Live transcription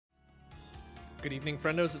Good evening,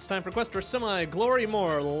 friendos. It's time for Quest for Semi-Glory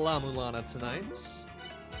More LA-MULANA tonight.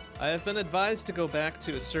 I have been advised to go back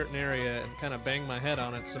to a certain area and kind of bang my head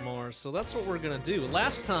on it some more, so that's what we're gonna do.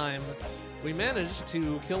 Last time, we managed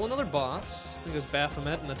to kill another boss. I think it was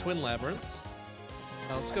Baphomet in the Twin Labyrinths.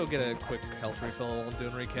 Let's go get a quick health refill while I'm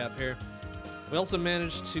doing a recap here. We also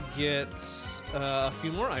managed to get a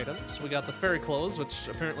few more items. We got the fairy clothes, which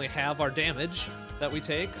apparently have our damage that we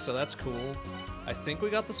take, so that's cool. I think we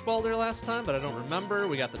got the Spalder last time, but I don't remember.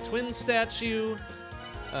 We got the twin statue.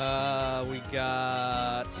 We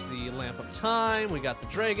got the Lamp of Time. We got the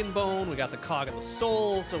Dragon Bone. We got the Cog of the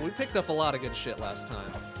Soul. So we picked up a lot of good shit last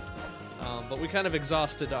time. But we kind of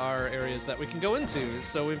exhausted our areas that we can go into.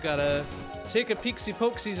 So we've got to take a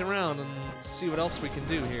peeksy-poksies around and see what else we can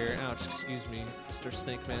do here. Ouch, excuse me, Mr.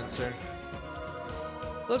 Snake Man, sir.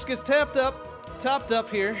 Let's get topped up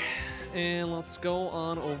here. And let's go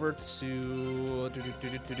on over to...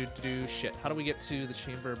 Shit, how do we get to the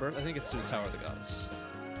Chamber of Birth? I think it's to the Tower of the Goddess.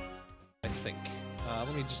 I think.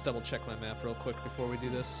 Let me just double check my map real quick before we do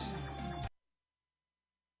this.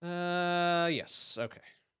 Yes, okay.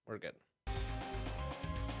 We're good.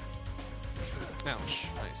 Ouch,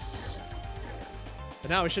 nice.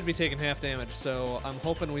 But now we should be taking half damage, so I'm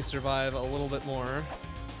hoping we survive a little bit more.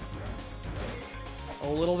 A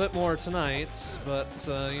little bit more tonight, but,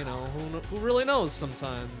 you know, who really knows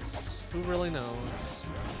sometimes? Who really knows?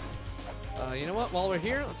 You know what? While we're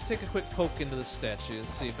here, let's take a quick poke into this statue and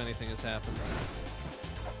see if anything has happened.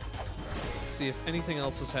 See if anything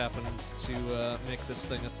else has happened to make this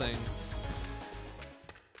thing a thing.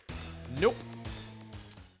 Nope.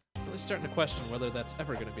 Really starting to question whether that's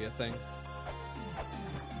ever going to be a thing.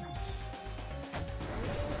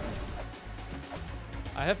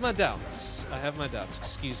 I have my doubts. I have my doubts.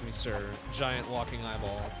 Excuse me, sir. Giant walking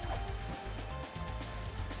eyeball.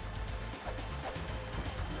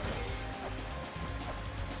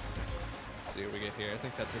 Let's see what we get here. I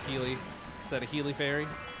think that's a Healy. Is that a Healy fairy?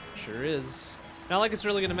 Sure is. Not like it's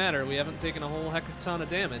really gonna matter. We haven't taken a whole heck of a ton of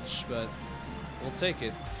damage, but we'll take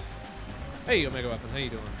it. Hey, Omega Weapon. How you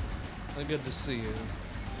doing? Good to see you.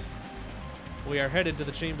 We are headed to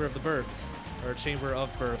the Chamber of the Birth. Or Chamber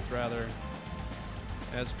of Birth, rather.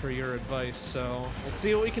 As per your advice, so we'll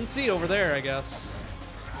see what we can see over there, I guess.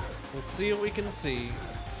 We'll see what we can see.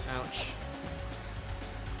 Ouch.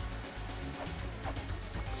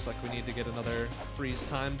 Looks like we need to get another freeze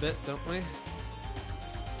time bit, don't we?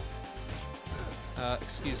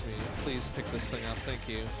 Excuse me, please pick this thing up, thank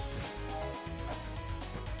you.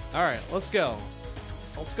 Alright, let's go.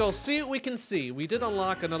 Let's go see what we can see. We did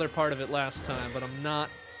unlock another part of it last time, but I'm not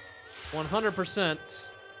 100%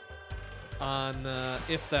 on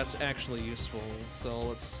if that's actually useful. So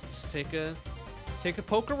let's just take a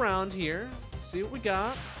poke around here. Let's see what we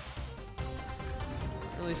got.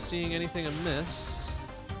 Not really seeing anything amiss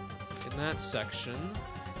in that section.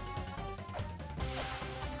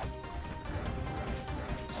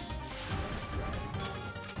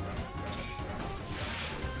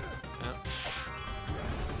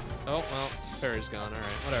 Oh, well, fairy's gone. All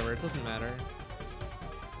right, whatever. It doesn't matter.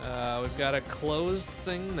 We've got a closed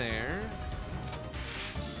thing there.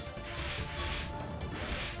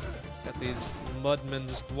 Got these mudmen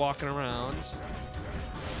just walking around.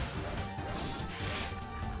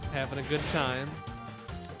 Having a good time.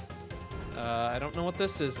 I don't know what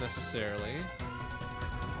this is necessarily.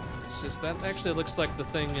 It's just that actually looks like the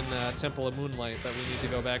thing in the Temple of Moonlight that we need to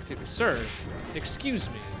go back to. Sir, excuse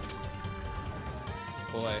me.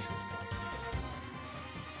 Boy.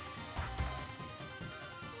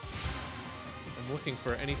 I'm looking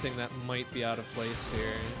for anything that might be out of place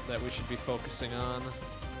here that we should be focusing on.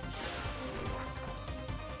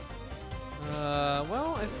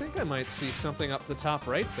 Well, I think I might see something up the top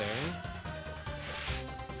right there.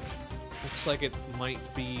 Looks like it might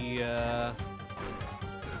be,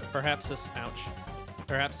 perhaps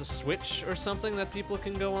perhaps a switch or something that people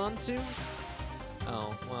can go on to?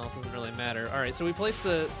 Oh, well, it doesn't really matter. Alright, so we placed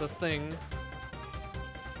the thing.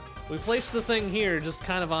 We placed the thing here just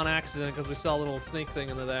kind of on accident because we saw a little snake thing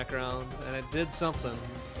in the background, and it did something.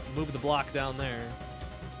 Moved the block down there.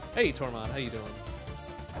 Hey, Tormod, how you doing?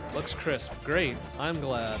 Looks crisp. Great. I'm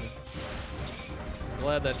glad. I'm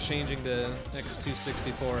glad that changing to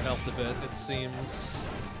X264 helped a bit, it seems.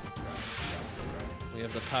 We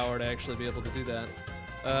have the power to actually be able to do that.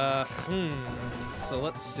 So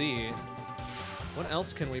let's see. What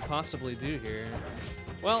else can we possibly do here?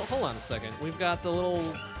 Well, hold on a second. We've got the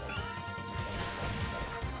little...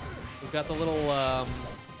 the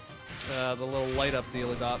little light-up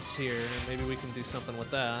deal-a-dops here. Maybe we can do something with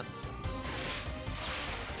that.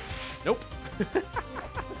 Nope.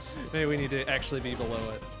 Maybe we need to actually be below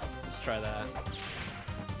it. Let's try that.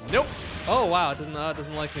 Nope. Oh wow, it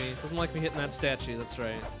doesn't like me. Doesn't like me hitting that statue. That's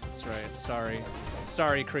right. That's right. Sorry.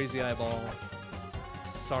 Sorry, crazy eyeball.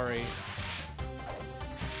 Sorry.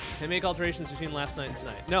 Can I make alterations between last night and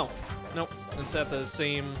tonight? No. Nope. It's at the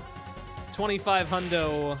same 25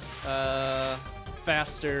 hundo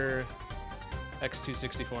faster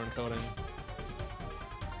X264 encoding.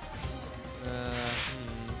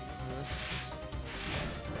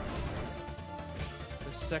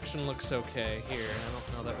 This section looks okay here. I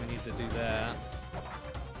don't know that we need to do that.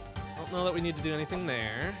 Don't know that we need to do anything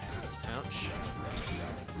there. Ouch.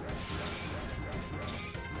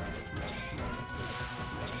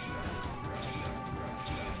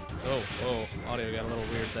 Oh, whoa. Audio got a little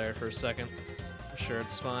weird there for a second. I'm sure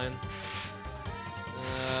it's fine.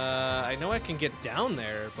 I know I can get down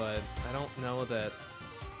there, but I don't know that...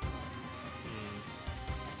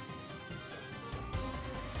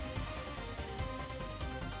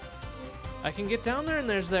 I can get down there and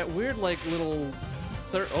there's that weird, like, little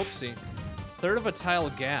third of a tile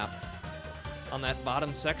gap on that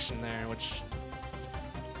bottom section there, which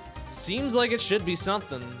seems like it should be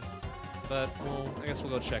something, but I guess we'll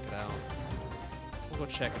go check it out. We'll go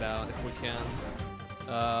check it out if we can.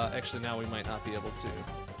 Actually, now we might not be able to.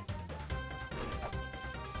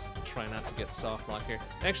 Let's try not to get soft lock here.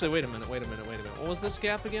 Actually, wait a minute. What was this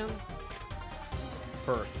gap again?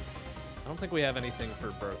 Birth. I don't think we have anything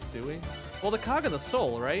for birth, do we? Well, the Cog of the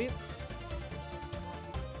Soul, right?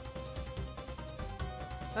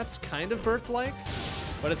 That's kind of birth-like,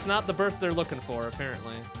 but it's not the birth they're looking for,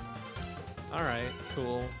 apparently. Alright,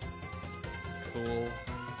 cool. Cool.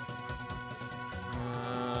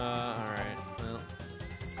 Alright, well.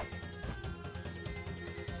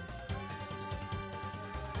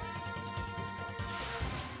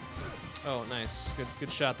 Oh, nice.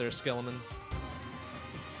 Good shot there, Skeleman.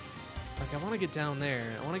 Like, I want to get down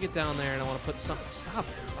there. I want to get down there and I want to put something. Stop.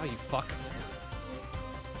 Oh, you fuck.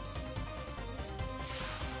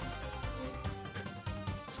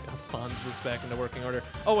 Let's go Fonz this back into working order.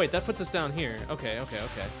 Oh, wait, that puts us down here. Okay.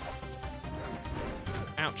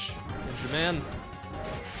 Ouch. Ninja man.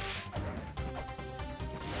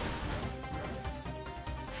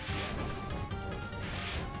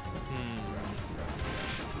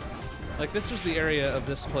 Like, this was the area of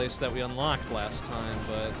this place that we unlocked last time,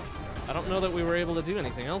 but I don't know that we were able to do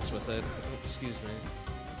anything else with it. Oh, excuse me.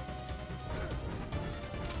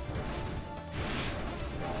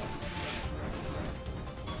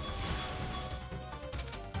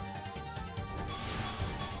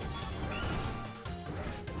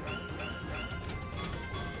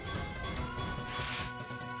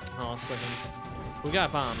 Awesome. We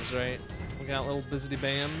got bombs, right? We got little bizzity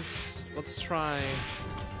bams. Let's try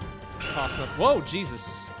tossing up. Whoa,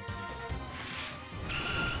 Jesus.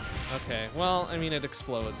 Okay, well, I mean, it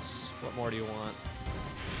explodes. What more do you want?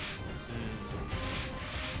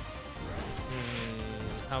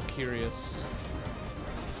 How curious.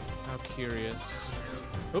 How curious.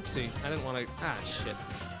 Oopsie, I didn't want to... Ah, shit.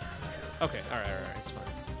 Okay, alright, it's fine.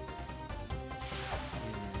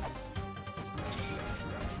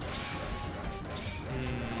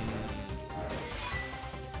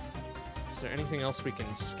 Is there anything else we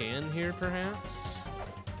can scan here, perhaps?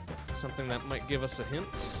 Something that might give us a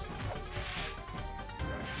hint?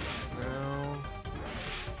 No.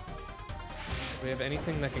 Do we have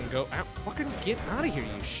anything that can go... Ow, fucking get out of here,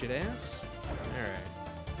 you shit-ass. Alright.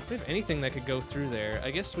 Do we have anything that could go through there? I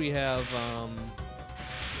guess we have,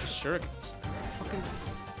 shurikens. Fucking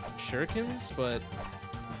shurikens, but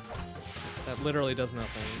that literally does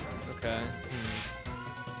nothing. Okay.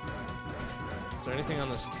 Is there anything on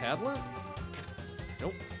this tablet?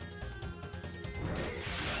 Nope.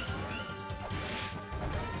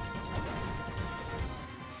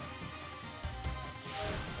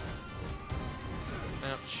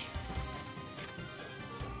 Ouch.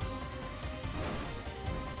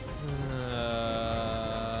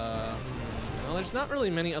 Well, there's not really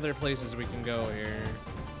many other places we can go here.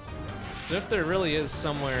 So if there really is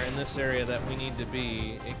somewhere in this area that we need to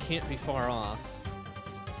be, it can't be far off.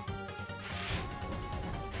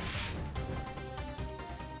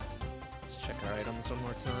 Let's check our items one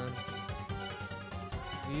more time.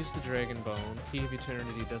 Use the Dragon Bone. Key of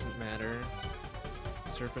Eternity doesn't matter.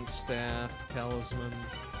 Serpent Staff, Talisman.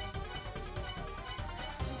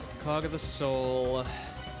 Cog of the Soul.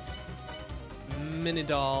 Mini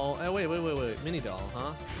Doll. Oh, wait. Mini Doll,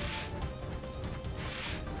 huh?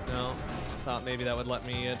 No. Thought maybe that would let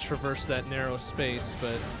me traverse that narrow space,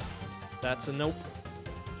 but that's a nope.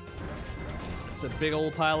 It's a big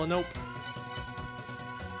old pile of nope.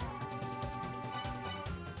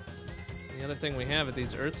 The other thing we have are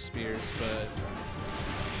these Earth Spears, but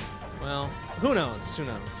Well, who knows? Who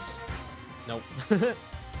knows? Nope. I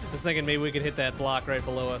was thinking maybe we could hit that block right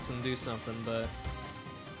below us and do something, but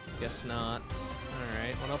guess not.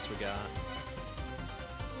 Alright, what else we got?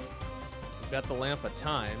 We've got the Lamp of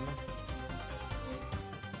Time.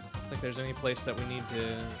 I don't think there's any place that we need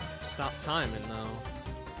to stop time in, though.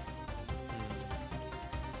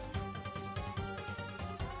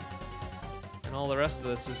 And all the rest of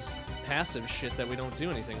this is passive shit that we don't do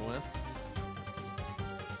anything with.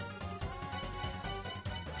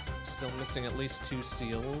 Still missing at least 2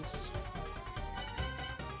 seals.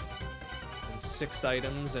 And 6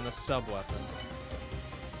 items and a sub-weapon.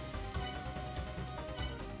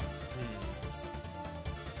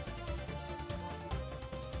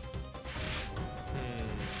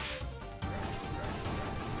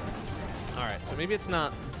 Alright, so maybe it's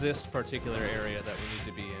not this particular area that we need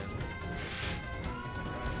to be in.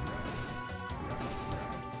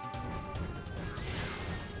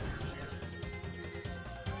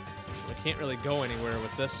 Can't really go anywhere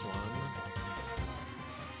with this one.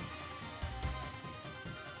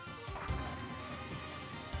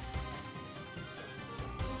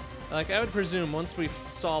 Like, I would presume once we've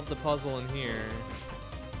solved the puzzle in here...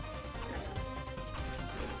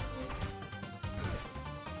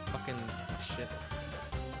 Fucking shit.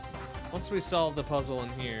 Once we solve the puzzle in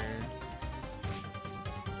here...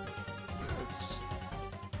 Oops.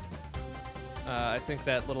 I think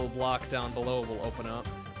that little block down below will open up.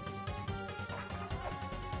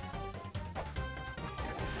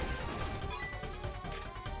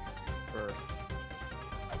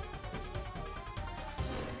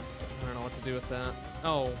 Do with that.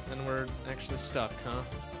 Oh, and we're actually stuck, huh?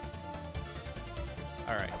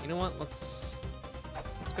 Alright, you know what? Let's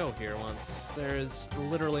go here once. There's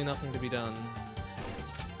literally nothing to be done.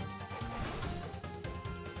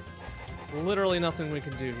 Literally nothing we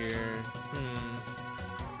can do here.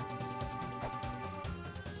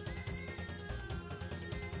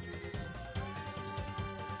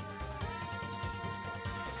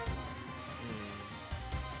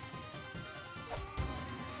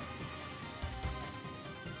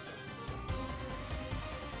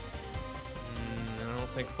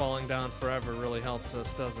 Falling down forever really helps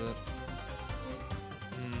us, does it?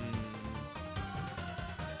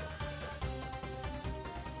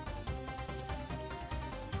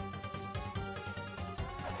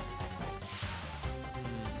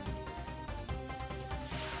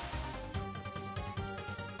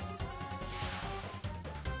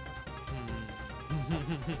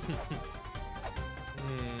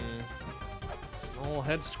 It's an old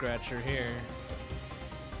head scratcher here.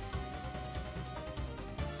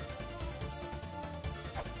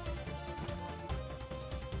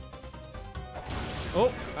 Oh,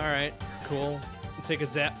 alright, cool. We'll take a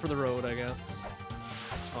zap for the road, I guess.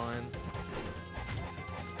 It's fine.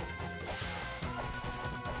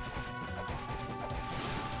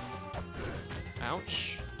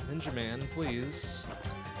 Ouch. Ninja Man, please.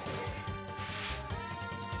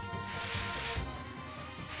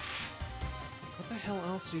 What the hell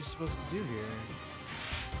else are you supposed to do here?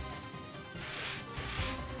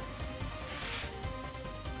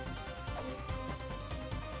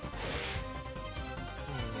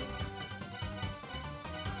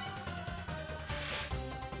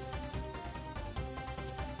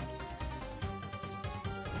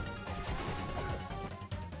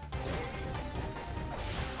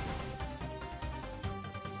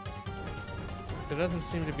 There doesn't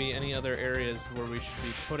seem to be any other areas where we should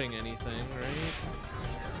be putting anything, right?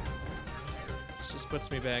 This just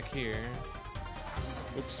puts me back here.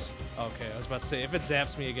 Oops. Okay, I was about to say, if it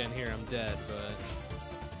zaps me again here, I'm dead, but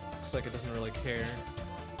looks like it doesn't really care.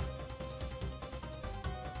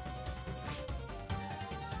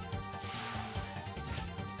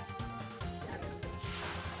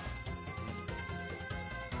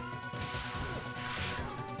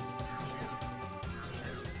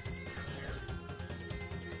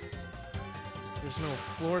 There's no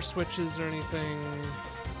floor switches or anything.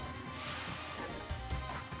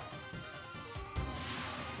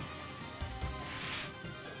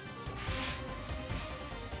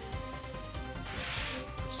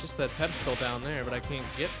 It's just that pedestal down there, but I can't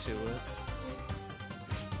get to it.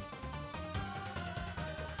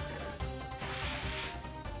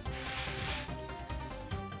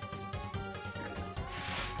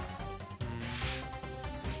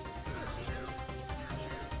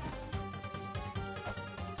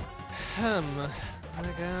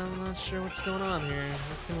 Like, I'm not sure what's going on here.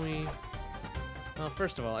 What can we... Well,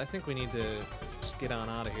 first of all, I think we need to just get on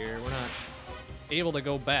out of here. We're not able to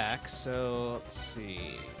go back, so let's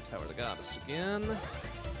see. Tower of the Goddess again.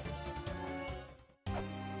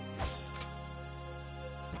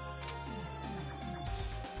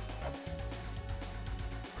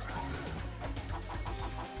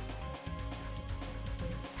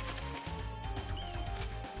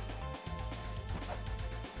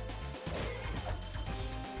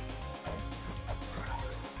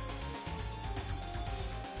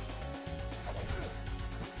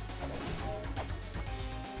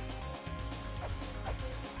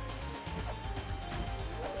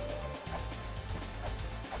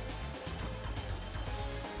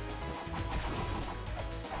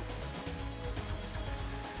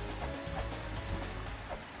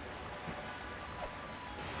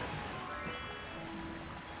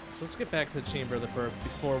 So let's get back to the Chamber of the Birth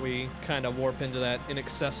before we kind of warp into that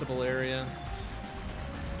inaccessible area.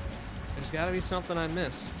 There's got to be something I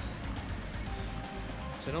missed.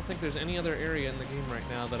 So I don't think there's any other area in the game right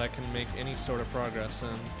now that I can make any sort of progress in.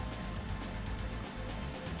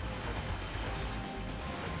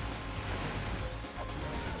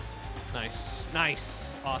 Nice.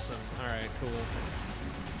 Nice. Awesome. Alright, cool.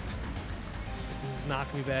 Just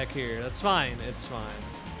knock me back here. That's fine. It's fine.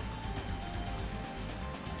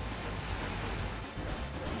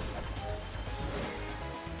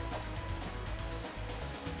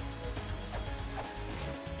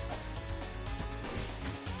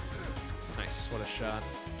 Nice. What a shot.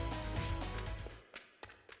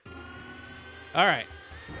 Alright.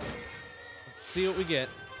 Let's see what we get.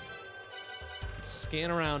 Let's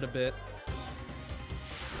scan around a bit.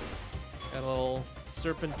 Got a little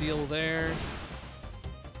serpent deal there.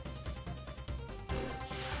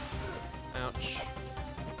 Ouch.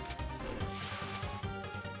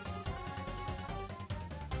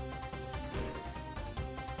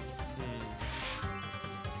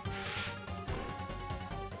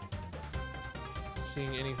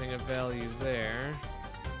 Seeing anything of value there.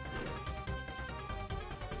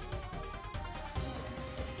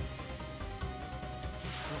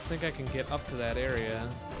 I don't think I can get up to that area.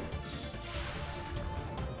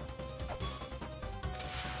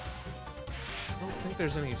 I don't think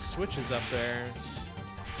there's any switches up there.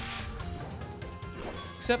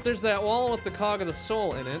 Except there's that wall with the Cog of the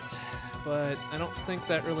Soul in it, but I don't think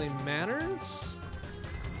that really matters.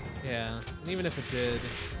 Yeah, and even if it did.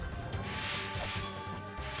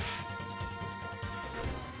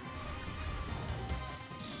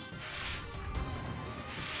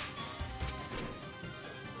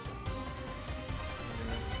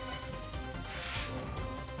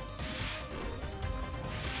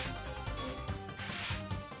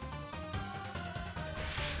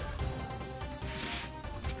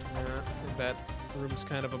 That room's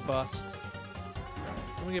kind of a bust.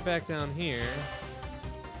 When we get back down here,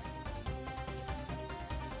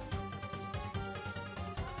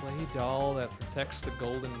 clay doll that protects the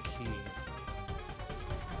golden key.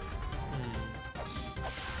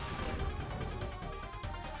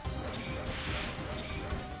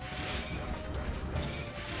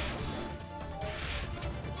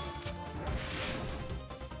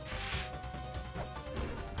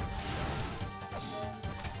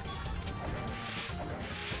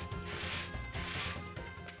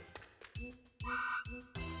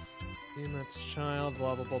 Child,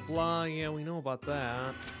 blah, blah, blah, blah. Yeah, we know about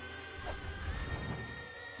that.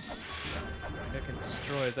 I can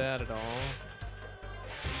destroy that at all.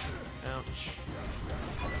 Ouch.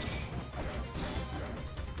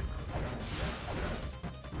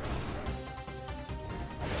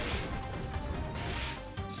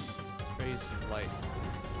 Raise some life.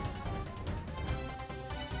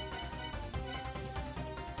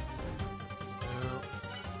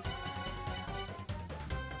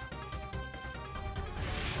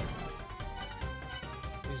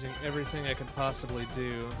 Using everything I could possibly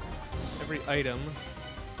do, every item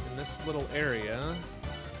in this little area.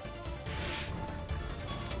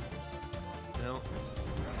 No.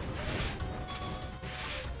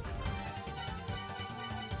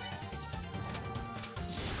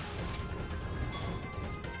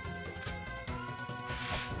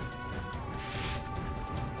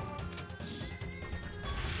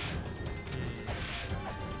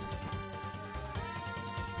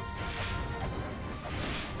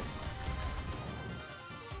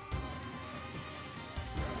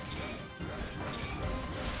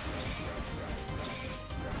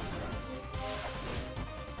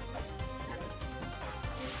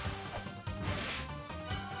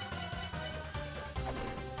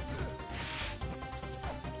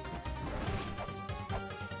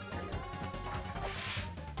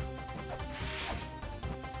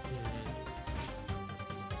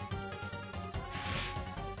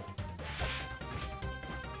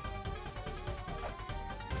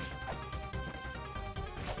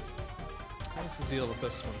 What's the deal with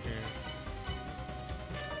this one here?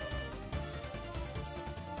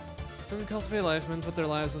 Women cultivate life, men put their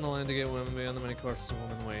lives on the line to get women beyond the many courses a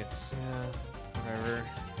woman waits. Yeah, whatever.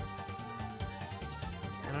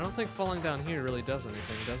 And I don't think falling down here really does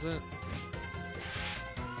anything, does it?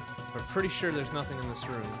 I'm pretty sure there's nothing in this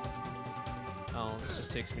room. Oh, this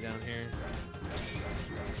just takes me down here.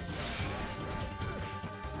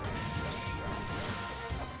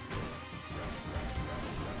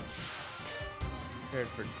 Prepared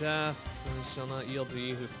for death, and shall not yield to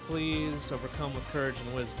ye who flees, overcome with courage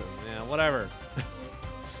and wisdom. Yeah, whatever.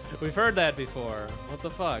 We've heard that before. What the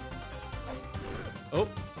fuck? Oh.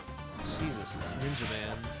 Jesus, this ninja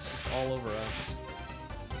man, it's just all over us.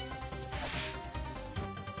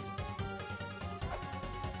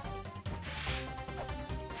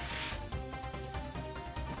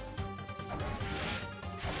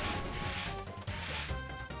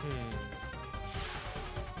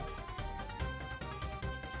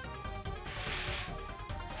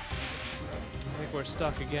 I think we're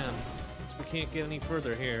stuck again. So we can't get any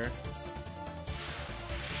further here.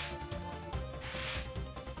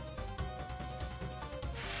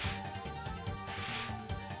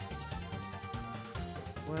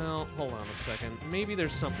 Well, hold on a second. Maybe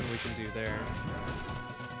there's something we can do there.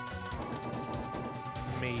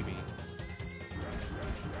 Maybe.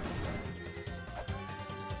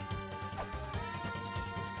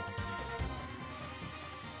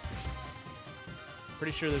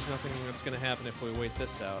 Pretty sure there's nothing that's gonna happen if we wait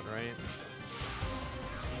this out, right?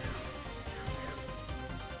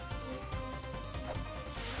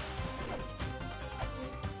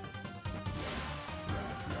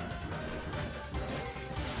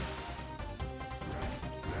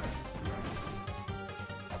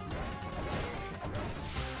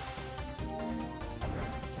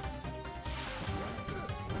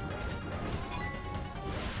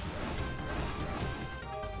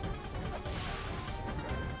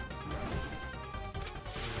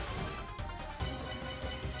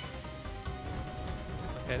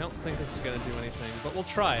 I don't think this is going to do anything, but we'll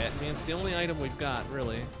try it. I mean, it's the only item we've got,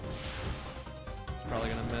 really. It's probably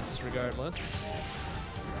going to miss regardless.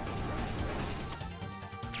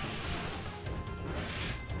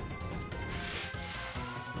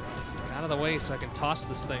 Get out of the way so I can toss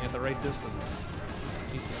this thing at the right distance.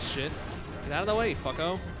 Piece of shit. Get out of the way,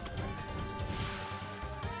 fucko.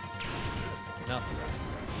 Nothing.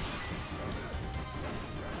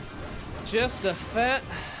 Just a fat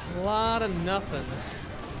lot of nothing.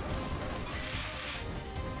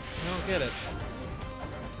 I don't get it.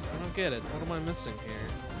 I don't get it. What am I missing here?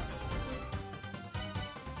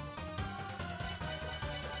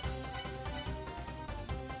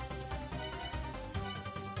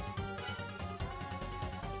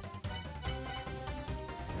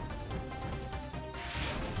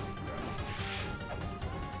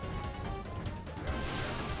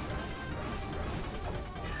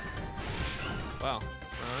 Wow.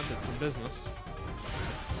 I did some business.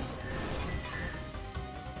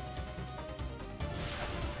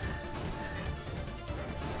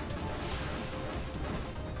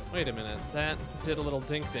 Wait a minute, that did a little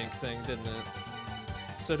dink-dink thing, didn't it?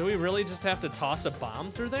 So do we really just have to toss a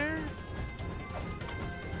bomb through there?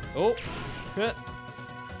 Oh, hit.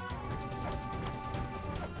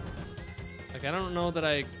 Like, I don't know that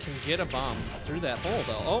I can get a bomb through that hole,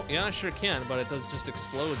 though. Oh, yeah, I sure can, but it does just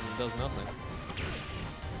explodes and does nothing.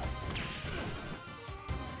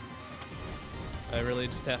 I really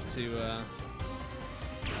just have to,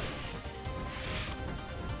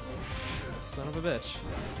 son of a bitch.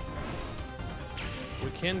 We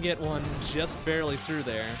can get one just barely through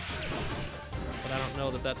there, but I don't know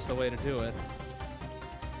that that's the way to do it.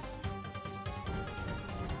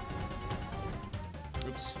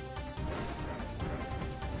 Oops.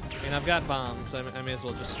 I mean, I've got bombs. I may as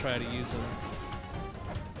well just try to use them.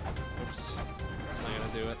 Oops. That's not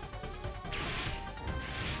gonna do it.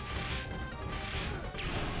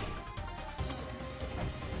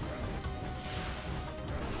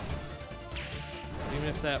 Even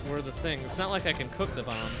if that were the thing. It's not like I can cook the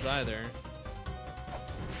bombs either.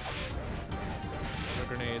 Or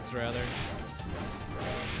grenades, rather.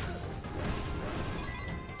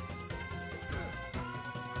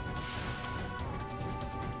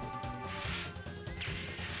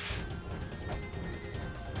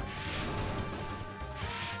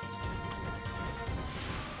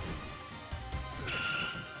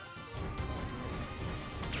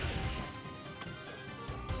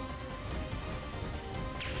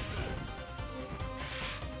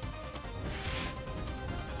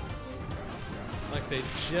 They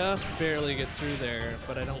just barely get through there,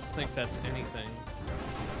 but I don't think that's anything.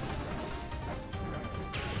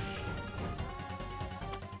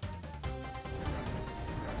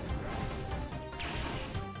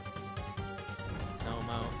 No, I'm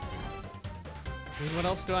out. I mean, what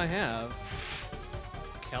else do I have?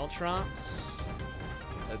 Caltrops?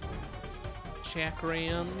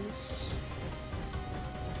 Chakrams?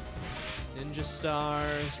 Ninja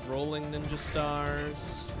stars? Rolling ninja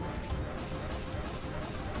stars?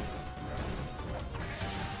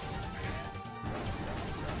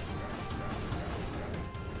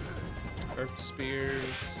 Earth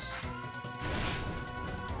spears.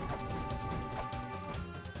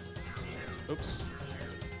 Oops.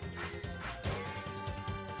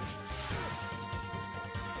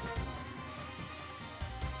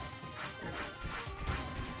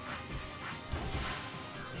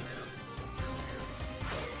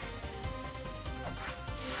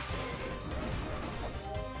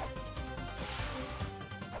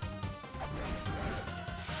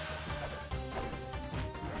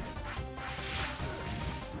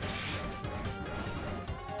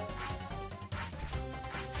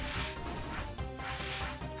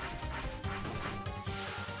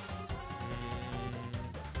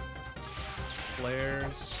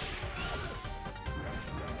 flares.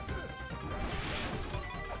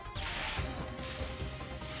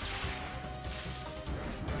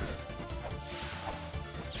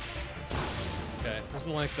 Okay,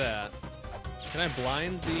 doesn't like that. Can I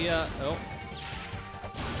blind the, oh.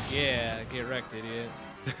 Yeah, get wrecked, idiot.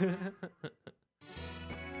 I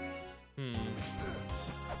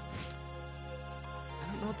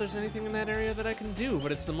don't know if there's anything in that area that I can do,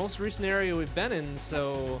 but it's the most recent area we've been in,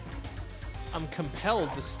 so I'm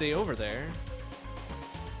compelled to stay over there.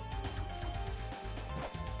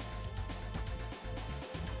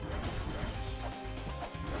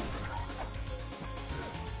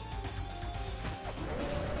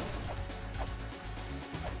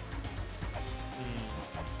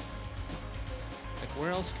 Where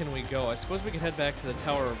else can we go? I suppose we could head back to the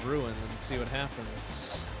Tower of Ruin and see what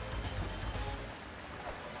happens.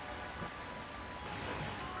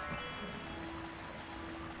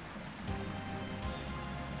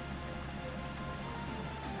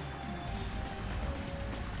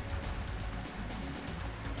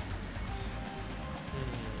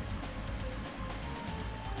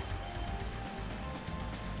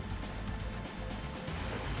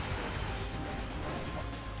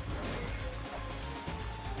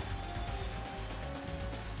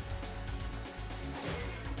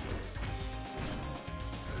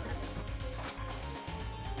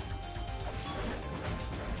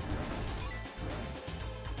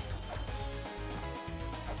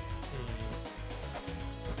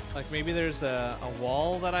 Like maybe there's a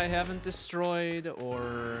wall that I haven't destroyed,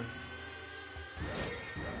 or...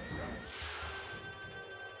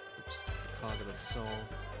 Oops, it's the cog of the soul.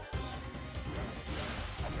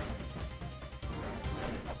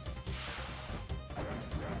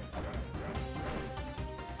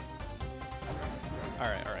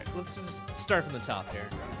 Alright, let's just start from the top here.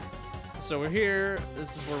 So we're here,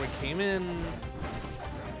 this is where we came in.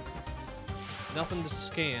 Nothing to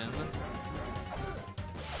scan.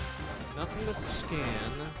 Nothing to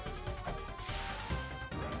scan.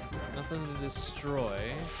 Nothing to destroy.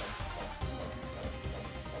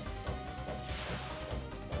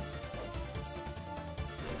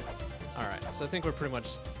 Alright, so I think we're pretty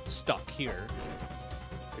much stuck here.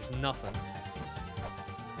 There's nothing.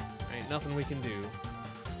 Ain't nothing we can do.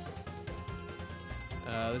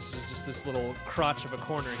 This is just this little crotch of a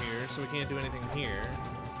corner here, so we can't do anything here.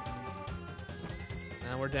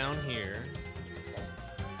 Now we're down here.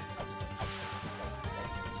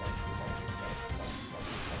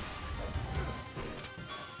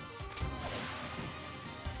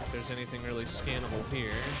 If there's anything really scannable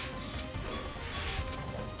here.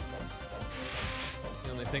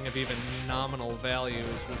 The only thing of even nominal value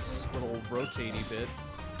is this little rotatey bit.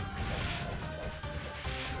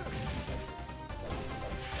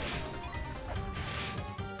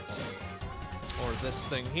 Or this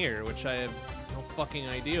thing here, which I have no fucking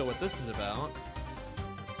idea what this is about.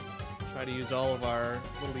 Try to use all of our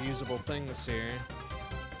little usable things here.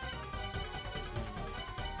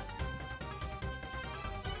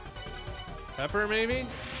 Pepper, maybe?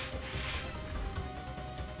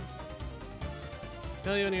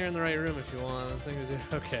 Tell you when you're in the right room if you want.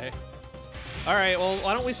 Okay. Alright, well,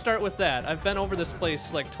 why don't we start with that? I've been over this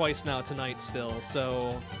place like twice now tonight still,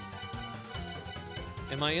 so...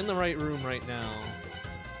 Am I in the right room right now?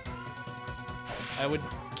 I would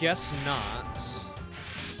guess not.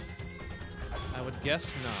 I would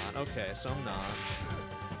guess not. Okay, so I'm not.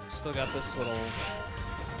 Still got this little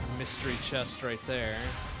mystery chest right there.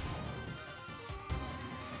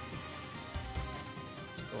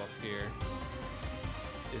 Let's go up here.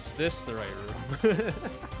 Is this the right room?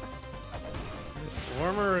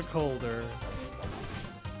 Warmer or colder?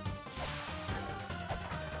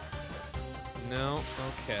 No?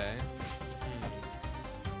 Okay.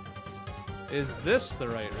 Is this the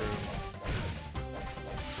right room?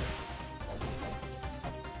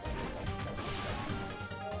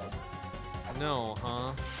 No,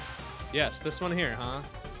 huh? Yes, this one here, huh?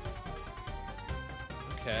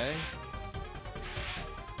 Okay.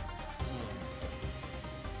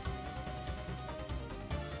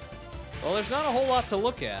 Well, there's not a whole lot to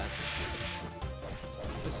look at.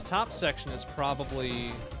 This top section is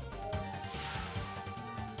probably...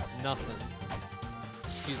 nothing.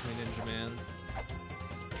 Excuse me, Ninja Man.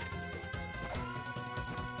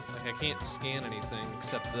 Like, I can't scan anything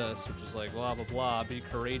except this, which is like, blah, blah, blah, be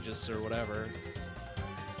courageous or whatever.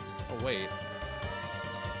 Oh, wait.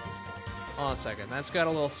 Hold on a second. That's got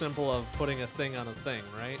a little symbol of putting a thing on a thing,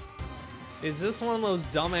 right? Is this one of those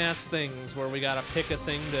dumbass things where we gotta pick a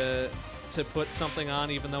thing to put something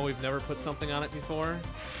on even though we've never put something on it before?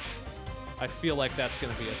 I feel like that's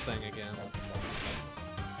gonna be a thing again.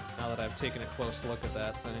 Now that I've taken a close look at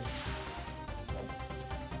that thing.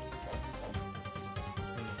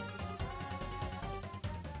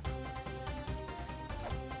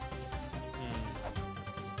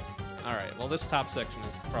 Alright, well this top section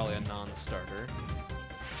is probably a non-starter.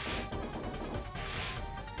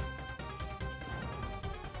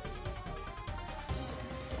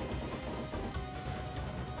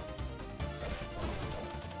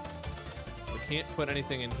 We can't put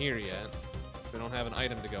anything in here yet. We don't have an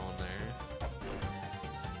item to go in there.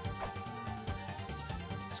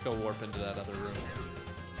 Let's go warp into that other room.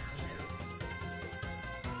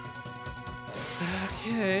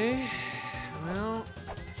 Okay, well...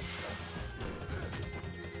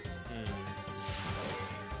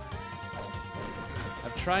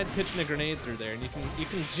 I've tried pitching a grenade through there, and you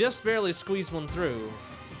can just barely squeeze one through,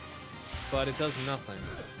 but it does nothing.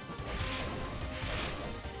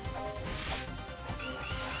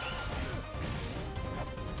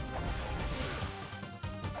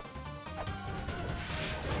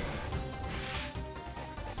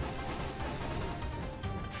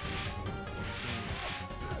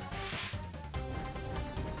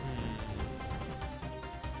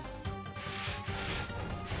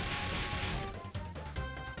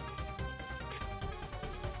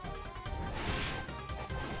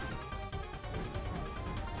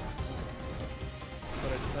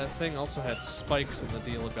 That thing also had spikes in the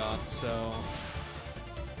deal it got, so...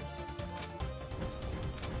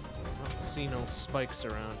 I don't see no spikes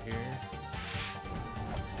around here.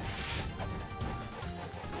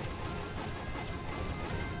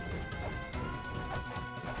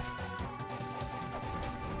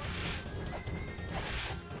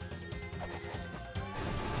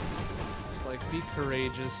 It's like, be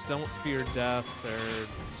courageous, don't fear death, or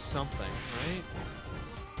something, right?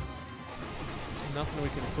 Nothing we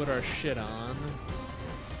can put our shit on.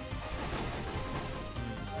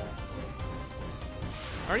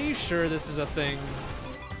 Are you sure this is a thing?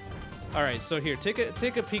 All right, so here, take a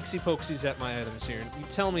peeksy poksies at my items here. You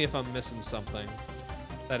tell me if I'm missing something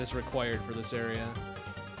that is required for this area.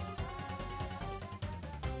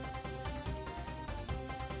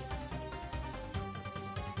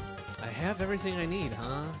 I have everything I need,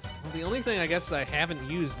 huh? Well, the only thing I guess I haven't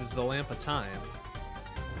used is the Lamp of Time.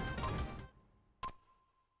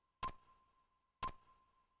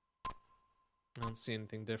 I don't see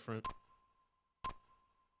anything different.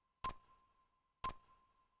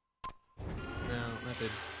 No,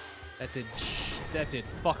 that did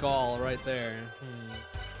fuck all right there.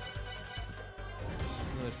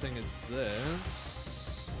 Another thing is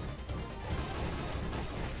this.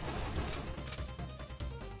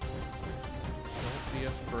 Don't be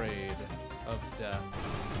afraid of death.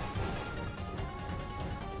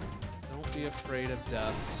 Don't be afraid of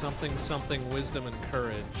death. Something, something, wisdom and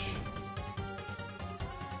courage.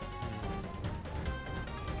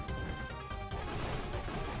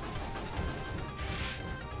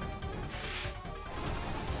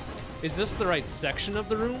 Is this the right section of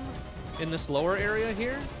the room? In this lower area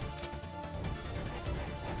here?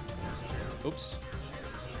 Oops.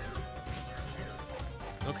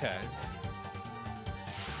 Okay.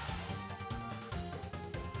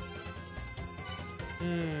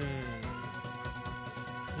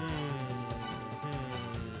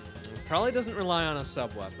 Probably doesn't rely on a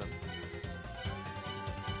sub-weapon.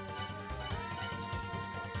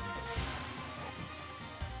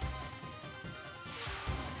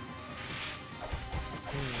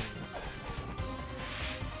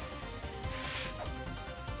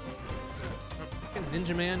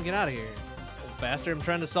 Ninja man, get out of here. Old bastard, I'm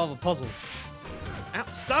trying to solve a puzzle. Ow,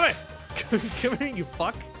 stop it! Come here, you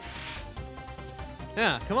fuck.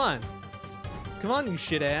 Yeah, come on. Come on, you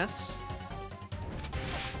shit ass.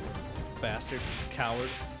 Bastard, coward.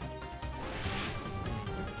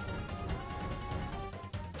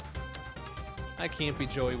 I can't be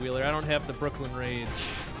Joey Wheeler. I don't have the Brooklyn Rage.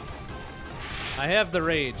 I have the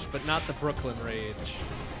rage, but not the Brooklyn Rage.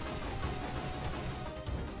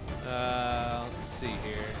 Let's see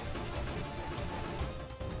here.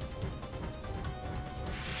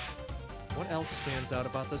 What else stands out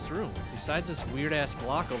about this room? Besides this weird-ass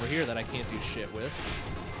block over here that I can't do shit with.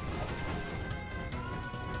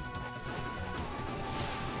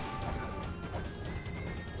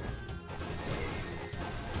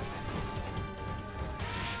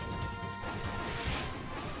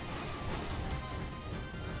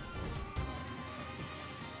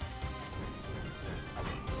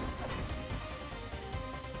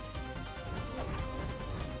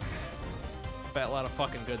 Bet a lot of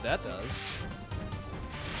fucking good that does.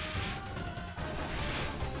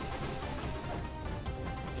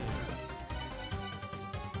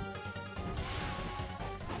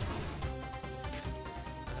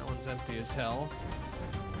 It's empty as hell.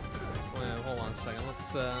 Wait, hold on a second.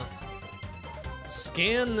 Let's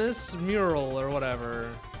scan this mural or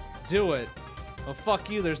whatever. Do it. Oh, fuck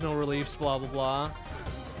you, there's no reliefs, blah, blah, blah.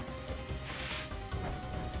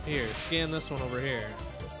 Here, scan this one over here.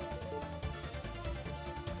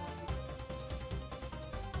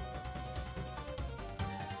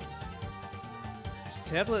 The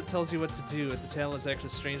tablet tells you what to do. The tablet's actually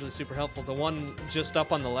strangely super helpful. The one just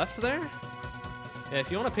up on the left there? Yeah, if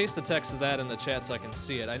you want to paste the text of that in the chat so I can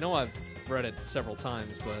see it. I know I've read it several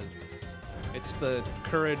times, but it's the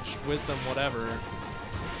courage, wisdom, whatever.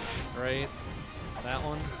 Right? That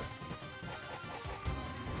one?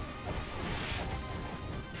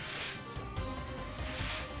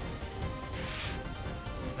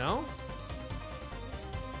 No?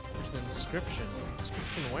 There's an inscription.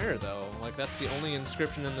 Inscription where, though? Like, that's the only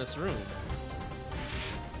inscription in this room.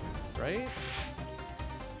 Right?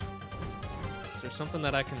 Is there something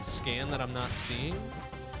that I can scan that I'm not seeing?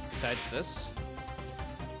 Besides this?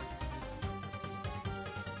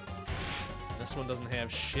 This one doesn't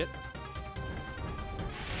have shit.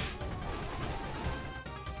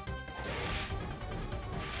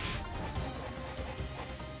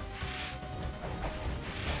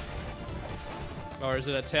 Or is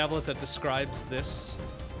it a tablet that describes this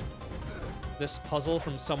puzzle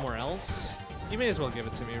from somewhere else? You may as well give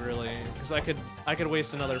it to me, really, because I could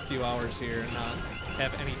waste another few hours here and not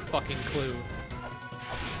have any fucking clue.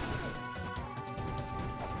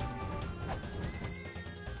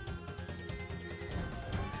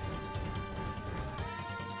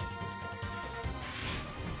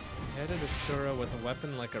 Headed Asura with a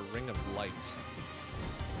weapon like a ring of light.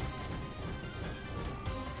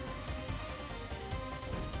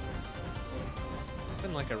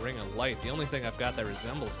 Like a ring of light. The only thing I've got that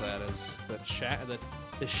resembles that is the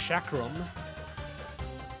chakram.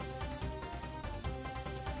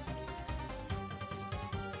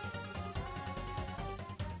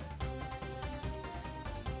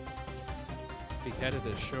 Beheaded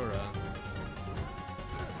Ashura.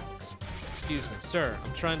 Excuse me, sir.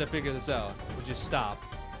 I'm trying to figure this out. Would you stop?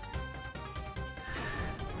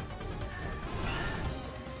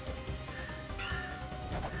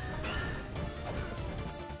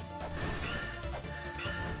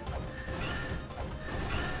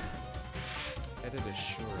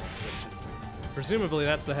 Presumably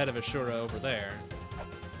that's the head of Ashura over there.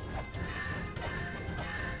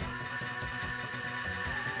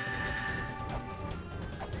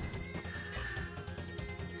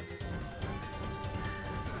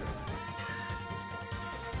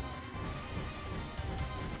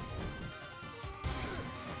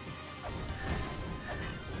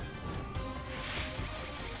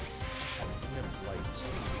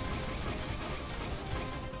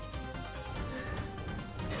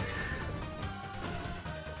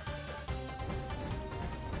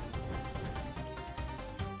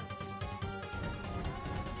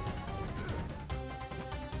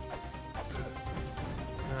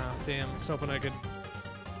 Damn, I was hoping I could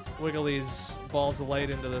wiggle these balls of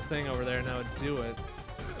light into the thing over there and I would do it.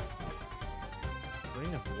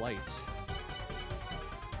 Ring of light.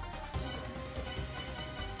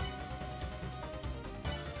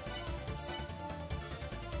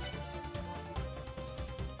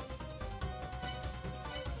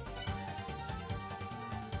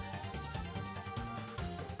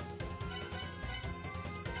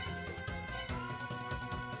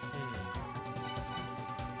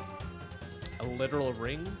 Literal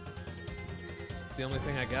ring? It's the only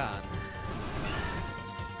thing I got.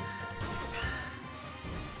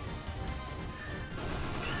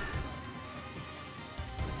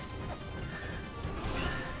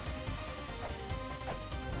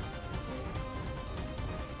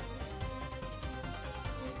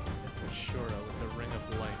 Ashura with the ring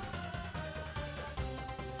of light.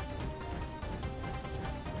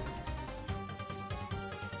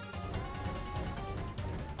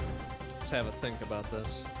 Have a think about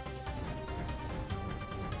this.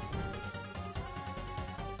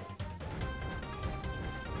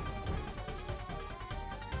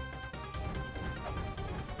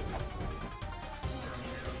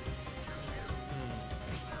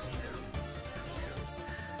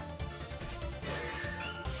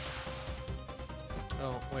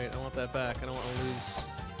 Oh, wait, I want that back. I don't want to lose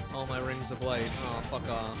all my rings of light. Oh, fuck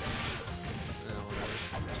off. No, whatever.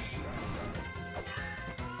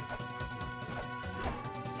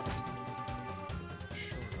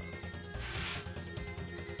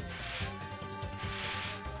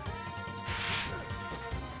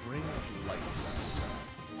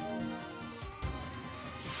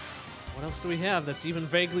 What else do we have that's even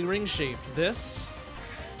vaguely ring-shaped? This?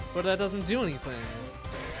 But that doesn't do anything.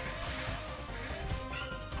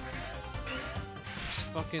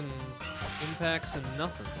 fucking impacts and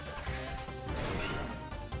nothing.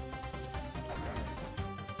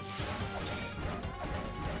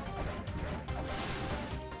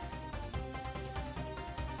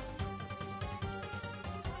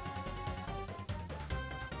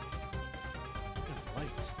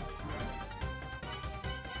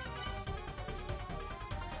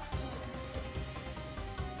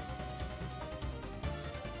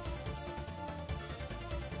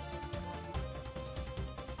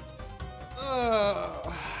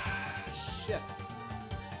 Shit.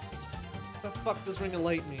 What the fuck does Ring of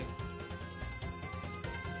Light mean?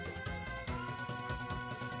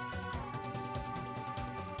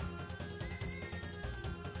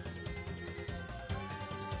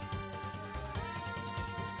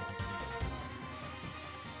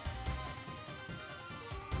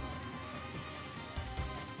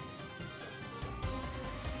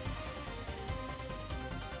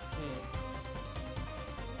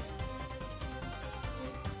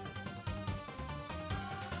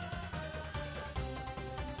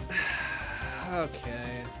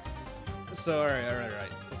 Okay. So, alright.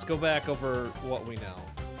 Let's go back over what we know.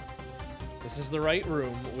 This is the right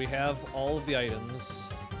room. We have all of the items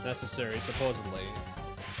necessary, supposedly.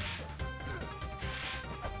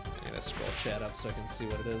 I gotta scroll chat up so I can see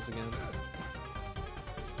what it is again.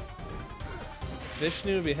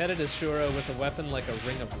 Vishnu beheaded Ashura with a weapon like a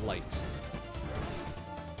ring of light.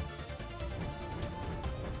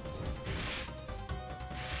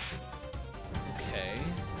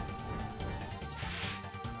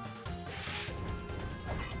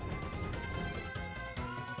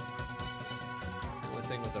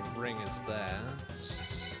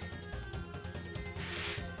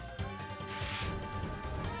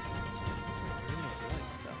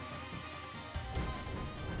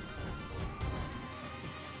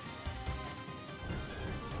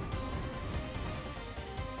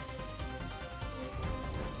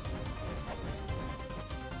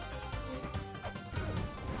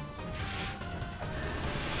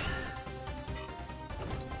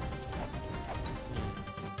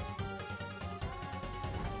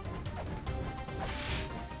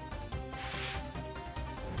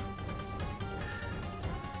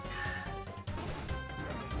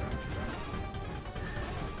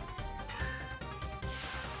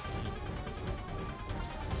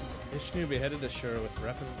 Vishnu beheaded Ashura with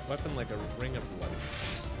weapon like a ring of light.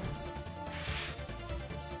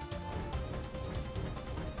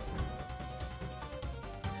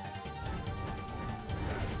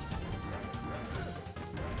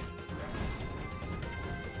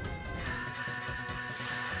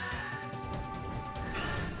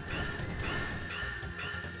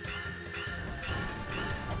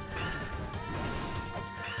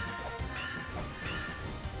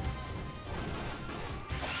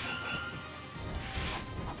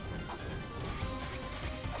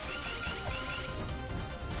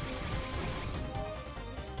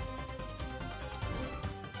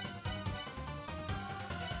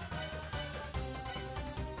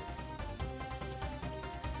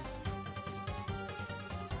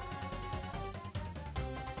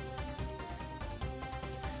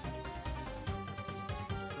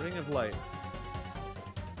 Ring of light.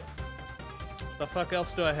 The fuck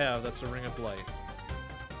else do I have that's a ring of light?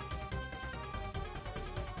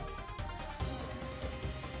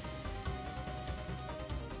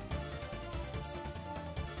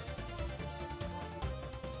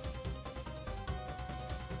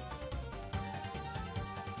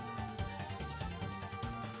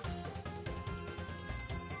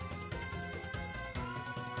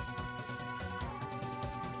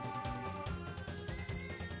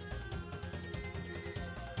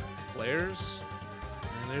 Flares? I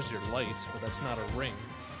mean, there's your lights, but that's not a ring.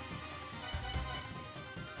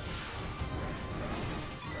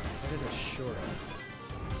 What did Ashura?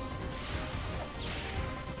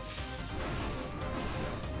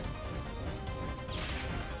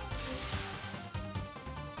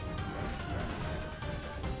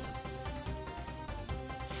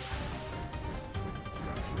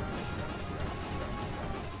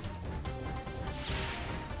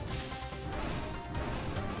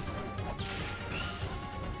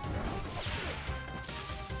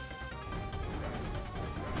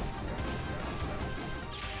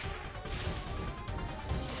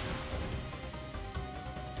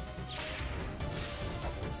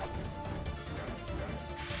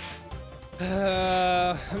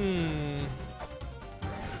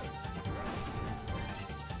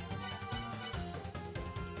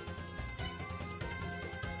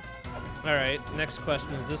 Alright, next question.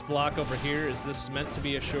 Is this block over here, is this meant to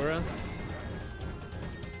be Ashura?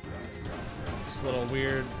 This little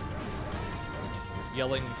weird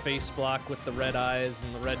yelling face block with the red eyes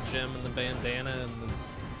and the red gem and the bandana and the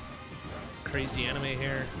crazy anime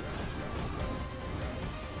hair.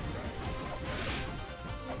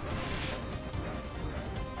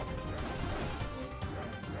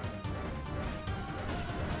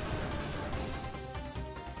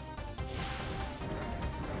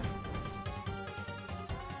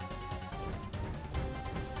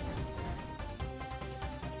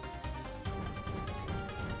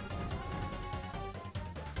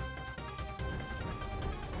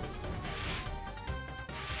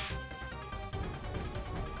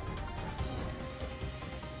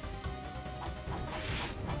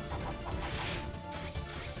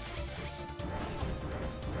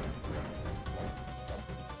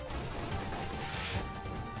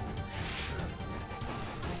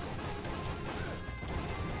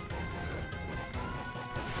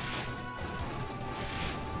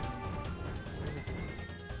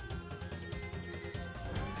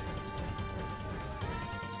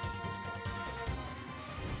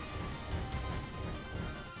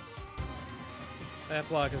 That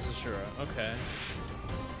block is Ashura. Okay.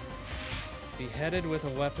 Beheaded with a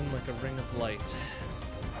weapon like a ring of light.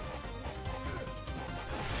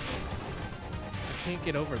 I can't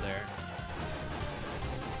get over there.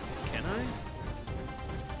 Can I?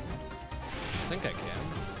 I think I can.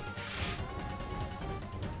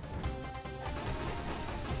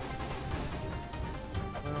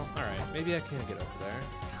 Well, alright. Maybe I can't get over there.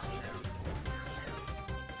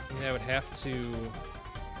 Maybe I would have to...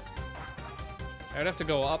 I'd have to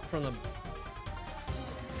go up from the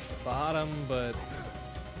bottom, but...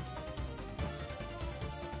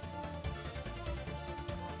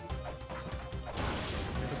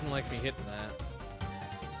 It doesn't like me hitting that.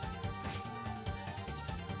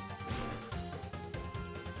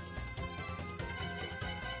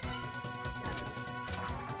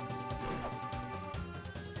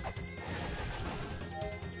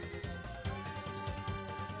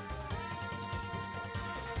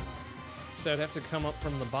 So I'd have to come up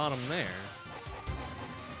from the bottom there,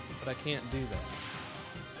 but I can't do that.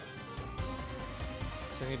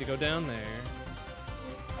 So I need to go down there.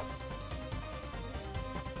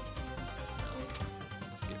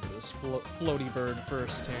 Let's get rid of this floaty bird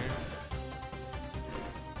first here.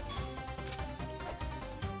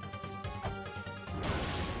 Okay,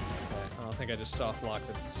 I don't think I just soft locked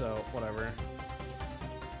it, so whatever.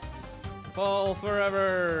 Fall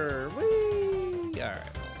forever! Whee! Alright.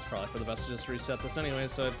 Probably for the best to just reset this anyway,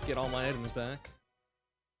 so I'd get all my items back.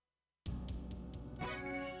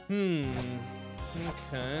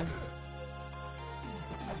 Okay.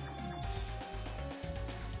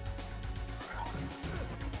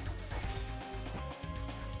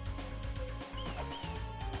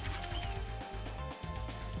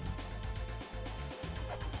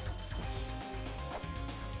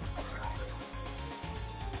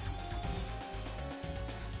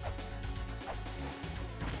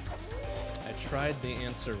 Tried the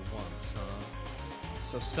answer once, huh?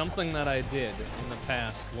 So something that I did in the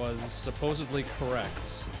past was supposedly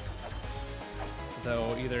correct,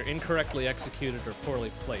 though either incorrectly executed or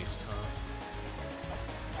poorly placed, huh?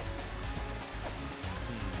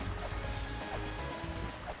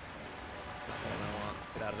 That's the one I want.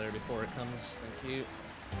 Get out of there before it comes. Thank you.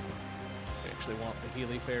 I actually want the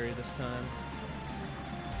Healy Fairy this time.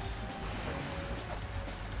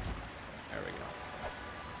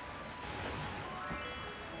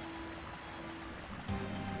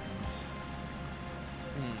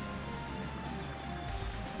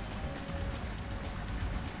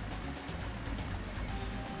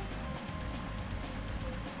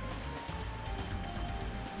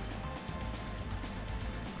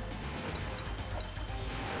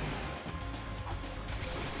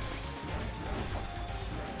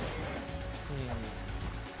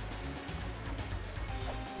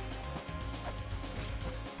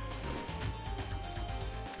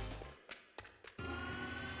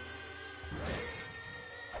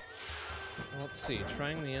 Let's see,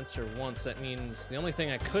 trying the answer once, that means the only thing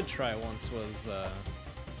I could try once was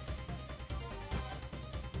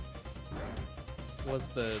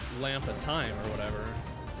the lamp of time or whatever.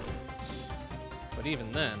 But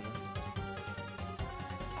even then...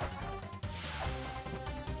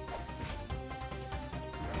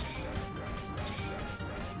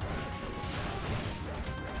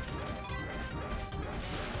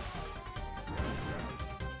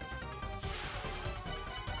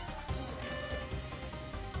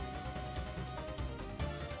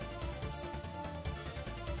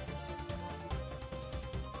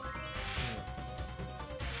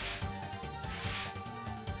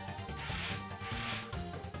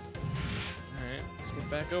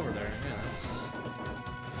 back over there, yes.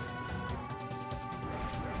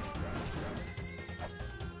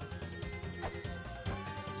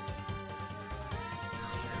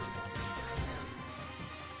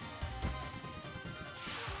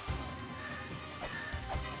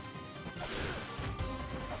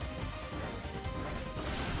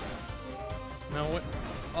 No, what?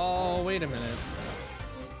 Oh, wait a minute.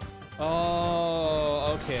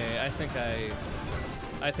 Oh, okay. I think I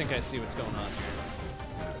see what's going on here.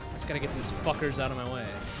 I just gotta get these fuckers out of my way.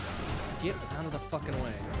 Get out of the fucking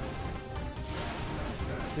way.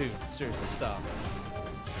 Dude, seriously, stop.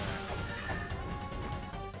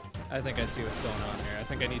 I think I see what's going on here. I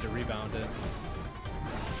think I need to rebound it.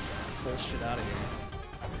 Bullshit out of here.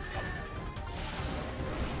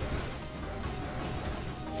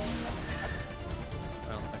 I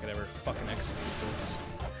don't think I could ever fucking execute this.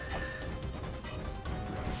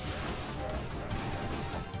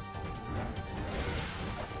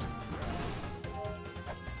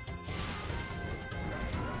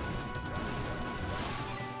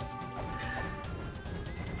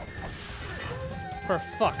 For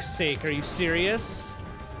fuck's sake, are you serious?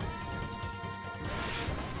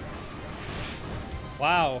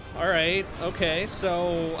 Wow, alright, okay,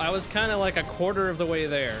 so I was kind of like a quarter of the way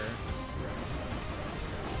there.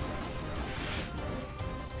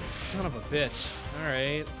 Son of a bitch.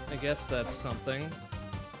 Alright, I guess that's something.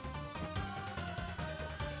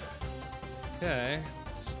 Okay,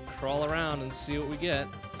 let's crawl around and see what we get.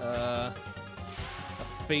 A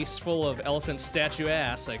face full of elephant statue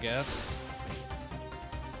ass, I guess.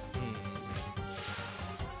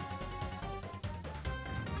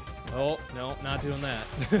 Oh, no, not doing that.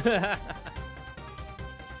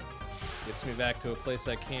 Gets me back to a place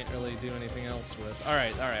I can't really do anything else with.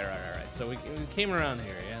 Alright. So we came around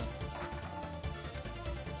here, yeah?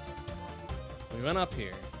 We went up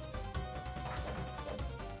here.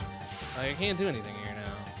 Like, I can't do anything here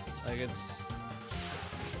now. Like, it's...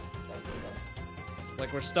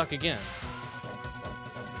 like we're stuck again.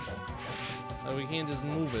 Like, we can't just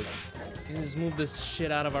move it. We can just move this shit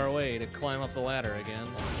out of our way to climb up the ladder again.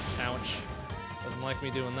 Ouch. Doesn't like me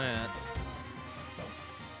doing that.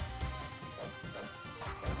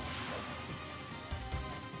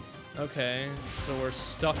 Okay, so we're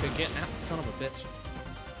stuck again. Ah, son of a bitch.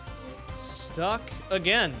 Stuck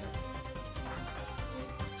again.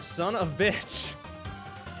 Son of bitch.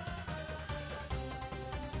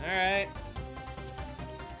 Alright.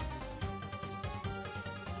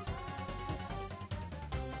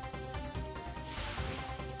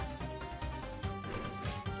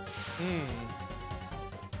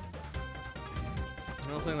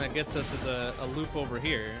 The only thing that gets us is a loop over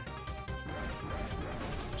here,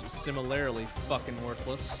 which is similarly fucking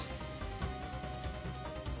worthless.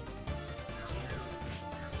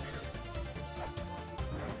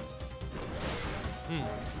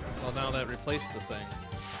 Well, now that replaced the thing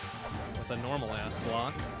with a normal ass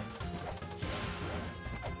block.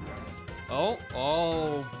 Oh,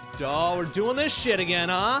 we're doing this shit again,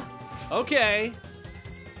 huh? Okay.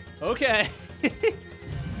 Okay.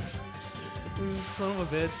 Son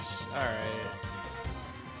of a bitch. Alright.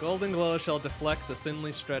 Golden glow shall deflect the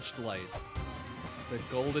thinly stretched light. The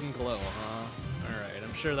golden glow, huh? Alright,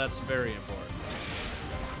 I'm sure that's very important.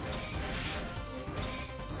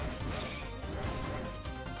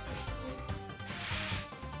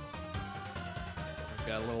 We've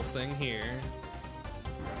got a little thing here.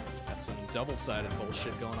 Got some double-sided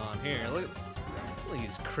bullshit going on here. Look at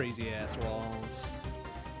these crazy-ass walls.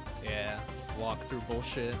 Yeah, walk through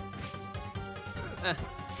bullshit. Eh.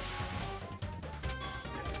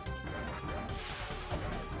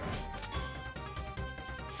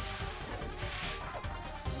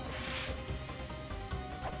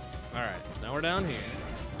 Alright, so now we're down here.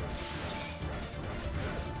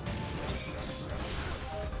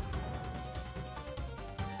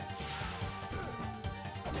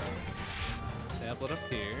 Tablet up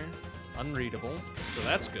here. Unreadable, so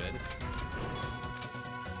that's good.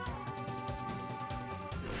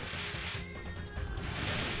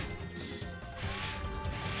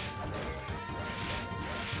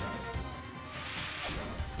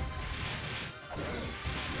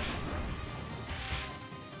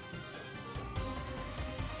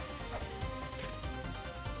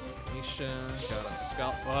 Got a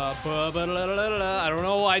scalp. I don't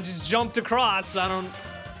know. I just jumped across. I don't.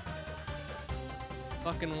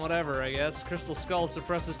 Fucking whatever, I guess. Crystal Skull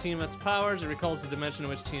suppresses Tiamat's powers. It recalls the dimension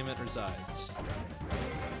in which Tiamat resides.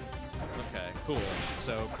 Okay, cool.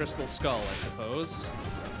 So, Crystal Skull, I suppose.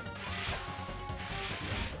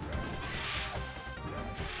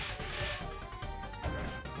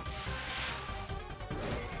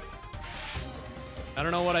 I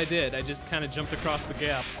don't know what I did. I just kind of jumped across the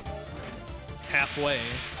gap. Halfway,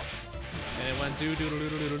 and it went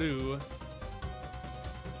do-do-do-do-do-do-do.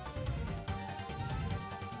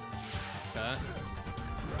 Okay.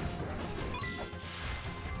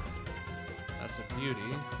 That's a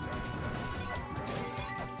beauty.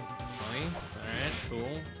 Funny. Alright,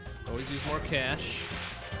 cool. Always use more cash.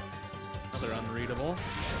 Another unreadable.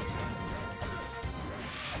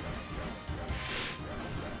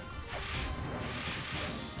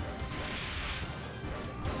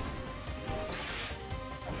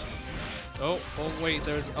 Oh, wait,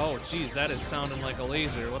 there's... Oh, geez, that is sounding like a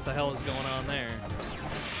laser. What the hell is going on there?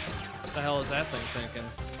 What the hell is that thing thinking?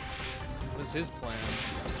 What is his plan?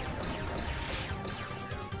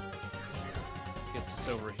 Gets us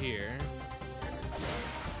over here.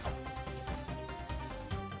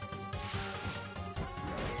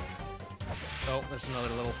 Oh, there's another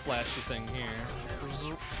little flashy thing here.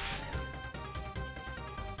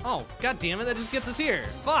 Oh, god damn it, that just gets us here.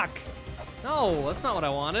 Fuck! No, that's not what I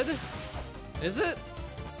wanted. Is it?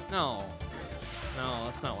 No. No,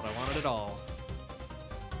 that's not what I wanted at all.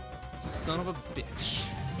 Son of a bitch.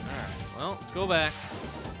 Alright, well, let's go back.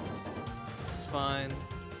 It's fine.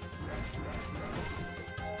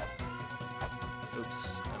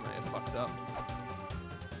 Oops, I might have fucked up.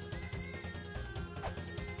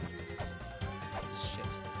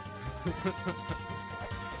 Shit.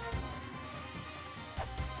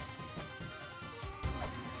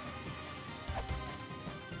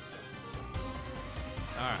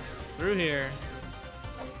 Alright, through here.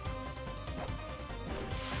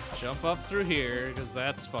 Jump up through here, because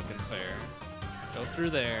that's fucking fair. Go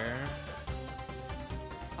through there.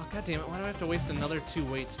 Oh, god damn it, why do I have to waste another 2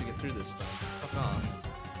 weights to get through this thing? Fuck off.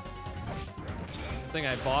 I think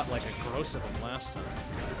I bought like a gross of them last time.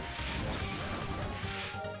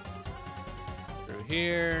 Through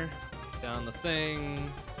here, down the thing,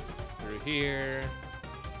 through here.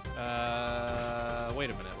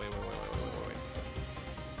 Wait a minute, wait.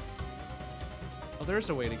 Oh,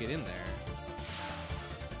 there's a way to get in there.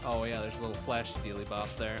 Oh yeah, there's a little flashy dealy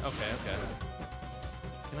bop there. Okay.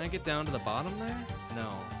 Can I get down to the bottom there?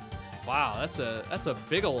 No. Wow, that's a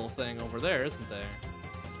big ol' thing over there, isn't there?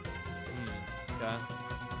 Okay.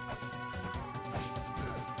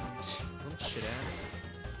 Little shit ass.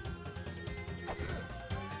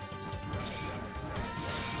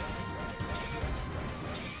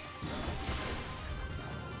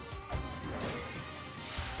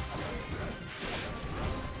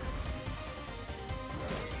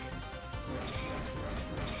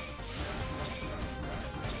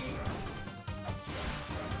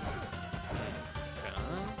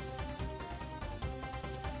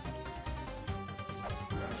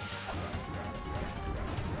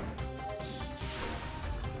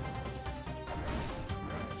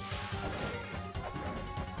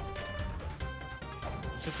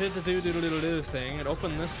 So it did the do-do-do-do-do thing. It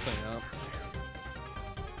opened this thing up.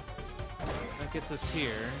 That gets us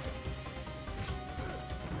here.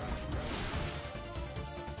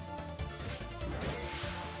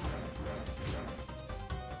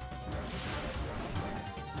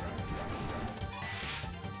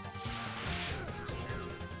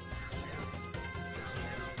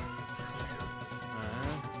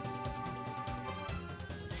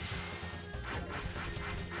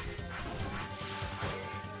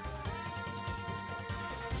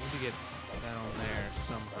 Get down there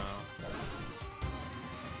somehow.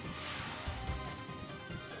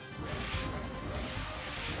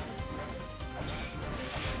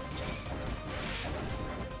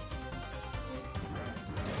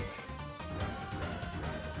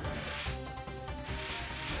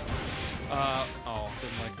 Oh,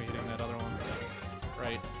 didn't like me hitting that other one.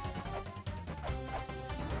 Right.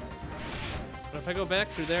 But if I go back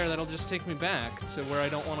through there, that'll just take me back to where I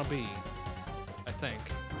don't want to be. I think.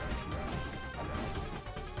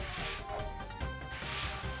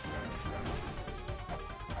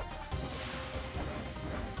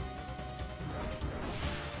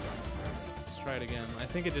 Try it again. I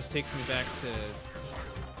think it just takes me back to...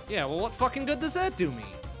 Yeah, well, what fucking good does that do me?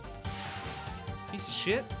 Piece of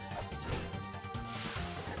shit.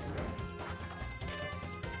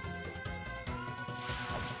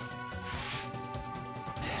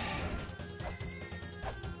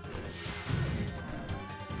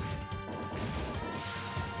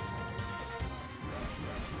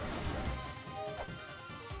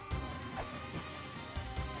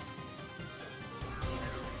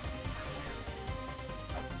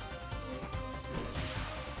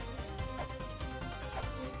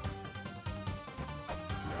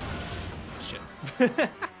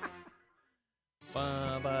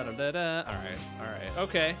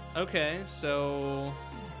 Alright. Okay, so...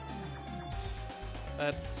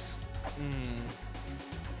 That's...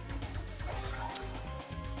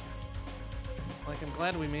 Like, I'm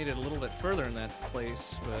glad we made it a little bit further in that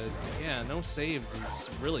place, but yeah, no saves is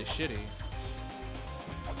really shitty.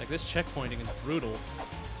 Like, this checkpointing is brutal.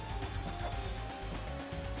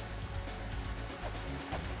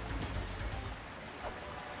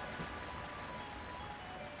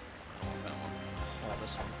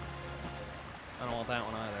 want that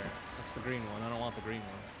one either. That's the green one. I don't want the green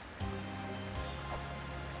one.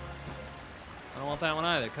 I don't want that one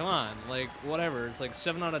either. Come on. Like, whatever. It's like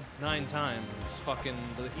 7 out of 9 times. It's fucking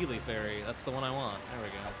the Healy Fairy. That's the one I want. There we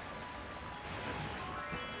go.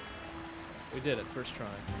 We did it. First try.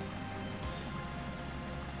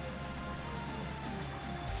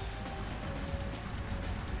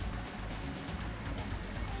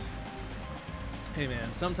 Hey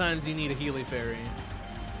man, sometimes you need a Healy Fairy,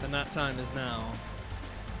 and that time is now.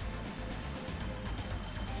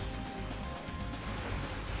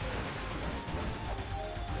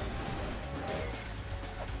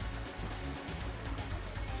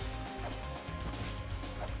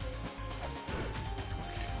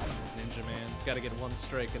 Ninja man, gotta get one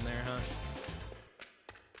strike in there, huh?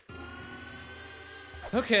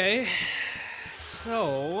 Okay,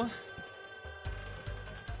 so...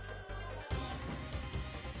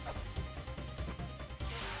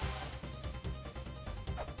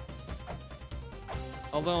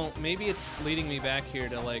 Although, maybe it's leading me back here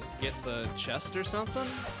to, like, get the chest or something?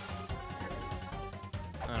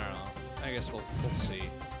 I don't know. I guess we'll see.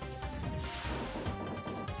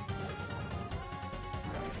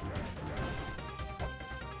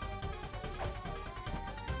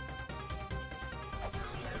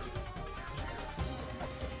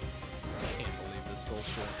 I can't believe this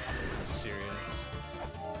bullshit. This is serious.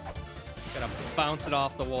 Gotta bounce it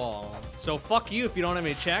off the wall. So fuck you if you don't have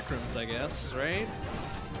any chakrams, I guess, right?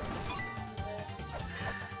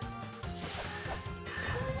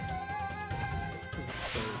 It's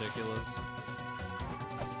so ridiculous.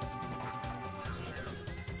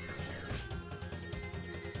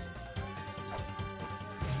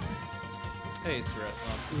 Hey, Surret.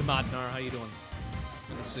 Madnar, how you doing?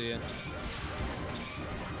 Good to see you.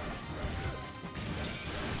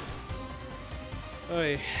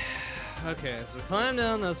 Oi. Okay, so we climb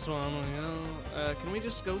down this one. We go, can we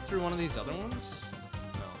just go through one of these other ones?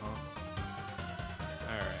 No, huh?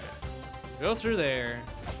 Alright. Go through there.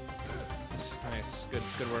 Nice.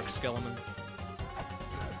 Good work, Skeleman.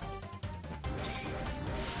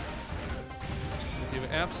 We do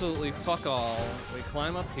absolutely fuck all. We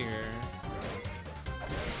climb up here.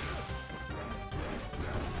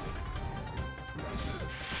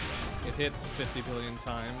 Get hit 50 billion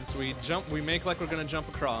times. We jump, we make like we're gonna jump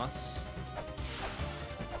across.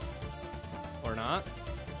 Or not,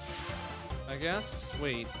 I guess.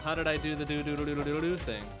 Wait, how did I do the do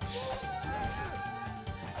thing?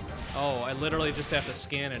 Oh, I literally just have to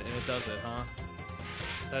scan it and it does it, huh?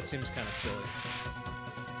 That seems kind of silly.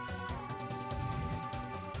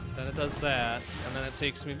 Then it does that, and then it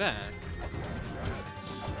takes me back.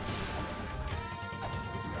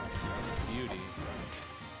 Beauty.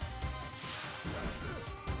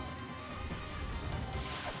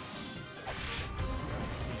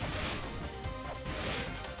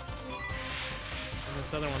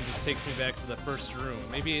 This other one just takes me back to the first room.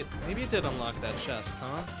 Maybe it did unlock that chest,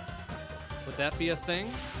 huh? Would that be a thing?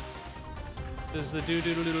 Does the do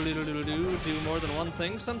more than one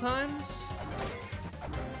thing sometimes?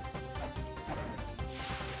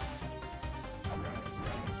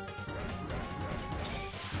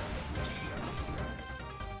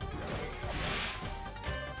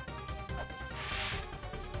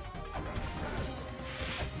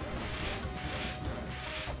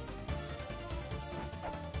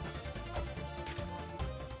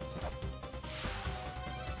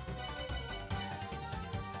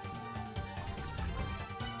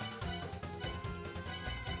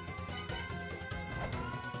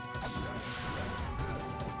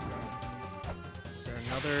 Is there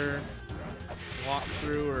another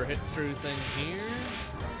walk-through or hit-through thing here?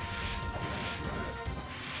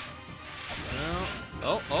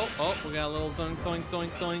 No. Oh, we got a little doink, doink,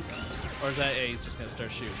 doink, doink. Or is that, he's just gonna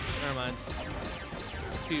start shooting. Never mind.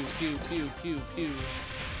 Pew, pew, pew, pew, pew.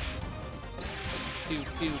 Pew,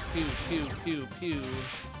 pew, pew, pew, pew, pew.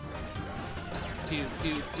 Pew,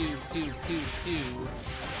 pew, pew, pew, pew, pew.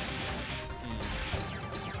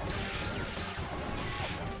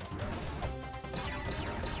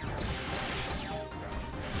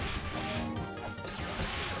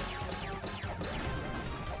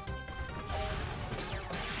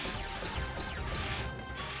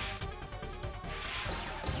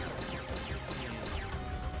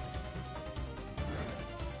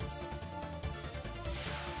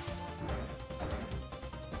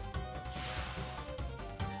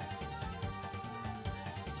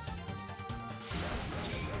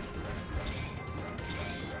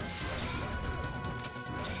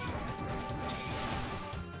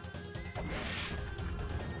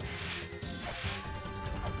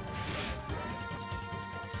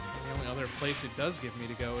 other place it does give me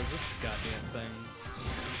to go is this goddamn thing.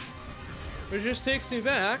 Which just takes me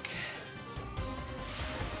back.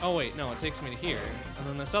 Oh wait, no, it takes me to here. And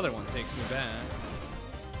then this other one takes me back.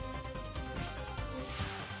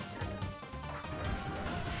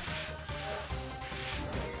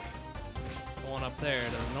 The one up there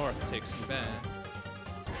to the north takes me back.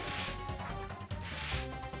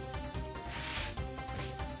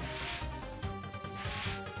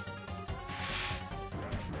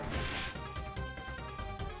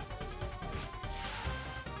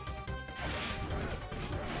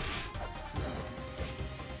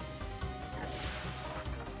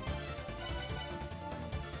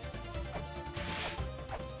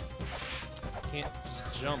 Can't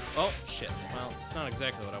just jump. Oh, shit. Well, it's not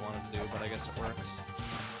exactly what I wanted to do, but I guess it works.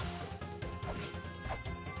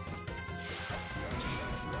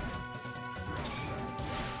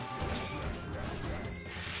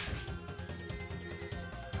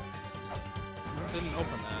 Didn't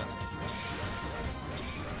open that.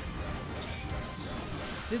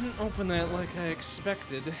 Didn't open that like I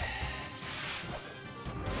expected.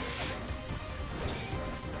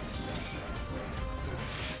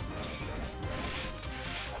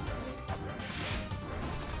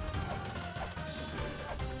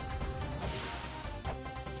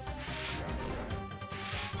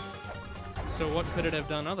 So what could it have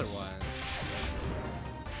done otherwise?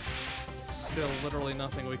 Still literally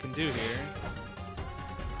nothing we can do here.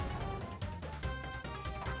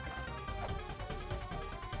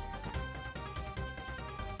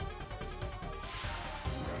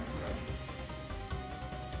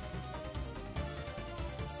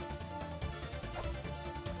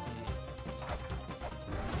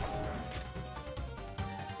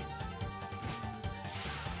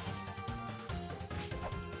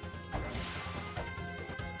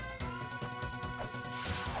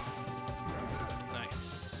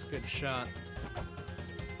 Good shot.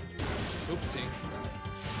 Oopsie.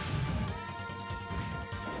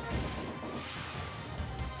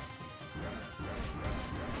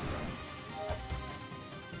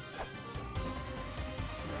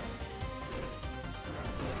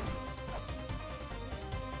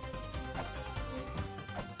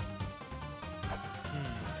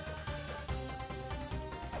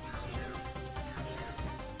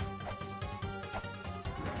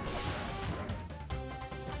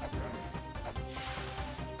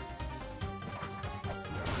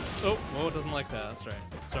 Oh, well, it doesn't like that. That's right.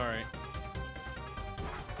 Sorry.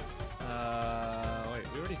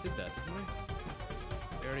 Wait, we already did that, didn't we?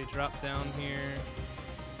 We already dropped down here.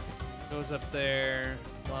 Goes up there.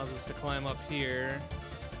 Allows us to climb up here.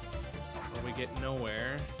 Where we get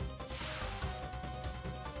nowhere.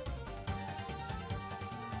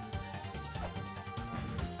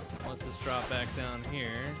 Lets us drop back down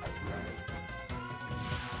here.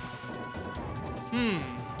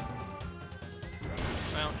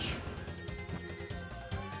 Ouch.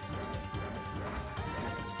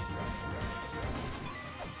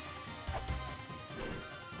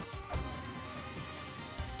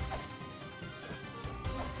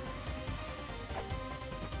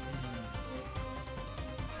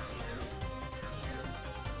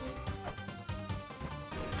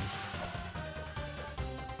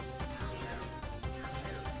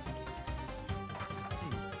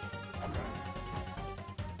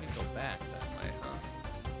 Go back that way, huh?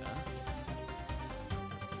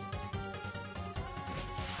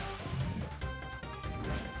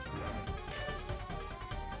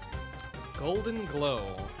 Golden glow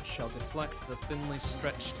shall deflect the thinly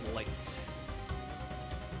stretched light.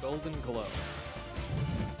 Golden glow.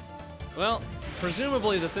 Well,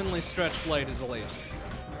 presumably the thinly stretched light is a laser.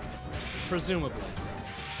 Presumably.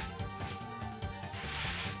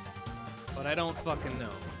 But I don't fucking know.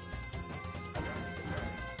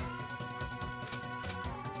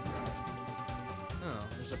 Oh,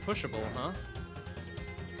 there's a pushable, huh?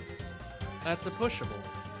 That's a pushable.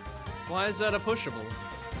 Why is that a pushable?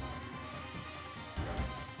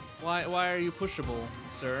 Why are you pushable,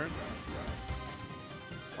 sir?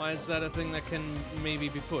 Why is that a thing that can maybe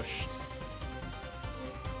be pushed?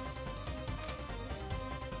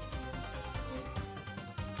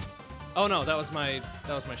 Oh no, that was my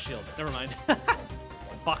shield. Never mind.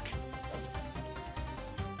 Fuck.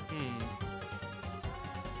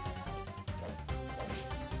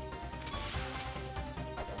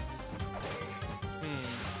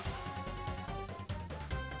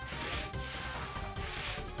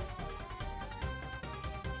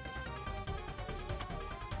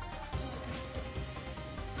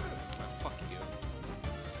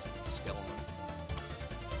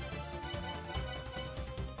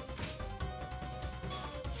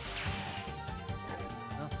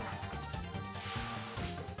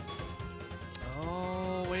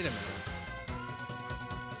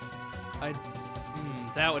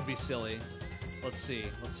 That would be silly. Let's see.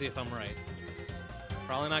 Let's see if I'm right.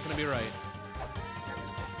 Probably not gonna be right.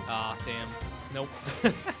 Ah, damn. Nope.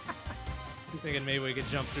 Thinking maybe we could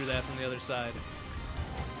jump through that from the other side.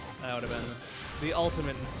 That would have been the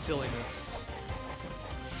ultimate in silliness.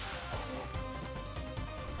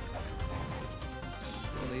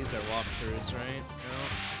 Well, these are walkthroughs, right? No.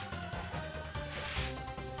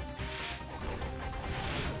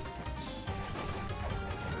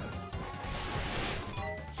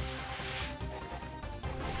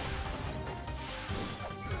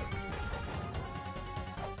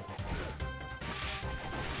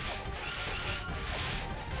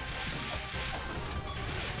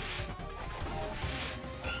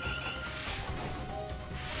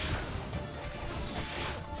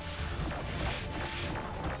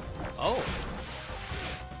 Oh.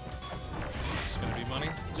 It's gonna be money?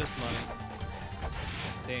 Just money.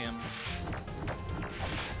 Damn.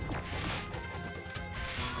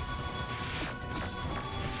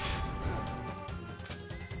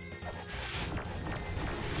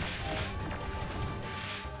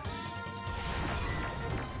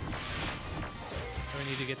 We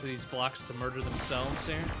need to get to these blocks to murder themselves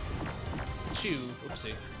here. Chew.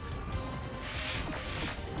 Oopsie.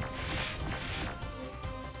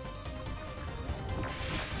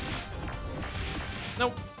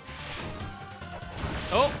 Nope.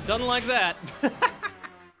 Oh, doesn't like that.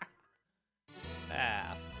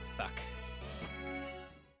 Ah, fuck.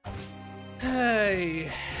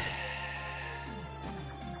 Hey.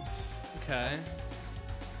 Okay.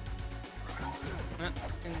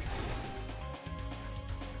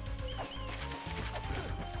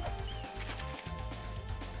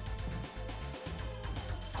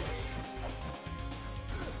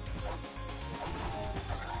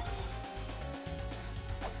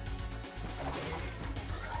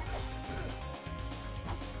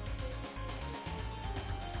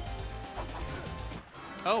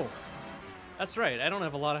 Oh, that's right. I don't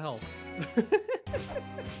have a lot of health.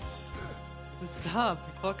 Stop,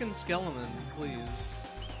 fucking skeleton, please.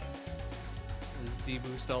 Just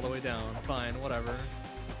deboost all the way down. Fine, whatever.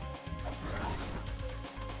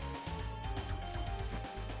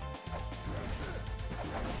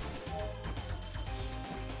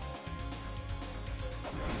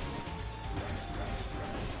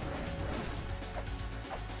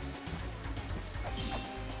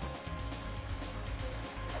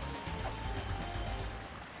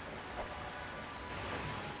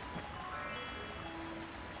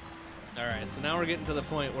 Alright, so now we're getting to the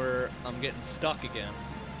point where I'm getting stuck again.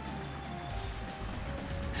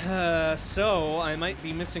 So, I might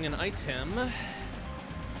be missing an item.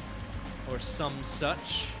 Or some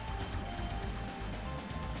such.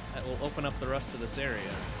 That will open up the rest of this area.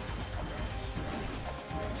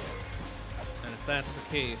 And if that's the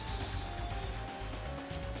case...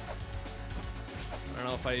 I don't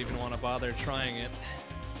know if I even want to bother trying it.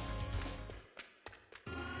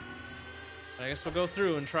 I guess we'll go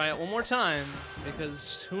through and try it one more time,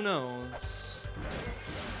 because who knows?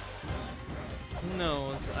 Who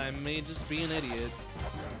knows? I may just be an idiot.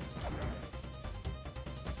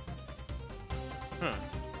 Huh.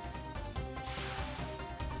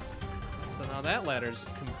 So now that ladder's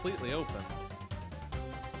completely open.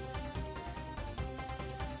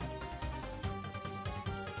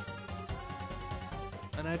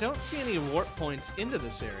 And I don't see any warp points into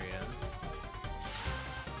this area.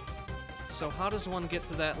 So how does one get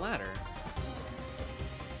to that ladder?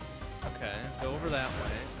 Okay, go over that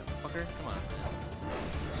way. Fucker, come on, man.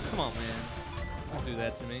 Come on, man. Don't do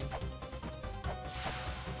that to me.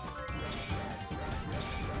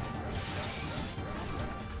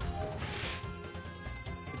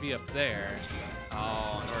 To be up there.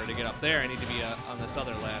 Oh, in order to get up there, I need to be on this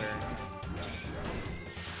other ladder.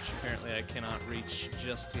 Which apparently I cannot reach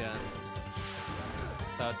just yet.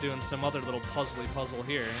 Without doing some other little puzzle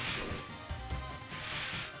here.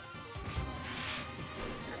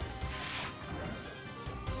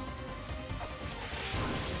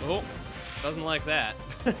 Oh, doesn't like that.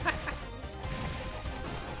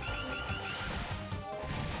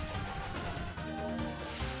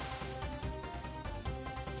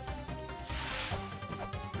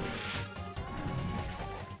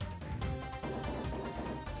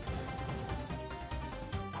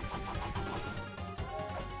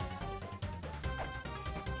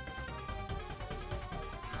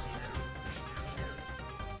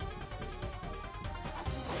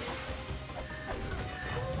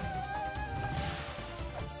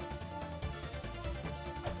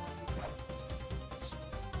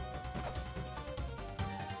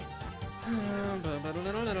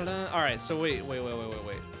 Alright, so wait.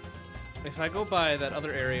 if I go by that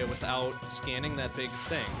other area without scanning that big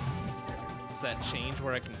thing, does that change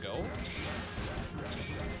where I can go?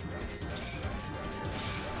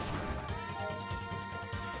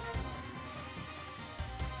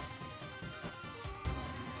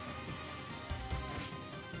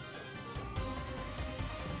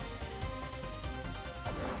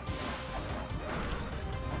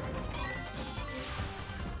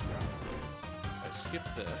 Skip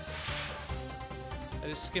this. I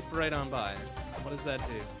just skip right on by. What does that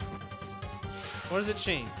do? What does it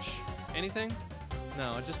change? Anything?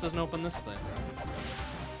 No, it just doesn't open this thing.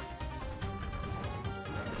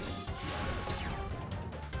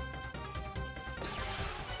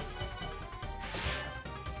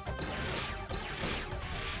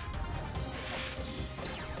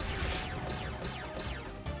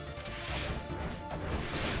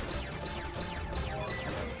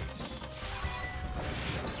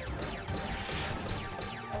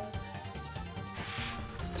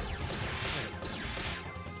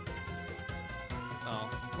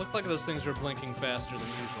 Looked like those things were blinking faster than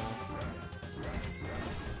usual.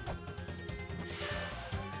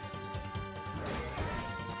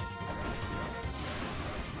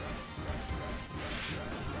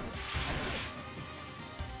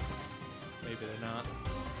 Maybe they're not.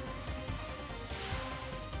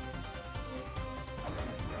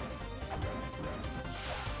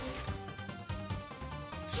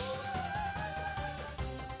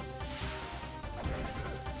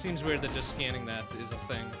 Seems weird that just scanning that is a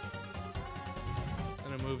thing.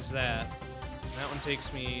 And it moves that. And that one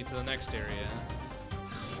takes me to the next area.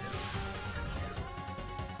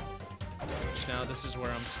 Which now this is where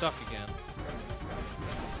I'm stuck again.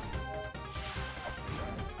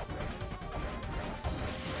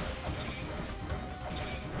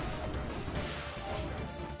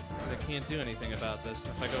 I can't do anything about this.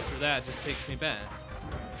 And if I go through that, it just takes me back.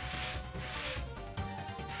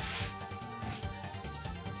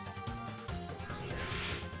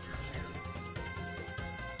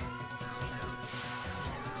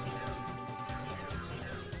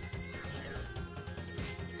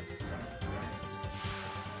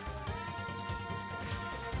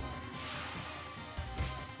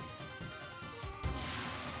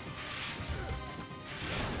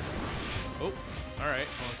 Oh, alright.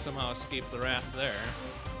 Well, it somehow escaped the wrath there.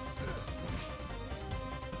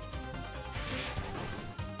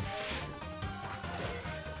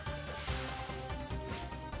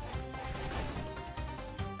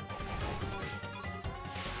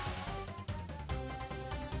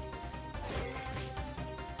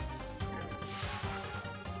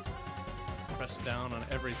 Press down on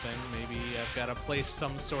everything. Maybe I've got to place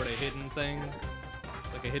some sort of hidden thing.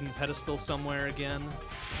 Like a hidden pedestal somewhere again.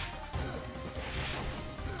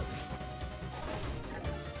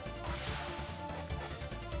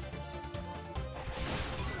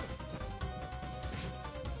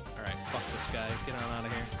 Get on out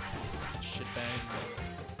of here. Shitbag.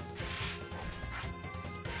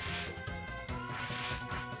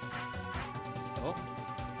 Oh.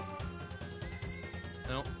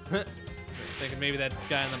 Nope. Thinking maybe that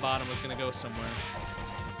guy on the bottom was gonna go somewhere.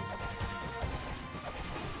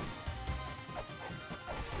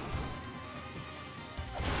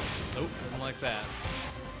 Nope, didn't like that.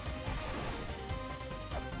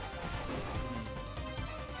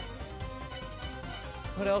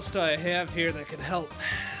 What else do I have here that could help?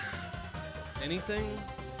 Anything?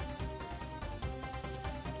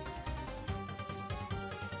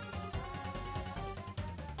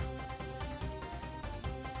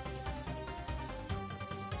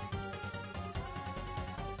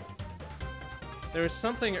 There was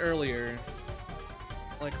something earlier,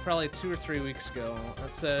 like probably 2 or 3 weeks ago,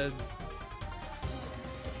 that said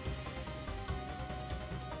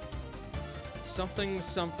something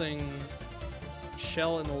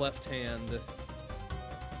shell in the left hand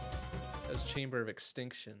as Chamber of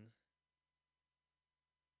Extinction.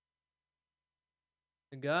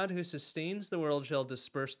 The God who sustains the world shall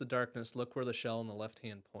disperse the darkness. Look where the shell in the left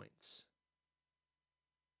hand points.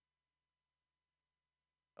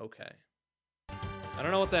 Okay. I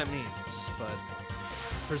don't know what that means, but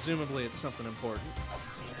presumably it's something important.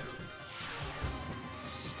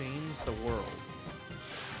 Sustains the world.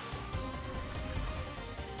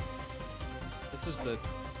 This is the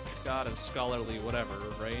god of scholarly whatever,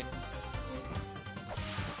 right?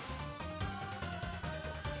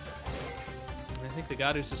 I think the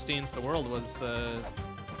god who sustains the world was the...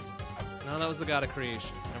 No, that was the god of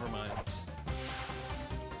creation. Never mind.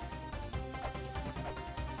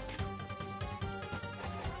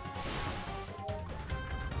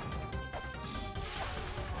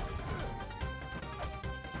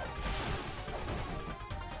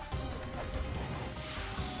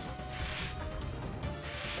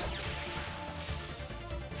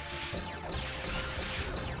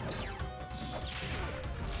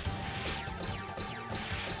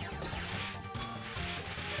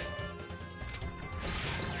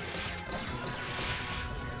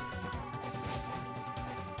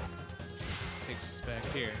 takes us back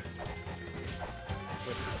here.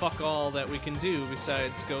 With fuck all that we can do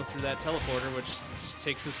besides go through that teleporter, which just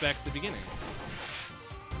takes us back to the beginning.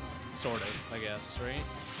 Sort of, I guess, right?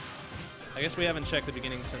 I guess we haven't checked the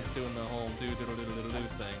beginning since doing the whole do-do-do-do-do-do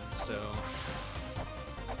thing, so...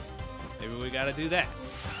 maybe we gotta do that.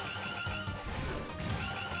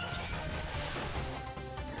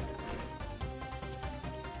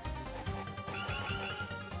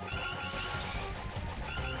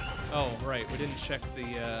 Oh, right, we didn't check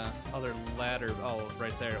the other ladder. Oh,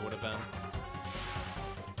 right there it would have been.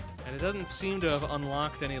 And it doesn't seem to have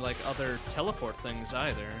unlocked any, like, other teleport things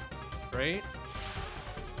either, right?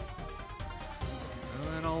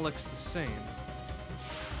 Well, that all looks the same.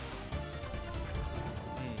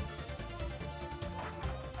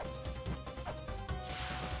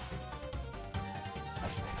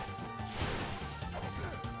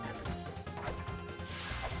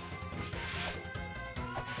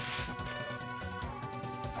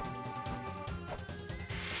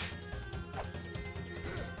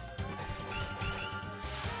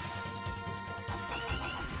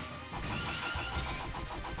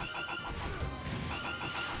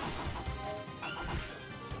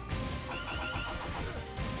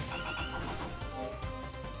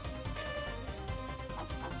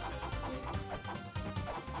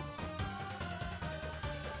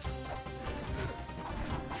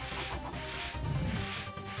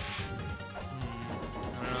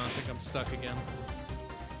 Stuck again.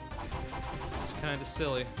 This is kind of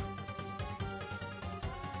silly.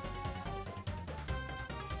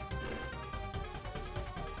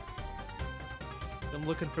 I'm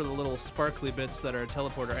looking for the little sparkly bits that are a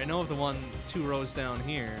teleporter. I know of the one 2 rows down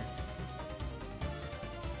here.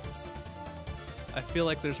 I feel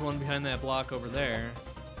like there's one behind that block over there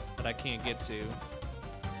that I can't get to.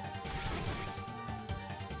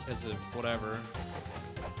 Because of whatever.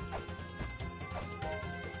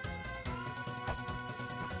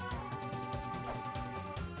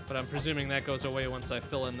 But I'm presuming that goes away once I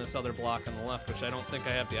fill in this other block on the left, which I don't think I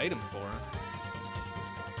have the item for.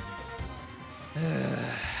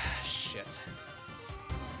 Shit.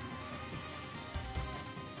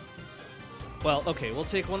 Well, okay, we'll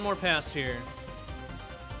take one more pass here.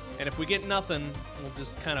 And if we get nothing, we'll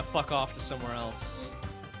just kind of fuck off to somewhere else.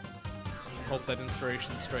 Hope that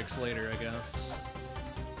inspiration strikes later, I guess.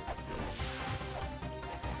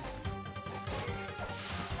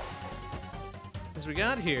 As we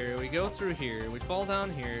got here, we go through here, we fall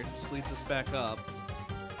down here, it just leads us back up.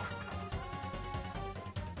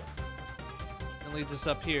 And leads us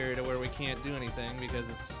up here to where we can't do anything because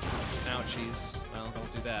it's ouchies. Well,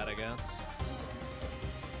 don't do that, I guess.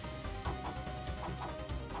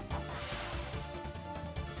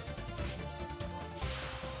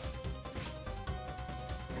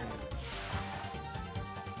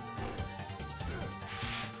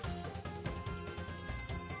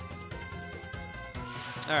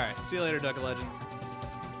 Alright, see you later, Duck Legend.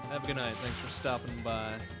 Have a good night. Thanks for stopping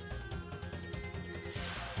by.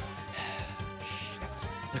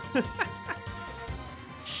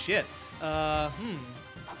 Shit. So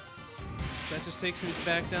that just takes me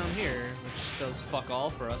back down here, which does fuck all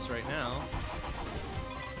for us right now.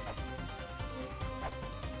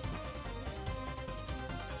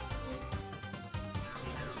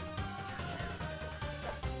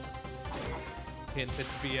 Hint,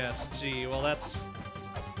 it's BS. Gee, well that's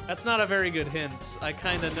not a very good hint. I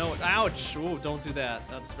kind of know it. Ouch! Ooh, don't do that.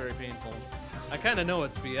 That's very painful. I kind of know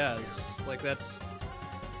it's BS. Like, that's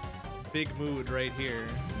big mood right here.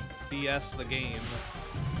 BS the game.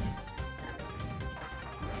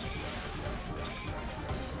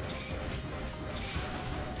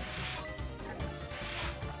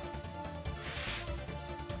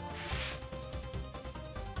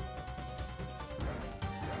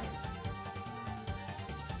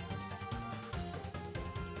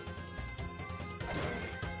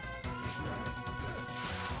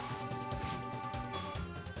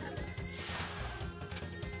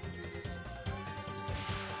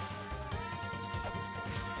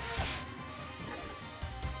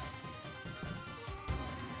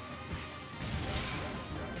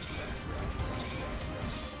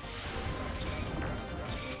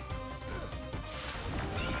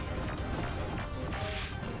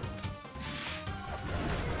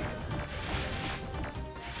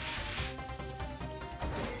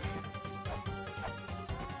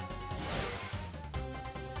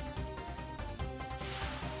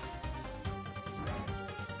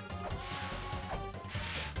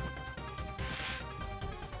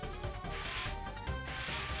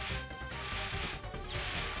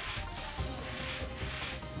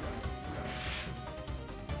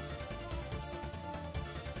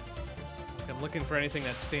 I'm looking for anything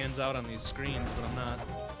that stands out on these screens, but I'm not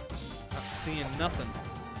seeing nothing.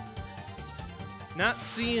 Not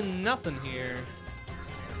seeing nothing here.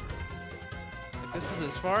 Like, this is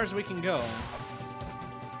as far as we can go.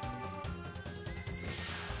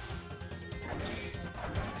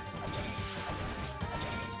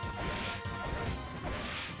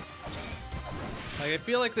 Like, I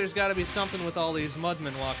feel like there's got to be something with all these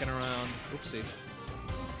mudmen walking around. Oopsie.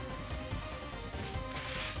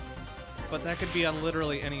 But that could be on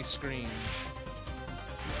literally any screen.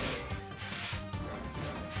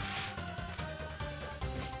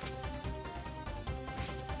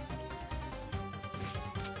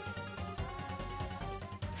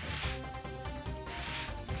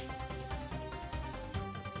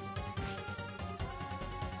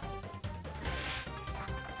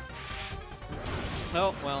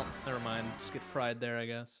 Oh, well, never mind. Just get fried there, I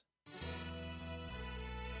guess.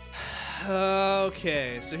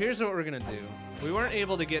 Okay, so here's what we're gonna do. We weren't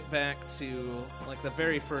able to get back to, like, the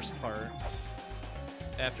very first part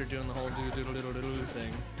after doing the whole do-do-do-do-do-do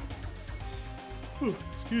thing. Ooh,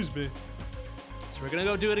 excuse me. So we're gonna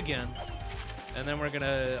go do it again. And then we're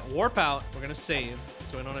gonna warp out, we're gonna save,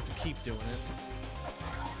 so we don't have to keep doing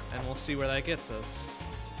it. And we'll see where that gets us.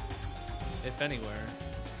 If anywhere.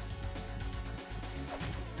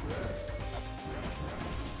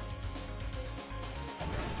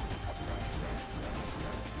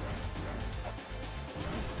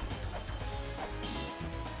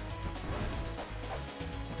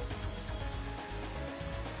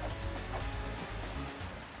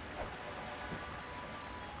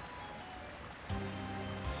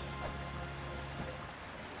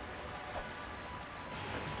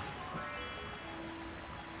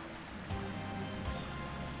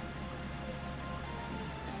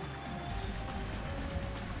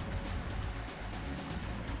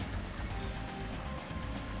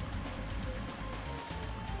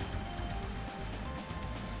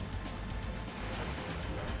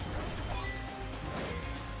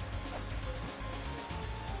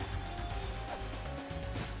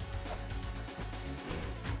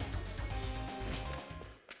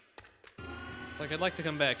 Like, I'd like to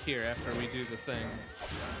come back here after we do the thing,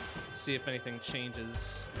 see if anything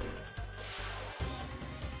changes.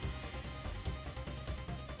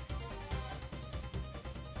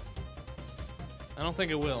 I don't think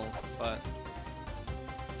it will, but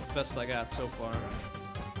best I got so far.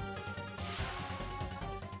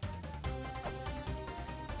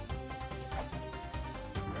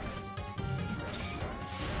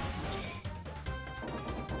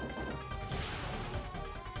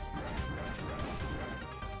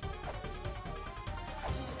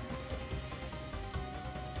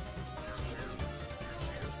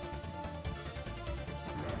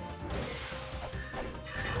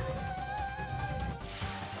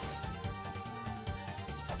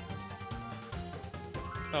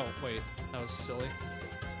 Oh, wait, that was silly.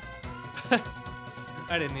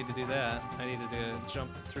 I didn't need to do that. I needed to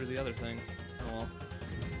jump through the other thing. Oh well.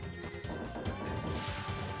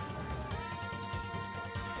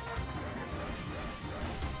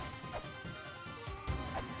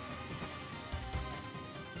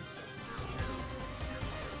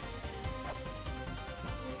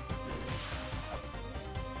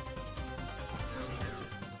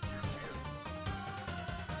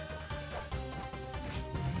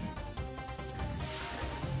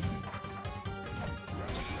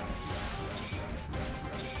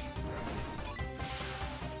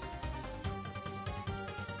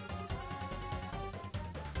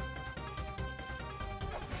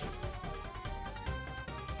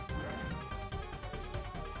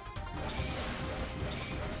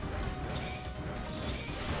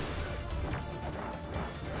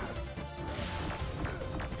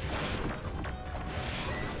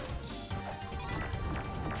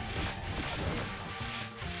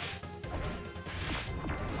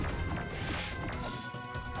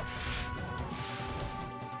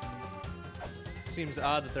 Seems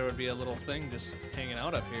odd that there would be a little thing just hanging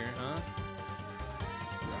out up here, huh?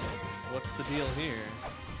 What's the deal here?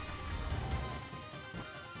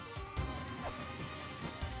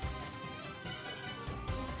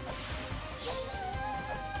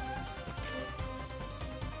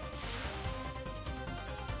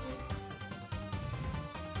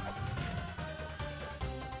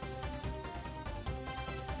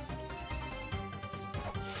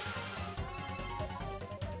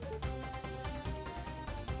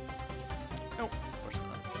 Oh, of course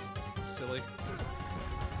not. Silly.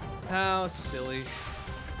 How silly.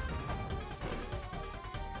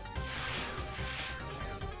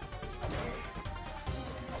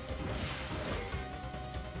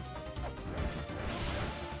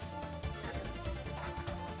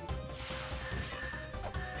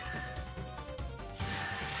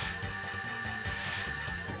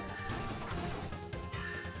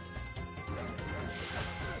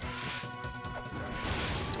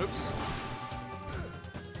 Oops.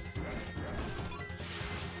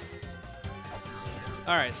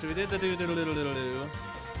 Alright, so we did the do-do-do-do-do-do.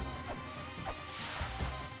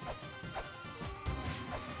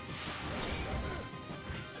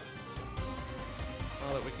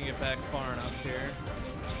 Now that we can get back far enough here.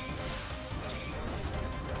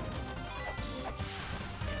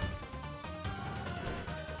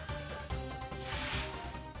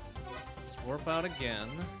 Let's warp out again.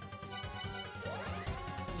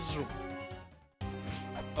 Zoom.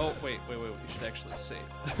 Oh, wait, we should actually save.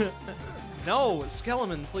 No,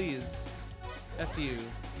 Skeleton, please. F you.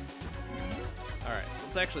 Alright, so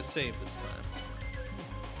let's actually save this time.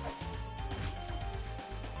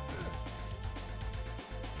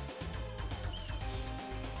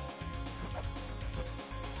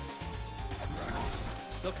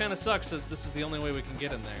 Still kind of sucks that this is the only way we can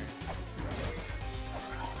get in there.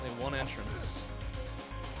 Only one entrance.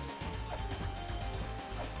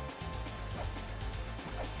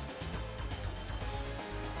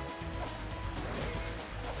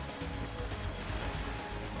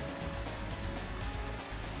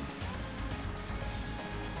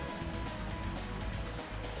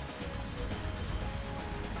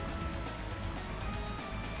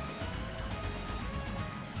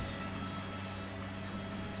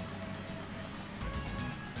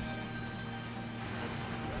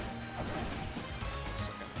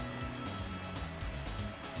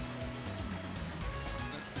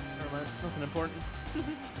 Nothing important.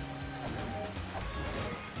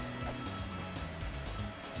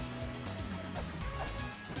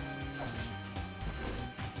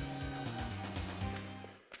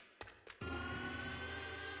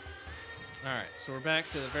 Alright, so we're back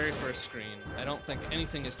to the very first screen. I don't think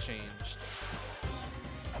anything has changed.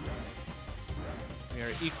 We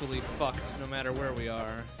are equally fucked no matter where we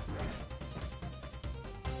are.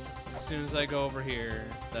 As soon as I go over here,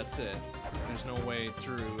 that's it. There's no way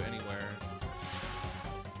through anywhere.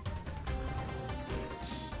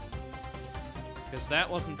 Because that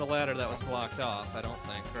wasn't the ladder that was blocked off, I don't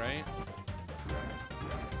think, right?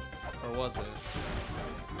 Or was it?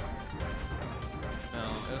 No,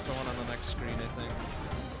 it was the one on the next screen, I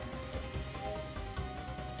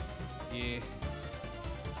think.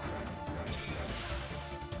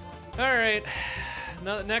 Yeah. Alright.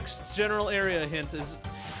 Now, the next general area hint is...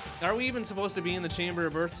 Are we even supposed to be in the Chamber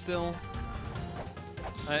of Earth still?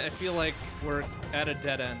 I feel like we're at a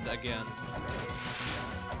dead end again.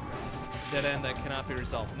 Dead end that cannot be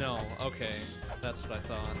resolved. No, okay. That's what I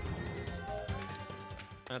thought.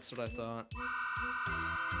 That's what I thought.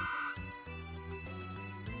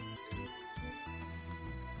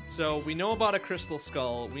 So, we know about a crystal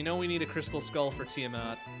skull. We know we need a crystal skull for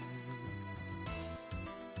Tiamat.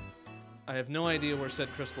 I have no idea where said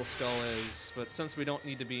crystal skull is, but since we don't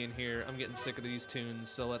need to be in here, I'm getting sick of these tunes,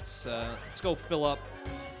 so let's go fill up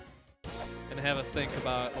and have a think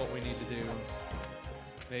about what we need to do.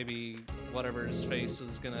 Maybe whatever's face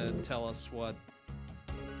is gonna tell us what...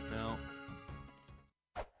 No.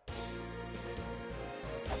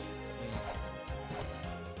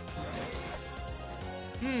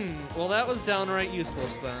 Well that was downright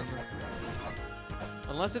useless then.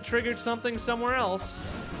 Unless it triggered something somewhere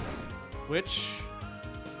else. Which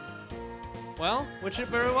it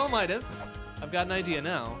very well might have. I've got an idea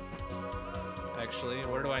now. Actually,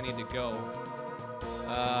 where do I need to go?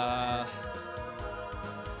 How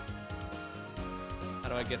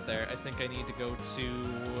do I get there? I think I need to go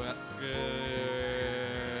to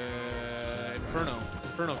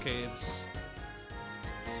Inferno Caves.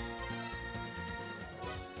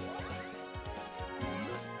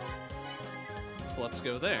 So let's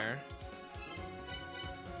go there.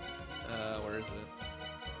 Where is it?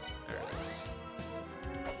 There it is.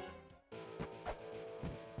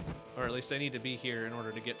 Or at least I need to be here in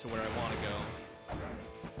order to get to where I want to go.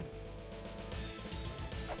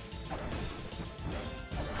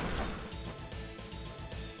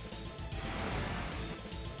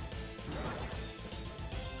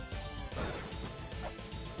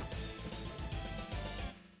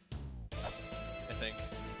 I think.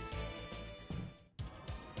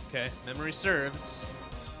 Okay, memory served.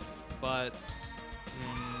 But,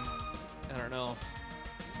 I don't know.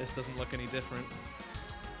 This doesn't look any different.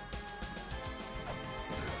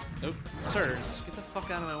 Nope, sirs, get the fuck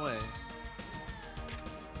out of my way.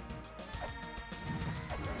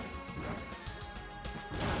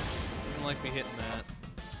 I don't like me hitting that.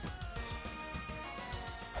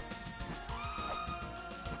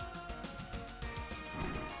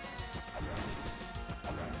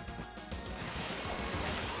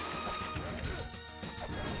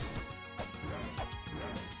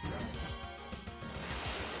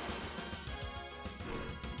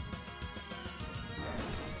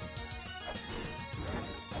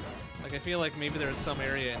 Like, I feel like maybe there's some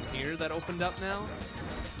area in here that opened up now.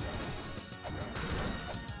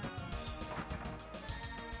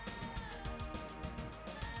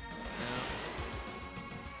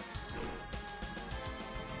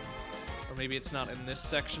 Or maybe it's not in this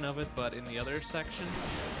section of it, but in the other section.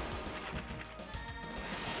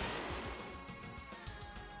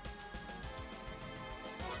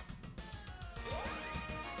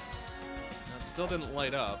 That still didn't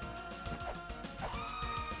light up.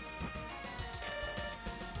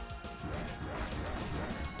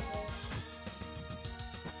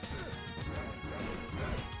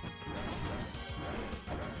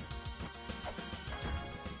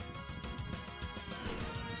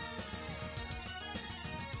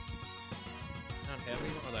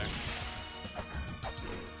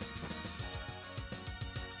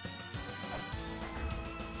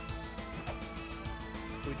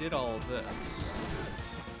 Did all of this.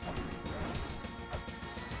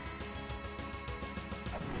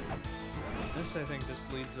 This, I think,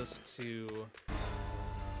 just leads us to...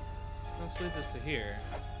 This leads us to here.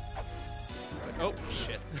 Like, oh,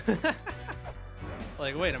 shit.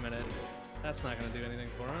 Like, wait a minute. That's not gonna do anything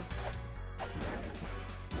for us.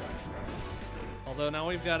 Although now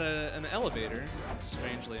we've got an elevator,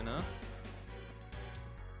 strangely enough.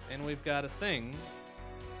 And we've got a thing.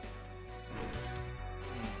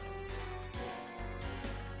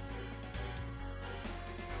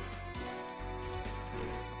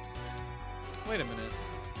 Wait a minute.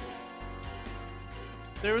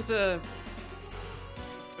 There was a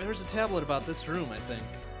tablet about this room, I think.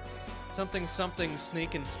 Something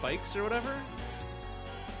snake and spikes or whatever.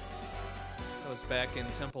 That was back in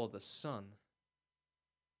Temple of the Sun.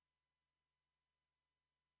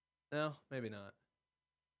 No, maybe not.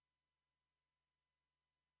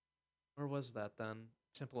 Where was that then?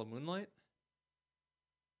 Temple of Moonlight?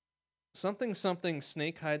 Something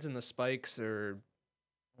snake hides in the spikes or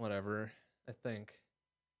whatever. I think.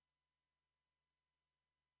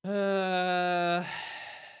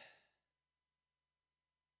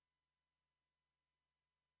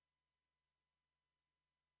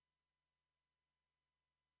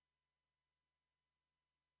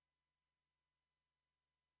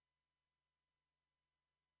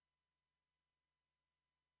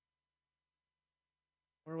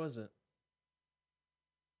 Where was it?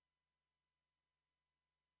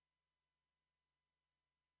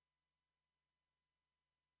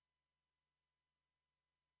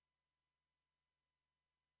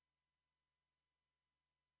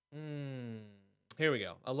 Here we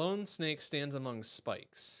go. A lone snake stands among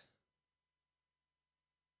spikes.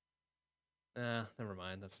 Never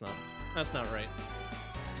mind. That's not right.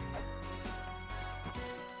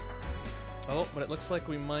 Oh, but it looks like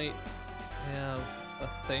we might have a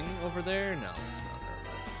thing over there. No, it's not.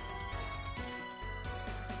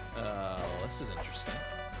 Never mind. Well, this is interesting.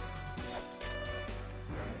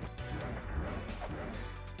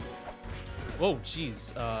 Whoa,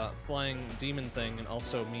 jeez. Flying demon thing and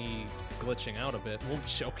also me glitching out a bit. Well,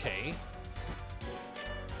 okay.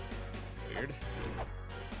 Weird.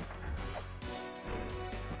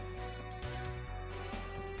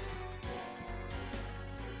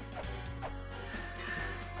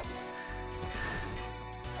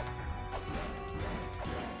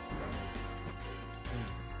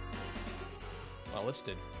 Well, this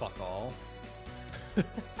did fuck all.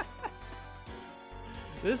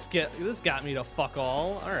 This got me to fuck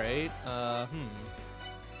all. All right. Never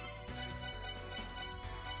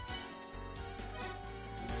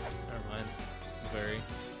mind. This is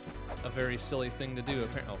a very silly thing to do.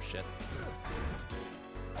 Oh shit.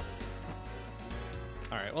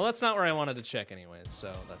 All right. Well, that's not where I wanted to check anyways,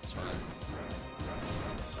 so that's fine.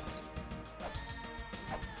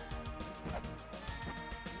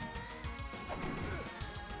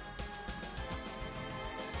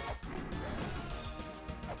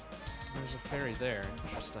 Ferry there.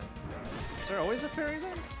 Interesting. Is there always a ferry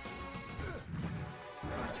there?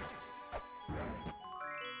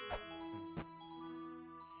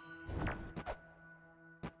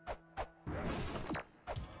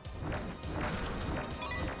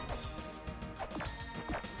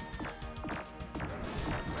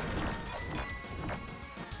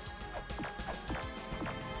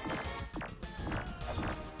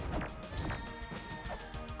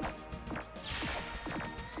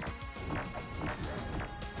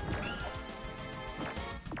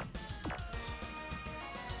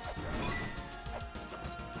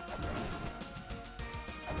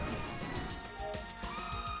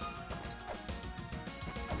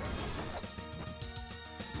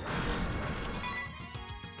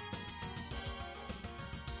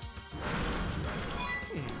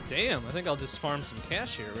 Damn, I think I'll just farm some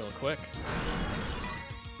cash here real quick.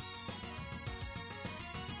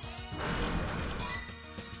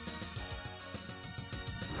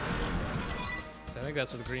 So I think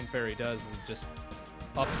that's what the Green Fairy does, is it just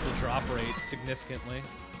ups the drop rate significantly.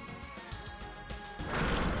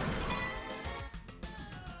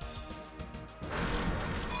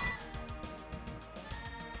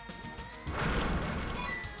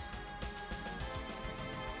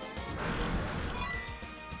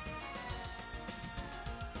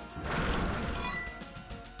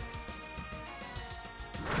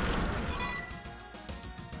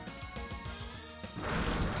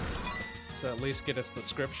 So at least get us the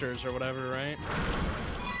scriptures or whatever, right?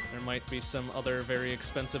 There might be some other very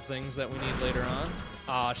expensive things that we need later on.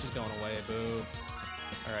 Ah, she's going away, boo.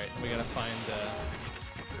 Alright, we gotta find,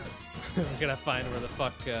 we gotta find where the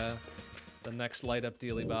fuck, the next light up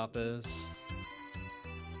dealy bop is.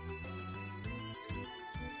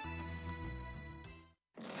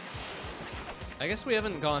 I guess we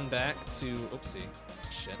haven't gone back to, oopsie,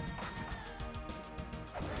 shit.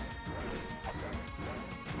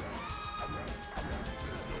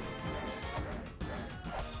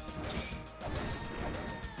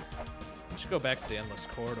 Go back to the Endless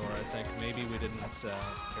Corridor, I think. Maybe we didn't, here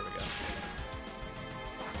we go.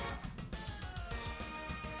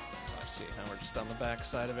 I see, now we're just on the back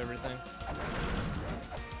side of everything.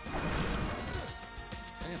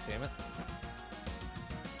 God damn it.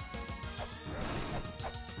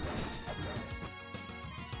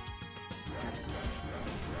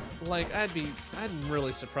 Like, I'm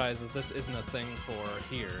really surprised that this isn't a thing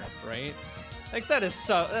for here, right? Like, that is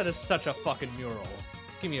such a fucking mural.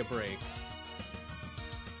 Give me a break.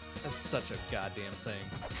 That's such a goddamn thing.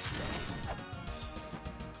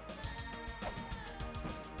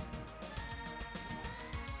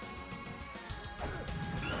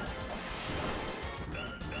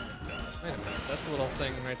 Wait a minute, that's a little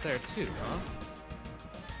thing right there too, huh?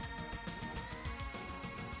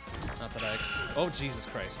 Not that oh, Jesus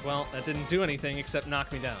Christ. Well, that didn't do anything except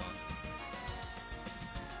knock me down.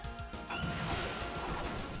 Alright,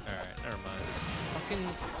 never mind. Fucking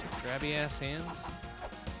grabby ass hands.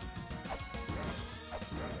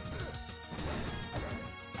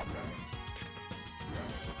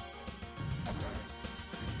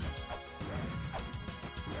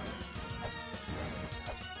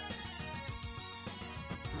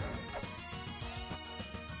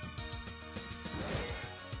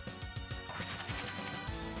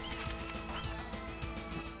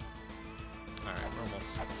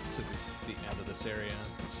 To the end of this area.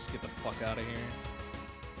 Let's get the fuck out of here.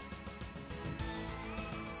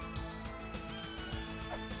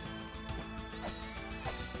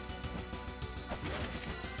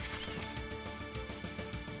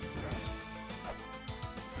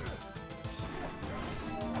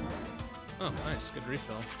 Oh, nice. Good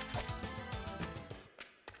refill.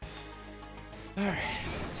 Alright,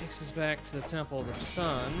 so it takes us back to the Temple of the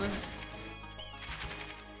Sun.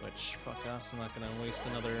 Which, fuck us, I'm not gonna waste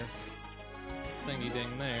another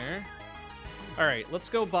thingy-ding there. Alright, let's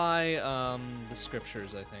go buy the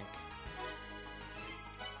scriptures, I think.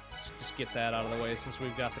 Let's just get that out of the way since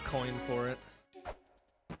we've got the coin for it.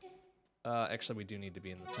 Actually, we do need to be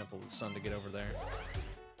in the Temple of the Sun to get over there.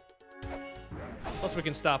 Plus, we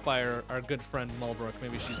can stop by our good friend Mulbrook.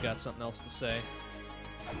 Maybe she's got something else to say.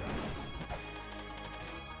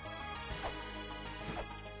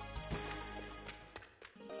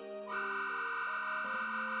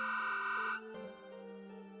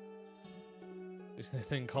 A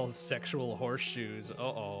thing called sexual horseshoes.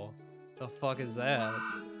 Uh-oh. The fuck is that?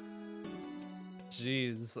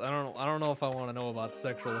 Jeez, I don't know if I want to know about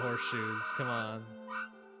sexual horseshoes. Come on.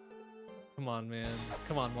 Come on, man.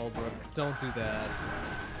 Come on, Mulbrook. Don't do that.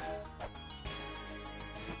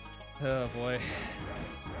 Oh boy.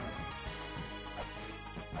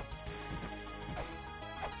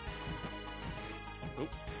 Oop.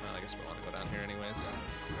 Well, I guess we want to go down here anyways.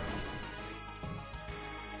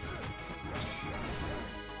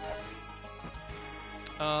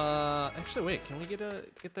 Actually, wait, can we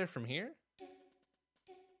get there from here?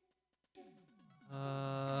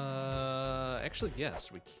 Actually,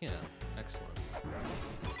 yes, we can. Excellent.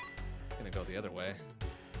 I'm gonna go the other way.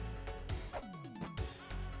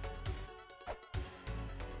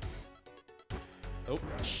 Oh,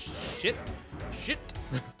 shit! Shit!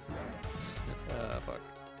 Fuck.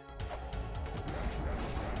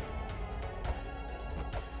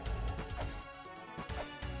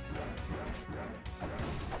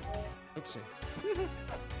 Oopsie.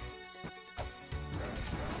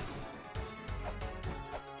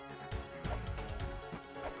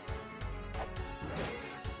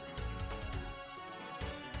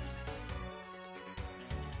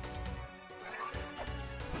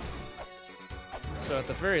 So at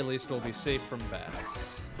the very least, we'll be safe from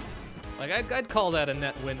bats. Like, I'd call that a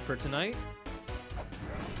net win for tonight.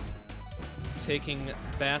 Taking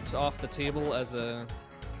bats off the table as a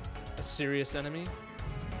serious enemy.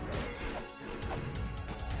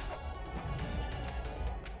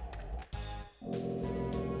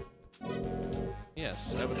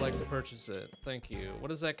 Yes, I would like to purchase it. Thank you. What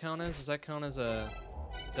does that count as? Does that count as a...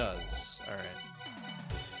 Does. Alright.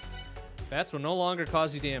 Bats will no longer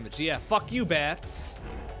cause you damage. Yeah, fuck you, bats.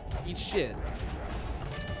 Eat shit.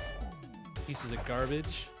 Pieces of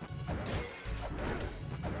garbage.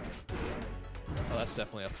 Oh, that's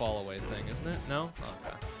definitely a fall away thing, isn't it? No?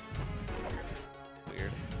 Okay.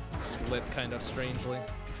 Weird. It's just lit kind of strangely.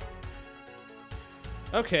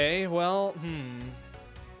 Okay, well,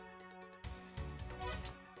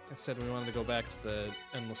 I said we wanted to go back to the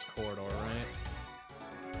endless corridor, right?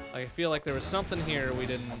 I feel like there was something here we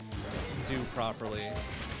didn't do properly.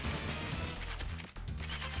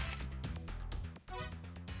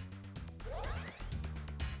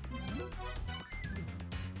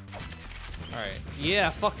 Alright. Yeah,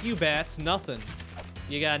 fuck you, bats. Nothing.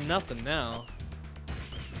 You got nothing now.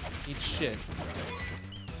 Eat shit.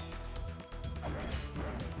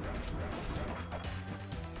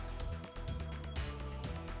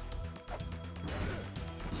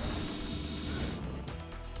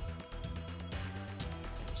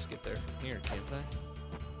 Just get there from here, can't I?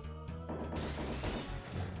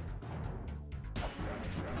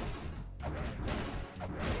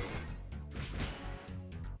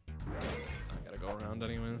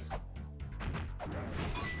 Anyways.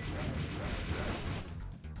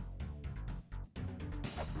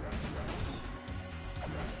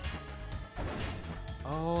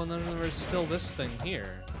 Oh, and then there's still this thing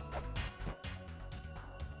here.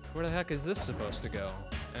 Where the heck is this supposed to go?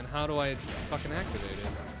 And how do I fucking activate it?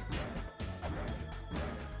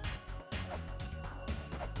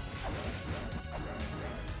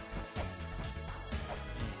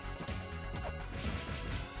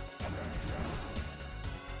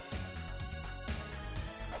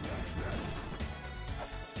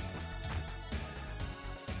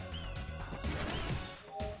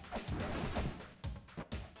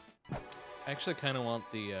 I actually kind of want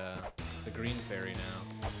the green fairy now.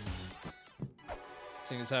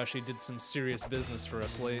 Seeing as how she did some serious business for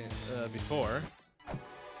us before.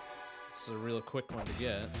 This is a real quick one to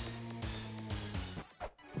get.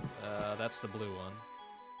 That's the blue one.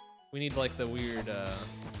 We need like the weird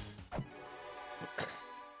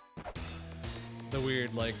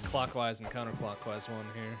like clockwise and counterclockwise one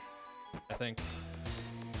here, I think.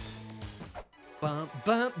 Bum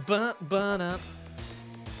bum bum bum up.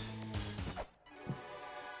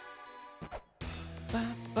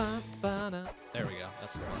 There we go,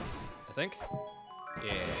 that's the one, I think.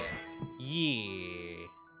 Yeah. Yeah.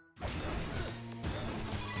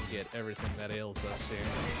 Get everything that ails us here.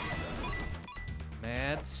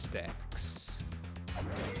 Mad stacks.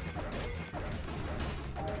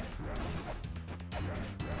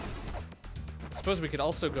 I suppose we could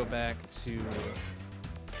also go back to...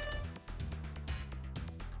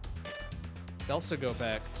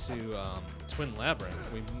 Twin Labyrinth.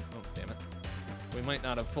 Oh, damn it. We might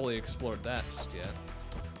not have fully explored that just yet.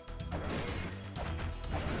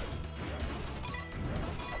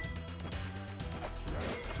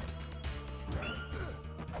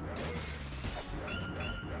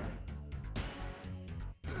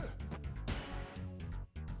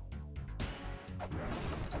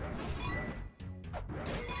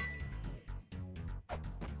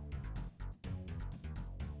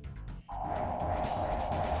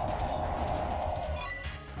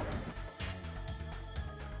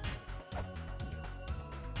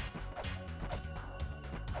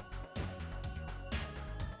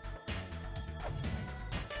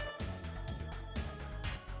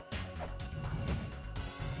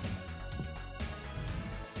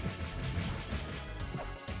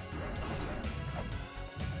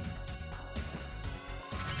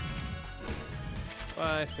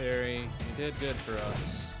 Bye, fairy. You did good for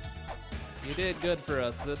us. You did good for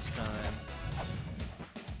us this time.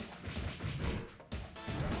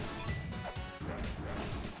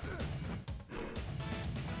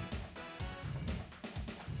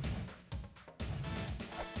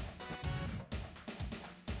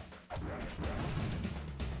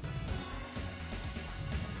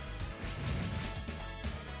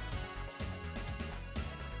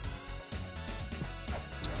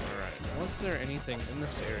 Was there anything in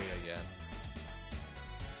this area yet?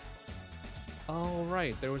 Oh,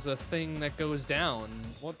 right. There was a thing that goes down.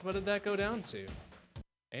 What did that go down to?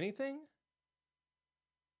 Anything?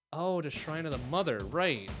 Oh, to Shrine of the Mother.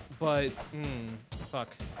 Right. But,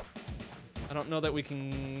 fuck. I don't know that we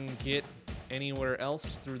can get anywhere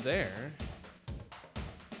else through there.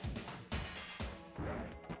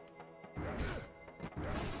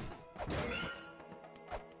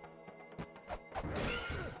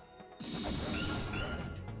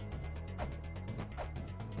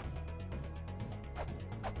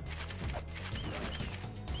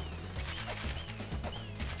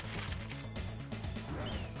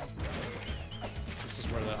 This is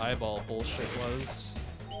where the eyeball bullshit was.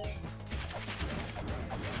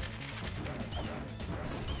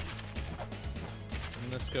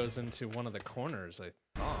 This goes into one of the corners, I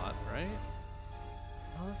thought, right?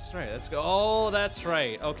 Oh, that's right. Let's go. Oh, that's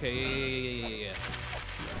right. Okay, yeah.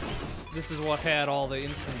 This is what had all the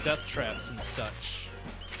instant death traps and such.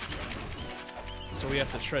 So we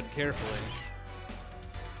have to tread carefully.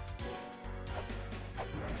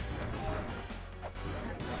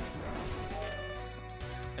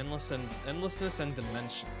 Endlessness and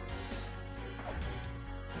dimensions.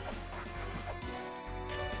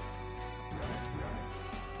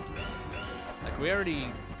 We already,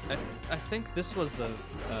 I think this was the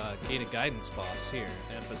Gate of Guidance boss here,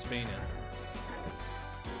 Amphisbania.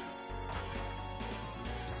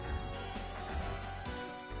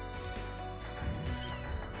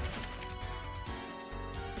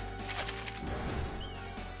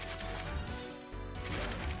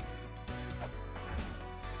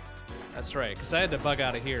 That's right, because I had to bug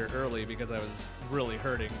out of here early because I was really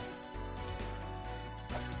hurting.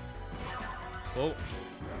 Whoa.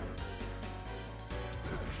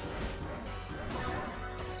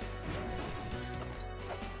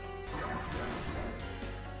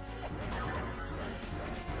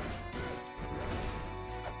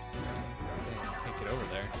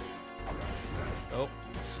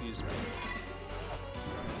 Excuse me.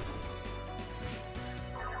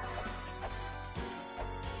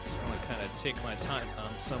 Just want to kind of take my time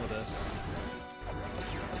on some of this.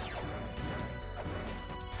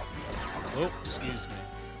 Oh, excuse me.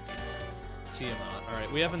 Tiamat.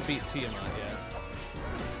 Alright, we haven't beat Tiamat yet.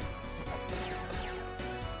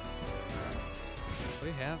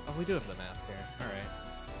 We have? Oh, we do have the map here. Alright.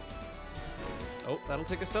 Oh, that'll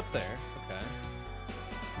take us up there. Okay.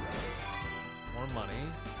 More money.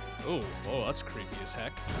 Oh, whoa, that's creepy as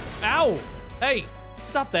heck. Ow! Hey!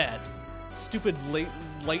 Stop that! Stupid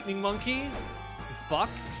lightning monkey? You fuck.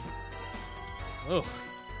 Ugh.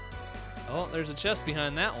 Oh, there's a chest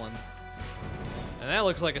behind that one. And that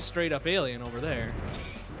looks like a straight up alien over there.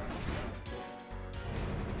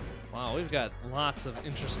 Wow, we've got lots of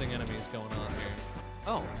interesting enemies going on here.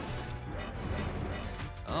 Oh.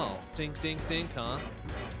 Oh, dink, dink, dink, huh?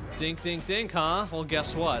 Dink, dink, dink, huh? Well,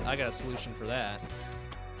 guess what? I got a solution for that.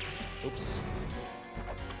 Oops.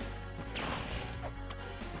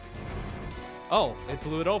 Oh, it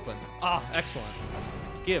blew it open. Ah, excellent.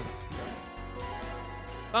 Give.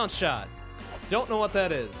 Bounce shot. Don't know what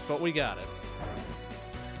that is, but we got it.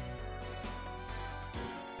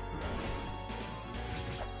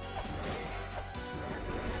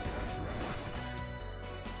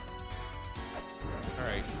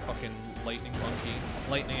 Alright, fucking lightning monkey.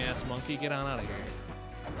 Lightning ass monkey, get on out of here.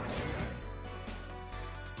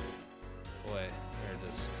 Boy, we're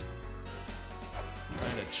just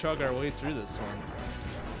trying to chug our way through this one.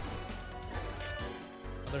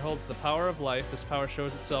 Mother holds the power of life. This power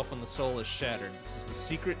shows itself when the soul is shattered. This is the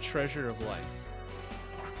secret treasure of life.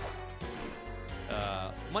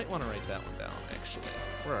 Might want to write that one down, actually.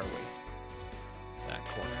 Where are we? That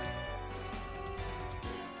corner.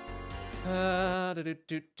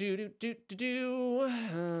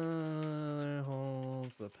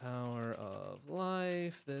 Holds the power of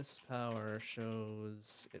life. This power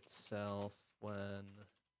shows itself when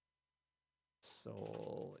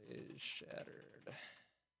soul is shattered.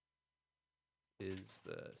 Is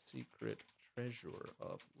the secret treasure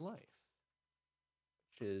of life,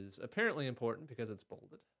 which is apparently important because it's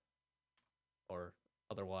bolded, or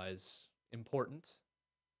otherwise important.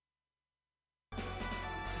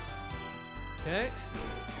 Okay.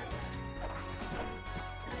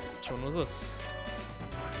 Which one was this?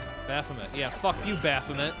 Baphomet. Yeah, fuck you,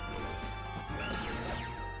 Baphomet.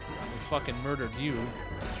 We fucking murdered you.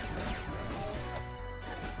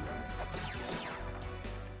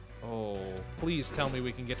 Oh, please tell me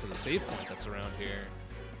we can get to the save point that's around here.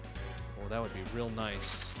 Oh, that would be real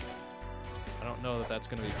nice. I don't know that that's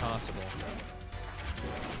going to be possible.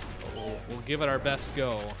 But we'll give it our best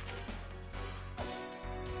go.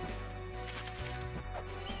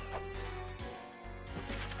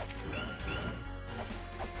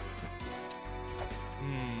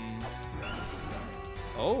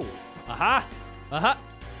 Oh, aha, aha.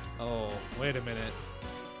 Oh, wait a minute.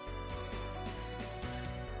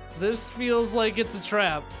 This feels like it's a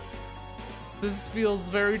trap. This feels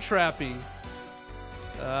very trappy.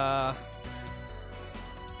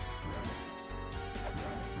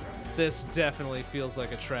 This definitely feels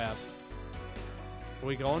like a trap. Are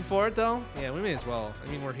we going for it, though? Yeah, we may as well.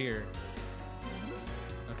 I mean, we're here.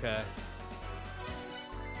 Okay.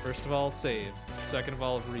 First of all, save. Second of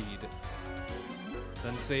all, read.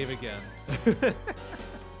 Then save again.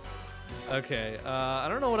 Okay, I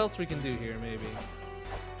don't know what else we can do here, maybe.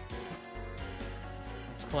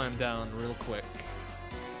 Let's climb down real quick.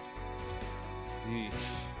 Yeesh.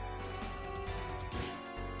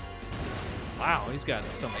 Wow, he's got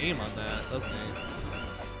some aim on that, doesn't he?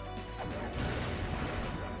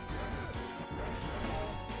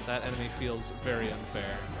 That enemy feels very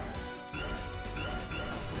unfair.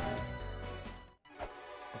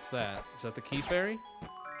 What's that? Is that the key fairy?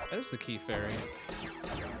 That is the key fairy.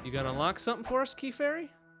 You gonna unlock something for us, key fairy?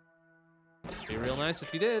 Be real nice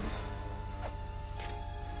if you did.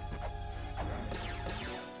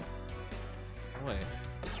 Wait.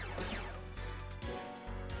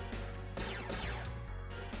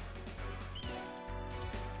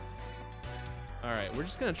 Alright, we're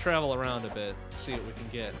just gonna travel around a bit, see what we can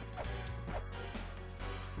get.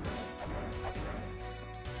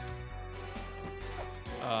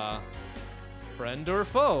 Friend or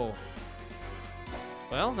foe?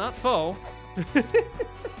 Well, not foe.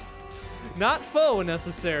 Not foe,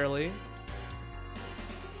 necessarily.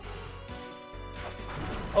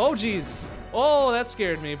 Oh, jeez. Oh, that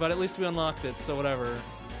scared me, but at least we unlocked it, so whatever.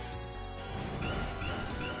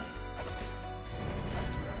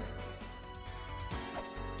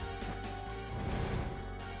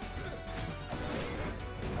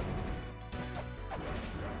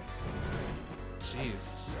 Jeez,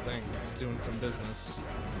 this thing is doing some business.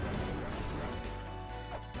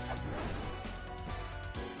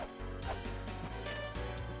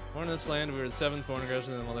 Born in this land, we were the 7th born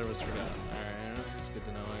aggression, and the mother was forgotten. Alright, that's good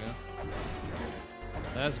to know, I guess.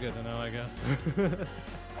 That's good to know, I guess.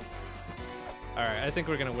 Alright, I think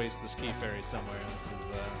we're gonna waste this key fairy somewhere. This is,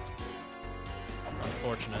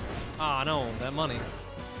 unfortunate. Ah, no, that money.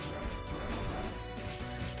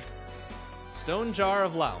 Stone Jar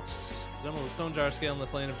of Laos. Resemble the stone jar scale in the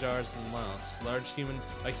plane of jars in Laos.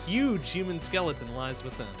 A huge human skeleton lies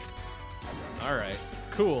within. Alright,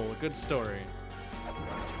 cool, good story.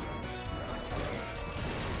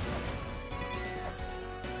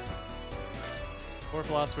 Four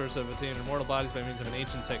philosophers have attained immortal bodies by means of an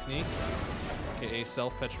ancient technique, aka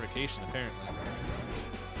self-petrification, apparently.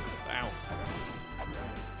 Wow.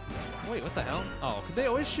 Wait, what the hell? Oh, could they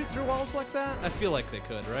always shoot through walls like that? I feel like they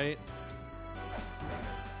could, right?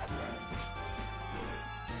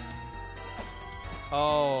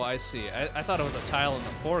 Oh, I see. I thought it was a tile in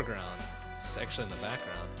the foreground. It's actually in the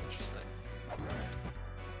background. Interesting.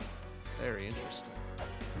 Very interesting.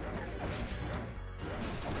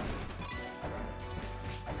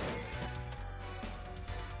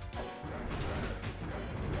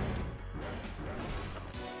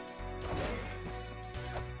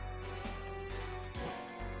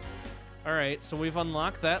 Alright, so we've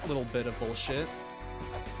unlocked that little bit of bullshit.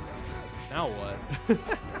 Now what?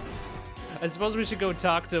 I suppose we should go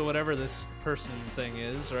talk to whatever this person thing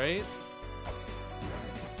is, right?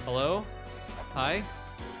 Hello? Hi?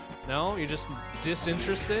 No? You're just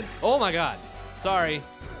disinterested? Oh my god! Sorry.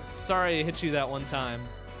 Sorry I hit you that one time.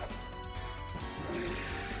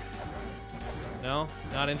 No?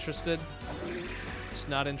 Not interested? Just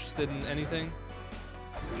not interested in anything?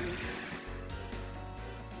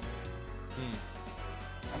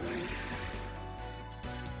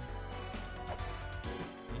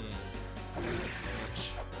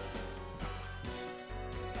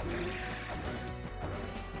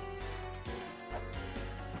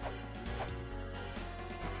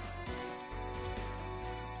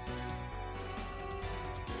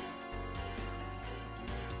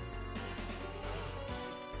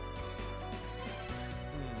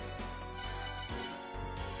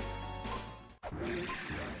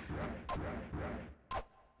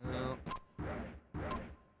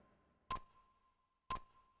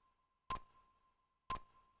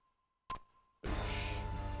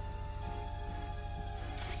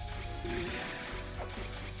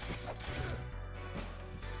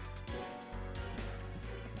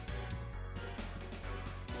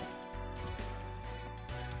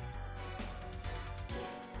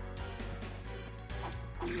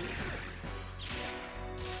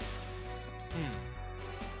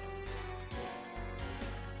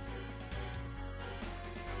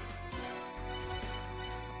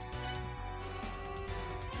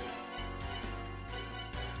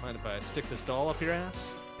 Mind if I stick this doll up your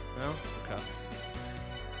ass? No? Okay.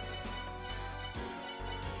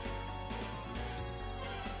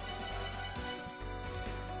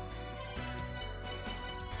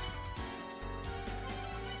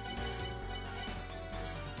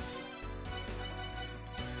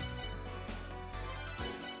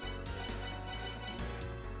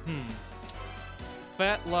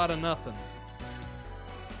 Fat lot of nothing.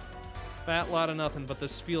 Fat lot of nothing, but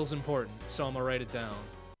this feels important, so I'm gonna write it down.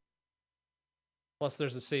 Plus,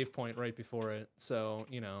 there's a save point right before it, so,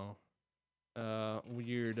 you know,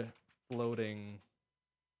 weird floating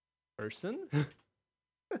person?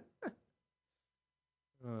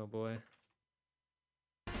 Oh, boy.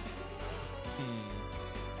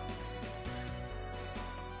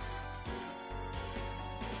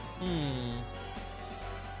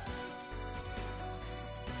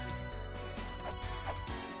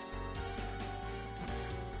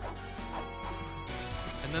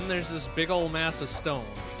 And then there's this big old mass of stone.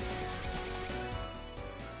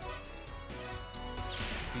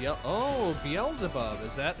 Oh, Beelzebub.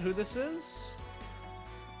 Is that who this is?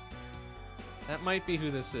 That might be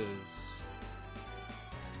who this is.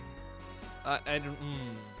 I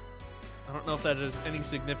don't know if that has any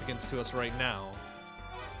significance to us right now.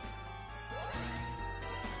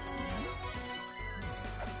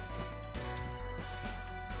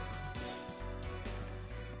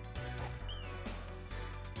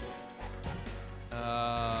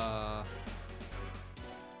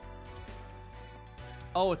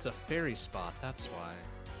 Oh, it's a fairy spot, that's why.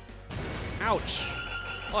 Ouch!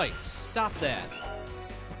 Oi, stop that.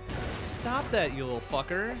 Stop that, you little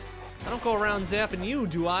fucker. I don't go around zapping you,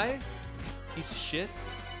 do I? Piece of shit.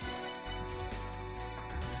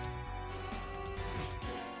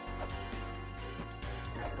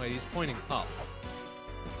 Wait, he's pointing up.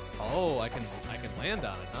 Oh, I can land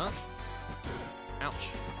on it, huh? Ouch.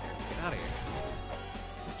 Get out of here.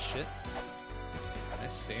 Shit. Can I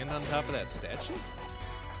stand on top of that statue?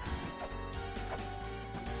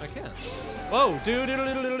 I can. Whoa, dude.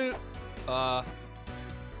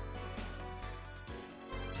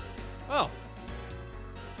 Oh.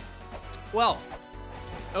 Well.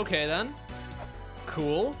 Okay then.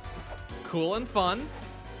 Cool. Cool and fun.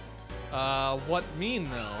 What mean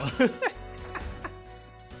though?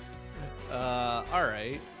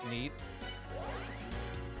 Alright. Neat.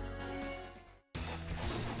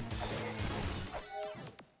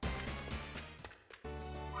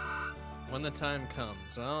 When the time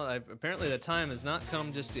comes. Well, apparently the time has not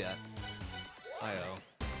come just yet. I-oh.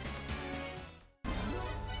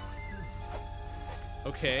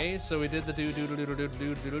 Okay, so we did the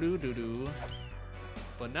do-do-do-do-do-do-do-do-do-do.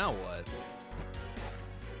 But now what?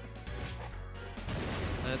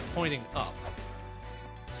 And it's pointing up.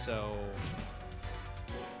 So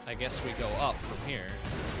I guess we go up from here.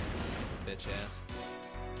 Son of a bitch ass.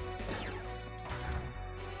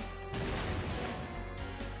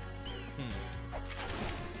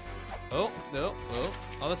 Oh, no, oh.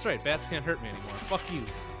 Oh, that's right. Bats can't hurt me anymore. Fuck you.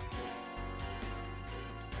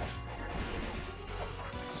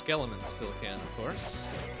 Skeletons still can, of course.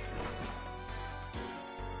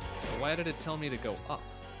 But why did it tell me to go up?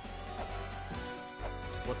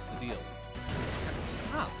 What's the deal?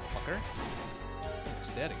 Stop, fucker. Oh, it's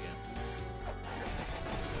dead again.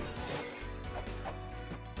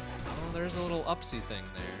 Oh, there's a little upsy thing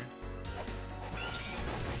there.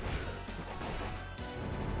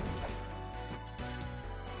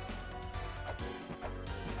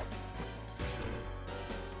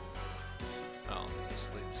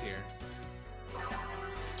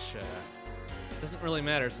 Doesn't really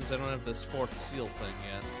matter since I don't have this fourth seal thing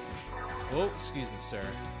yet. Whoa, excuse me, sir.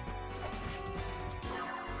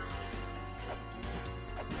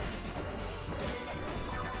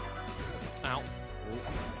 Ow.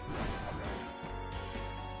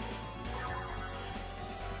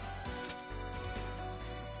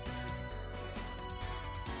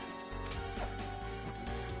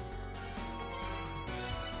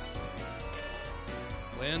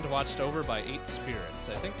 Land watched over by 8 spirits.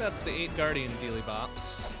 I think that's the 8 guardian dealy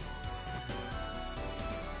bops.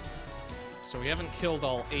 So we haven't killed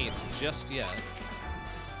all 8 just yet.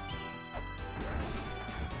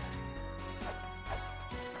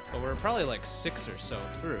 But we're probably like 6 or so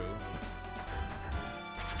through.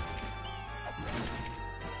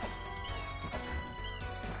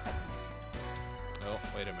 Oh,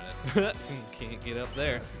 wait a minute. Can't get up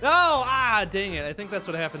there. No! Ah, dang it. I think that's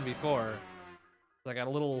what happened before. I got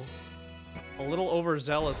a little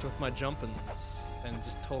overzealous with my jumpins and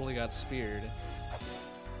just totally got speared.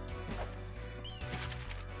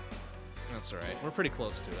 That's alright. We're pretty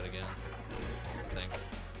close to it again, I think.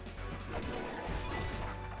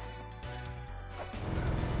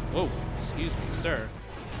 Whoa, excuse me, sir.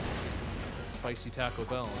 Spicy Taco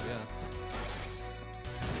Bell, I guess.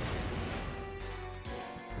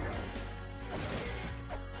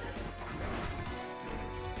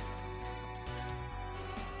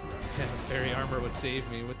 Fairy armor would save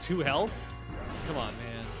me with 2 health? Come on,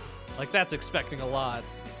 man. Like, that's expecting a lot.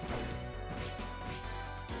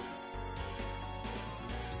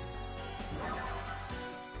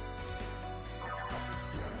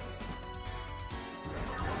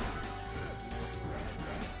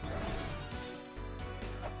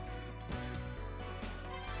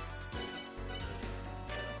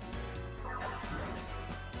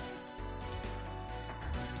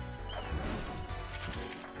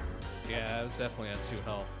 Yeah, I was definitely at 2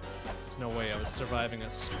 health. There's no way I was surviving a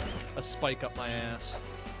spike up my ass.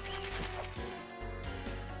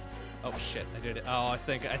 Oh shit, I did it. Oh, I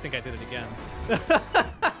think I did it again.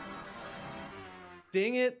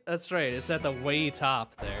 Dang it! That's right. It's at the way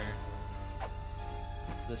top there.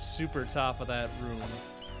 The super top of that room.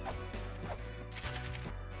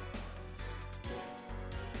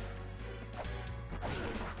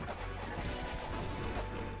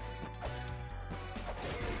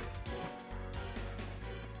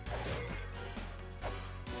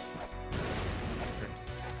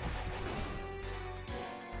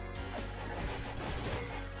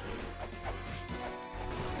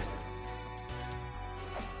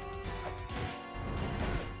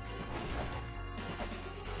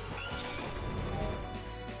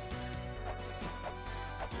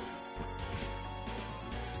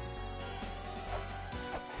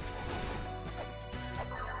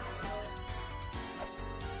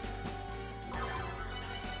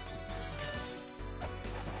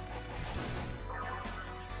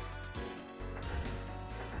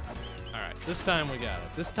 This time we got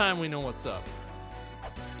it. This time we know what's up.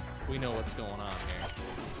 We know what's going on here.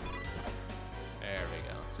 There we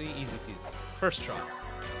go. See? Easy peasy. First try.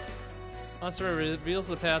 Monster reveals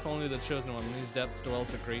the path only to the chosen one. In these depths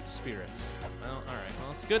dwells a great spirit. Well, alright.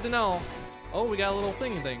 Well, it's good to know. Oh, we got a little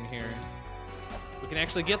thing here. We can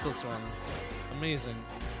actually get this one. Amazing.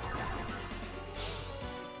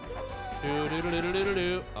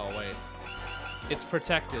 Oh, wait. It's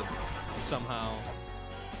protected somehow.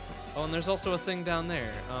 Oh, and there's also a thing down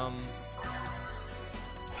there.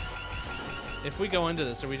 If we go into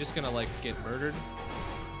this, are we just gonna, like, get murdered?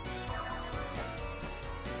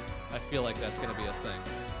 I feel like that's gonna be a thing.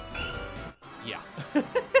 Yeah.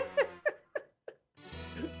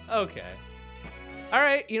 Okay.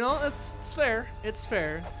 Alright, you know, it's fair. It's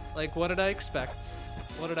fair. Like, what did I expect?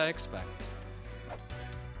 What did I expect?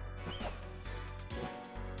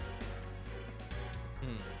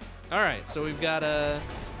 Alright, so we've got a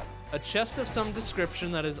chest of some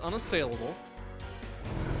description that is unassailable.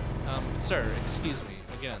 Sir, excuse me.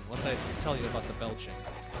 Again, what did I tell you about the belching?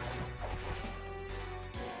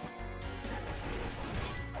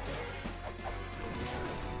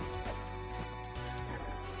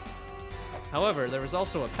 However, there was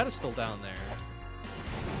also a pedestal down there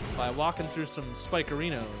by walking through some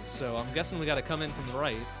spikerinos, so I'm guessing we gotta come in from the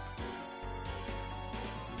right.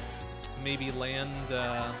 Maybe land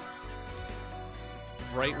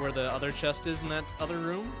right where the other chest is in that other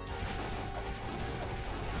room.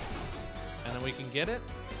 And then we can get it.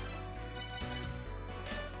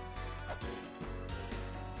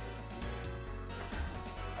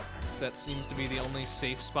 So that seems to be the only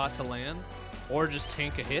safe spot to land. Or just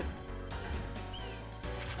tank a hit.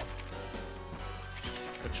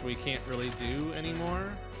 Which we can't really do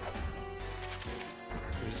anymore.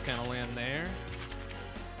 So we just kind of land there.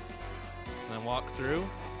 And then walk through.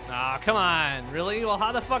 Ah, come on, really? Well,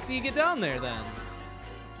 how the fuck do you get down there then?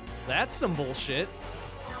 That's some bullshit.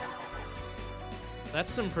 That's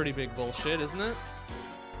some pretty big bullshit, isn't it?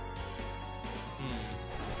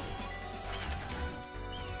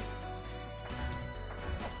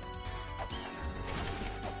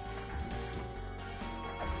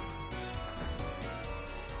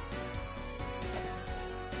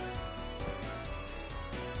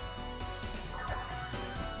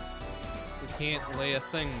 Can't lay a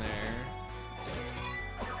thing there.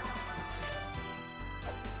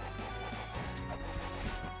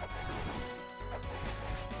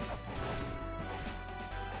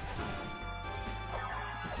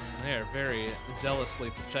 They are very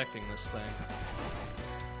zealously protecting this thing.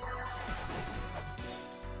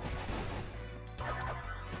 Like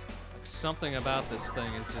something about this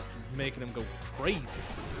thing is just making them go crazy.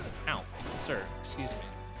 Ow, sir, excuse me.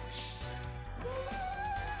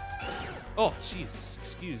 Oh, jeez.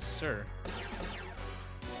 Excuse, sir.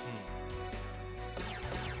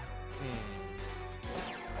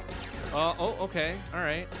 Oh, okay. All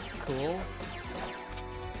right. Cool.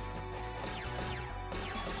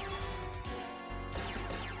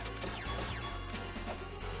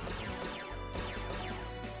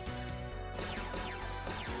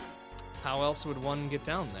 How else would one get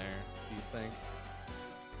down there, do you think?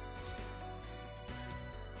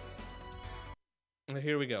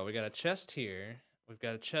 Here we go. We got a chest here. We've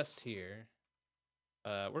got a chest here.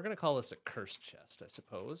 We're gonna call this a cursed chest, I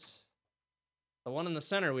suppose. The one in the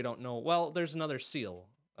center we don't know. Well, there's another seal.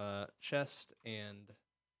 Chest and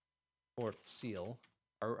 4th seal.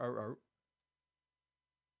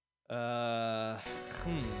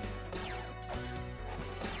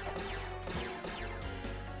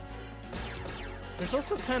 There's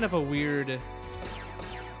also kind of a weird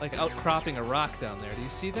like outcropping a rock down there. Do you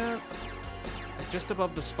see that? Like just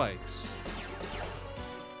above the spikes.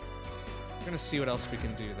 We're gonna see what else we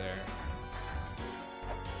can do there.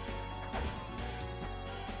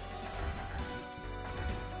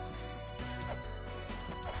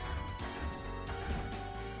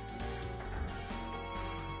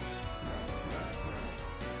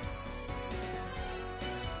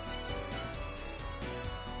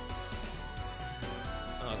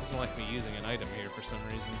 Oh, it doesn't like me using an item here for some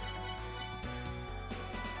reason.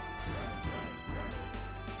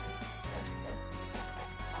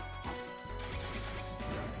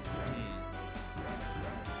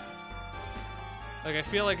 Like, I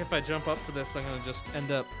feel like if I jump up for this, I'm gonna just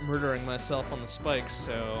end up murdering myself on the spikes,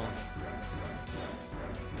 so...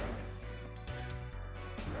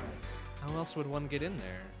 How else would one get in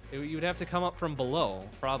there? You would have to come up from below,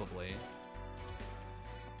 probably.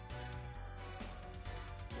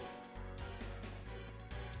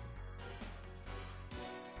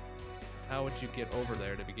 How would you get over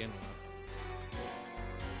there to begin with?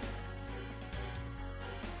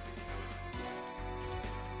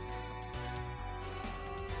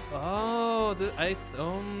 Oh,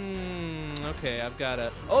 okay, I've got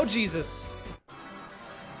a... Oh, Jesus!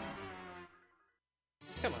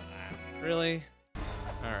 Come on, really?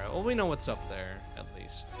 Alright, well, we know what's up there, at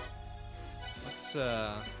least. Let's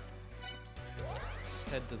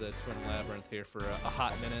head to the Twin Labyrinth here for a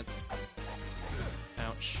hot minute.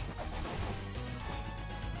 Ouch.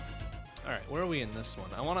 Alright, where are we in this one?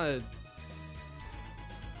 I wanna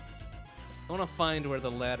find where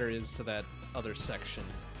the ladder is to that other section.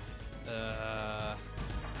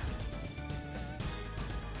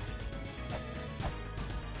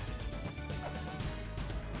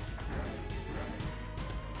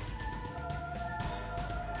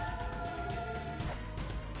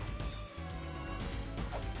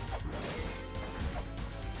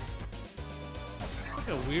 Like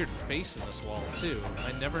a weird face in this wall too.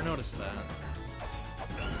 I never noticed that.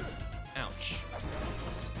 Ouch.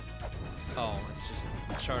 Oh, it's just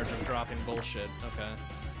a charge of dropping bullshit. Okay.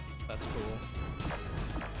 That's cool.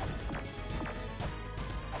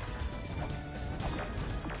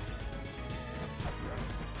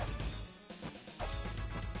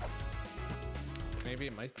 Maybe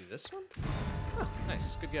it might be this one? Oh,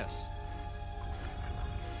 nice. Good guess.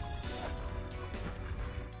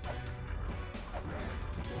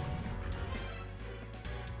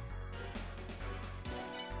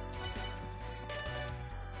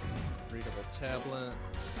 Readable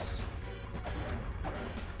tablets.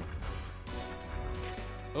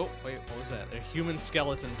 Oh, wait, what was that? They're human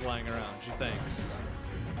skeletons lying around. Gee, thanks.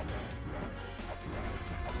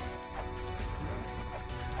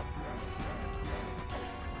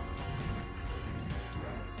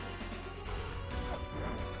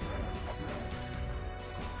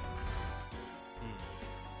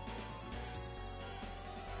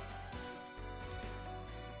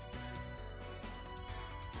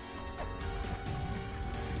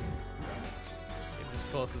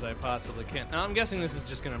 Close as I possibly can. Now, I'm guessing this is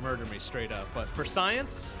just gonna murder me straight up, but for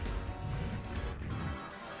science?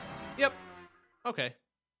 Yep. Okay.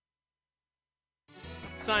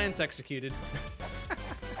 Science executed.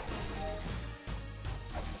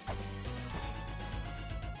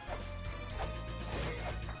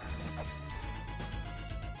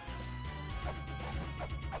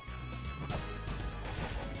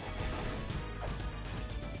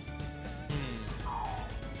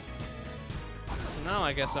 Now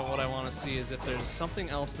I guess what I want to see is if there's something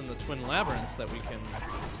else in the Twin Labyrinths that we can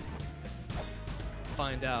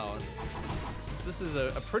find out. Since this is a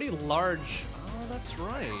pretty large... Oh, that's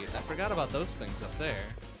right. I forgot about those things up there.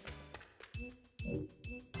 Yeah,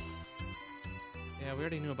 we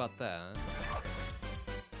already knew about that.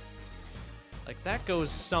 Like, that goes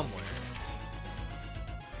somewhere.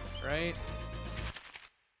 Right?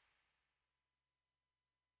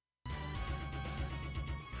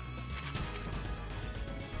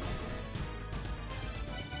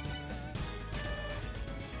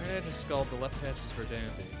 I just skulled the left hatches for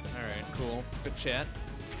dandy. Alright, cool. Good chat.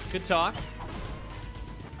 Good talk.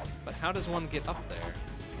 But how does one get up there?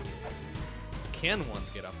 Can one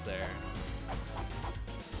get up there?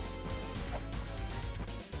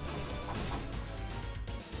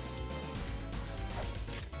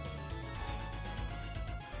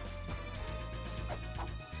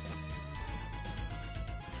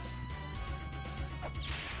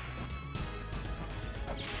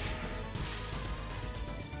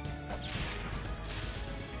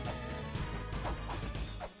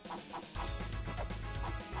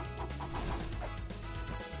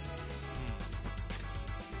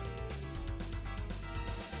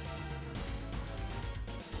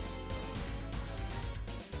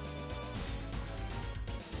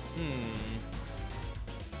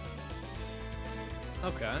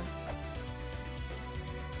 Okay.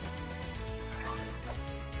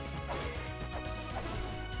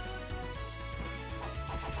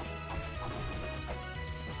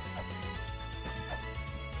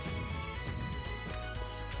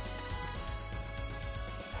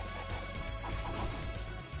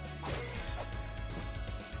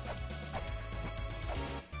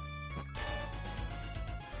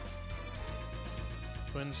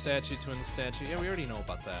 Twin statue, twin statue. Yeah, we already know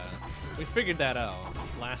about that. We figured that out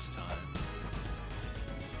last time.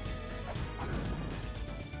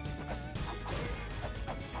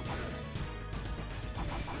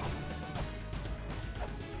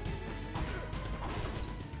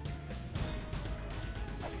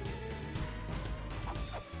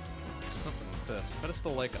 Something with this.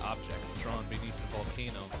 Pedestal-like object drawn beneath the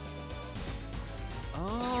volcano.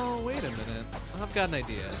 Oh, wait a minute. I've got an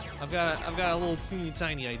idea. I've got a little teeny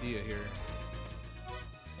tiny idea here.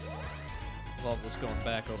 Involves us going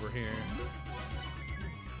back over here.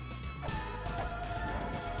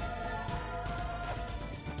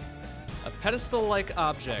 A pedestal-like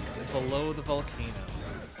object below the volcano.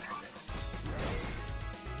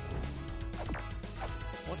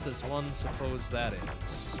 What does one suppose that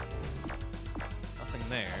is? Nothing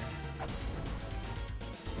there.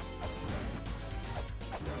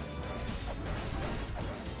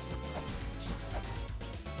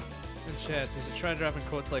 Chat says you try dropping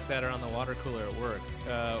quotes like that around the water cooler at work.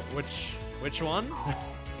 Which one?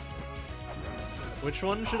 Which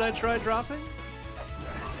one should I try dropping?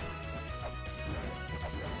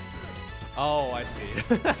 Oh, I see.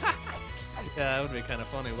 Yeah, that would be kind of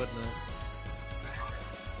funny, wouldn't it?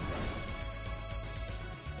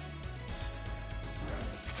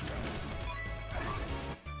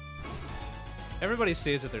 Everybody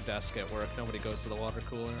stays at their desk at work. Nobody goes to the water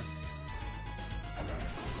cooler.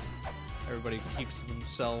 Everybody keeps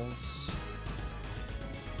themselves.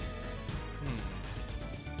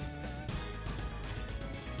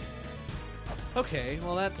 Okay,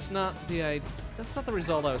 well that's not the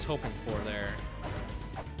result I was hoping for there.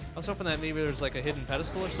 I was hoping that maybe there's like a hidden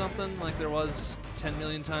pedestal or something, like there was 10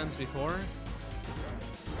 million times before.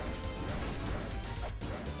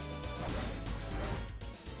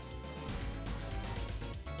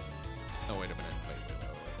 Oh, wait a minute. Wait.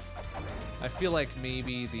 I feel like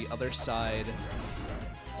maybe the other side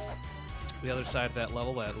of that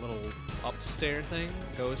level, that little upstairs thing,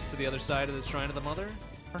 goes to the other side of the Shrine of the Mother,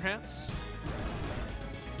 perhaps?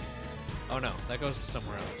 Oh no, that goes to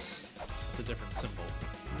somewhere else. It's a different symbol.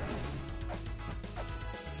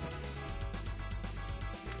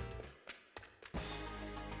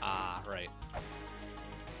 Ah, right.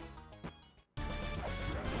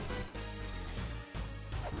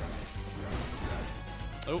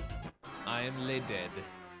 Oh, I am lay dead.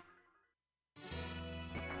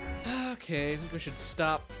 Okay, I think we should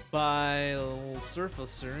stop by a little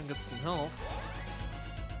surfacer and get some help.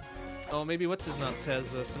 Oh, maybe What's-His-Nuts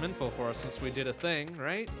has some info for us since we did a thing,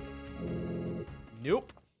 right?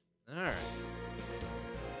 Nope. Alright.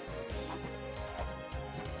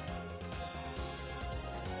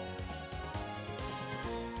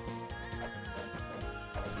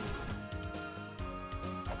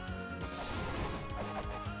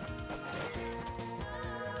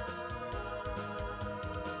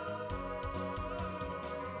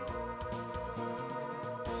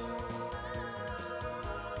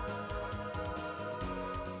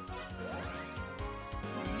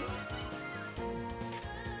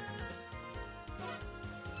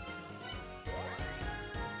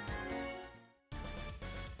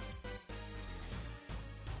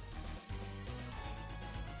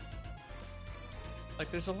 Like,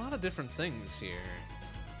 there's a lot of different things here.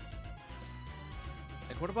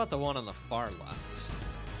 Like, what about the one on the far left?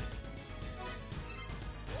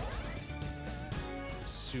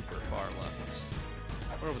 Super far left.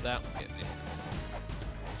 Where would that one get me?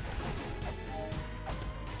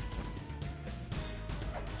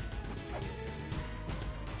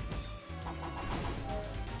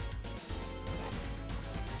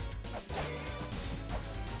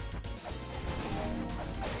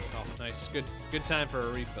 Nice. Good time for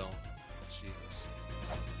a refill. Jesus.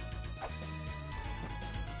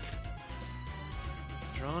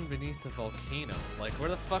 Drawn beneath the volcano. Like, where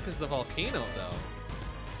the fuck is the volcano, though?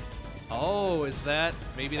 Oh, is that...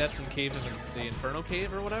 Maybe that's in cave in the Inferno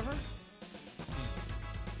Cave or whatever?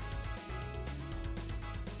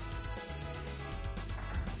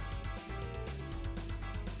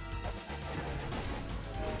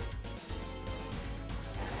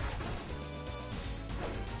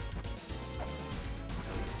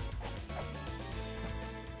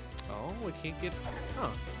 Can't get... Huh. I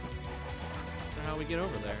wonder how we get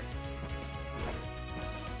over there.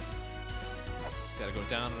 Gotta go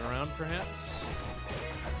down and around, perhaps.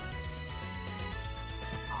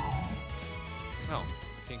 Oh, I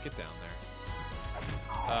can't get down there.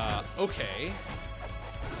 Okay.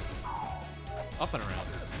 Up and around.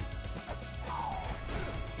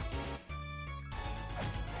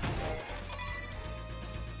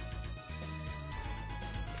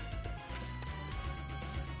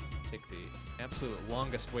 Take the absolute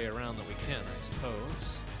longest way around that we can, I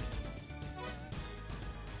suppose.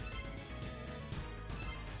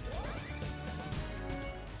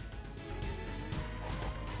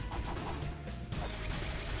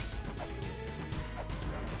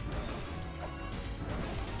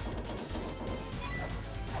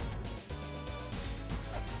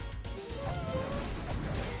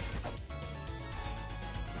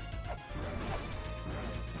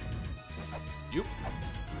 Yoop.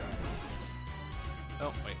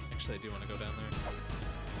 Oh, wait. Actually, I do want to go down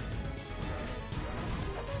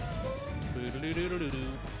there. Boo-doo-doo-doo-doo-doo.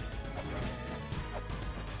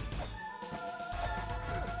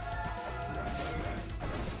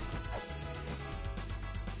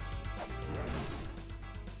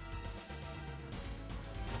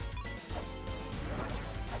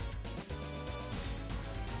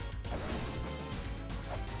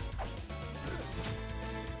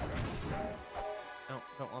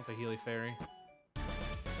 Don't want the Healy Fairy.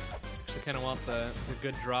 Actually, kind of want the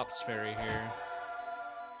good drops fairy here.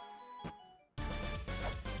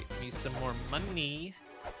 Get me some more money.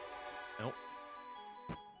 Nope.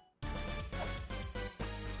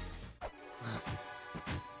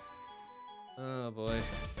 Oh boy.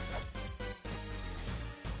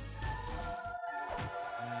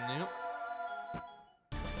 Nope.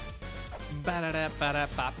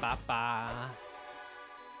 Ba-da-da-ba-da-ba-ba-ba.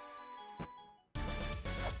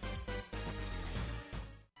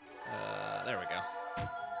 There we go.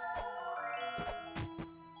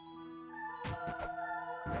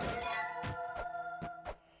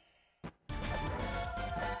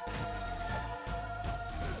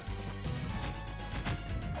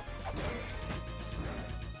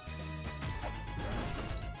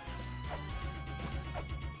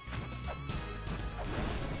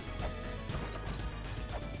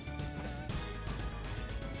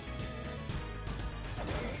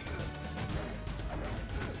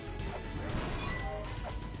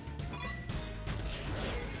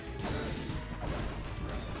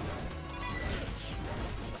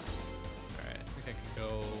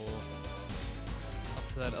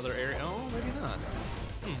 That other area. Oh, maybe not.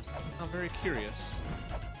 I'm very curious.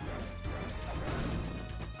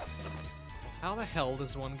 How the hell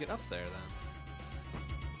does one get up there then?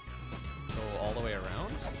 Go all the way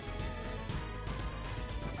around?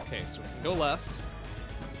 Okay, so we can go left.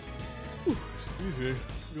 Ooh, excuse me.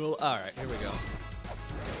 Go. All right, here we go.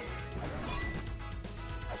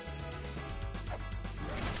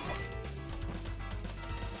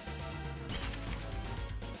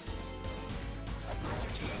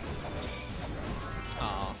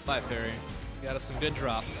 Bye, Fairy. Got us some good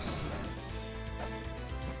drops.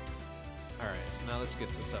 Alright, so now this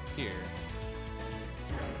gets us up here.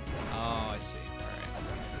 Oh, I see. Alright.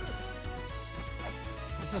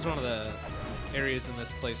 This is one of the areas in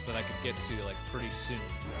this place that I could get to, like, pretty soon.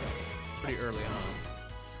 Pretty early on.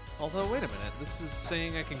 Although, wait a minute. This is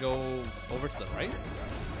saying I can go over to the right?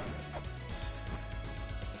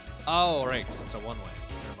 Oh, right, because it's a one-way.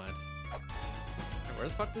 Never mind. Hey, where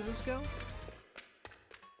the fuck does this go?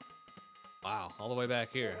 Wow, all the way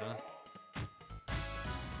back here, huh? I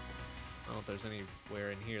don't know if there's anywhere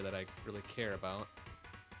in here that I really care about.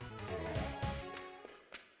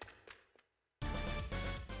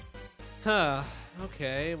 Huh,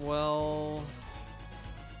 okay, well...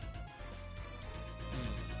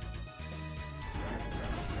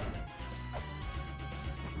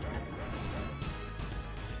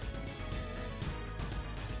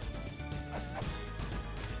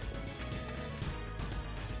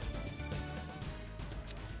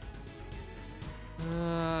 I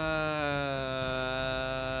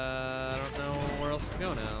don't know where else to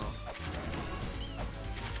go now.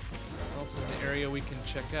 What else is an area we can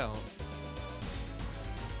check out?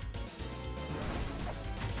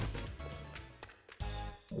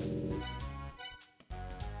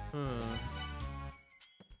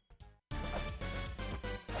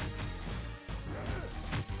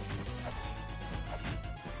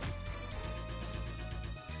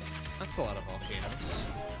 That's a lot of volcanoes.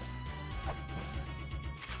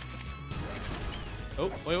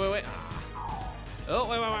 Oh, wait. Ah. Oh,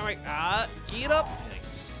 wait. Ah, get up.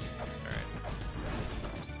 Nice. Alright.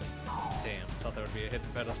 Damn, thought there would be a hidden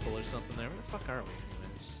pedestal or something there. Where the fuck are we,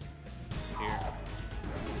 anyways? Here.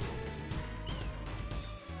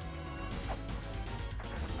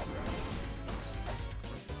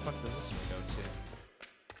 does this one go to?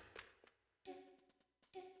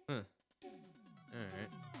 Huh.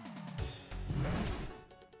 Alright.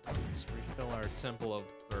 Let's refill our temple of,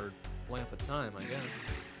 or lamp of time, I guess.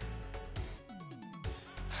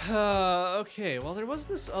 Okay, well there was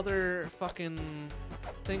this other fucking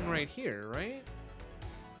thing right here, right?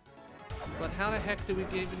 But how the heck do we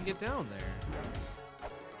even get down there?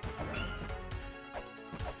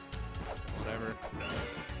 Whatever.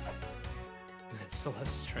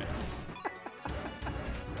 Celeste strands.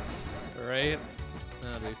 Right?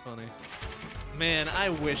 That'd be funny. Man, I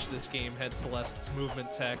wish this game had Celeste's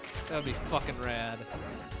movement tech. That would be fucking rad.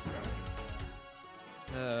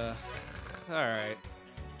 Alright.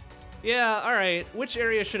 Yeah, alright. Which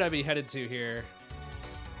area should I be headed to here?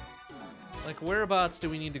 Like, whereabouts do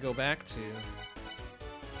we need to go back to?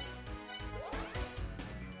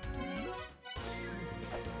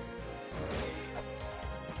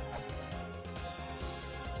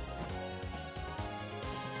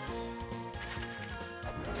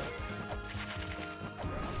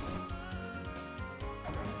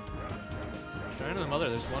 Shrine of the Mother,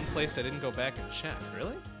 there's one place I didn't go back and check.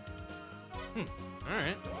 Really?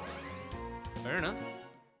 Alright. Fair enough.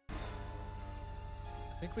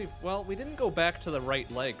 I think we've, well, we didn't go back to the right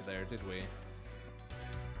leg there, did we?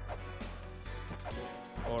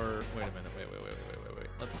 Or, wait a minute, wait.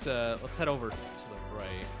 Let's head over to the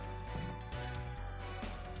right.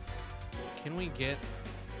 Can we get,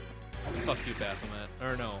 fuck you, Baphomet,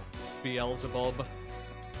 or no, Beelzebub.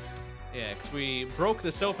 Yeah, because we broke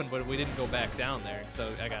this open, but we didn't go back down there,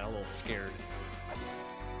 so I got a little scared.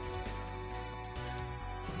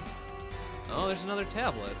 Oh, there's another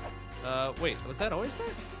tablet. Wait, was that always there?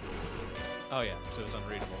 Oh yeah, so it was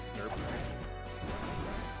unreadable. Derp.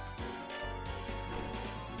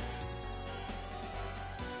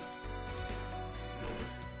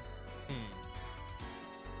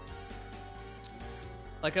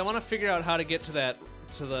 Like, I want to figure out how to get to that,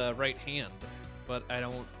 to the right hand, but I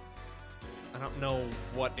don't know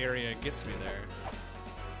what area gets me there.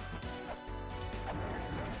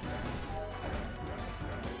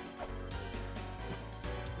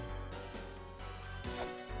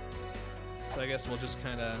 So I guess we'll just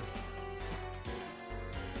kind of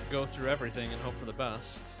go through everything and hope for the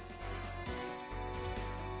best.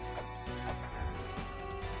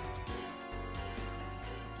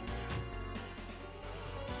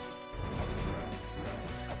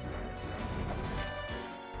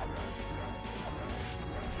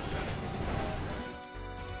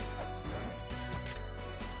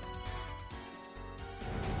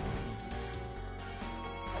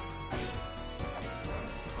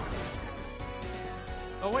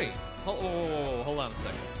 Oh wait, hold on a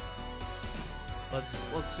second.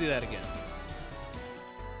 Let's see that again.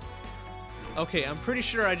 Okay, I'm pretty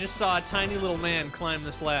sure I just saw a tiny little man climb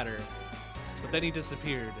this ladder, but then he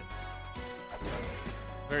disappeared.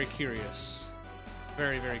 Very curious.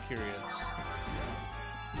 Very, very curious.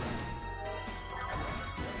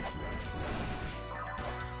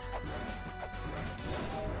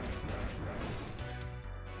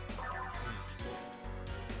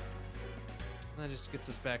 That just gets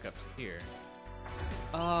us back up to here.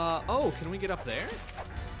 Oh, can we get up there?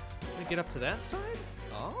 Can we get up to that side?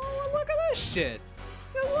 Oh, look at this shit!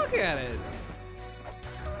 Just look at it!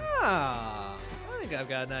 Ah, I think I've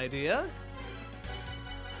got an idea.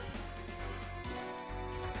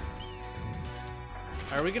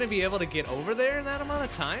 Are we gonna be able to get over there in that amount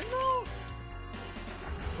of time, though?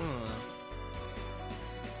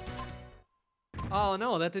 Oh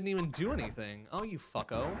no, that didn't even do anything. Oh, you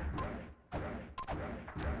fucko.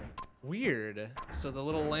 Weird. So the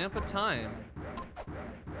little lamp of time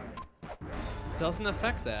doesn't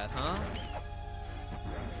affect that, huh?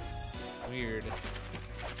 Weird.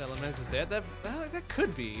 That Lemez is dead? That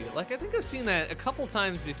could be. Like, I think I've seen that a couple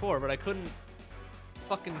times before, but I couldn't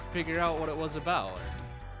fucking figure out what it was about.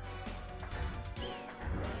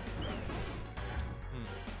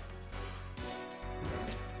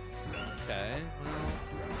 Okay, well...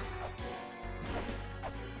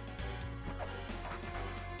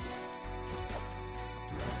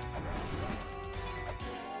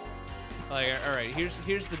 Like, alright,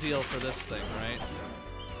 here's the deal for this thing, right?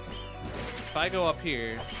 If I go up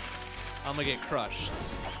here, I'm gonna get crushed.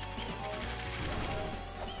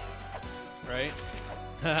 Right?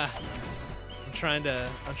 I'm trying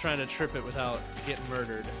to trip it without getting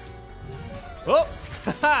murdered. Oh!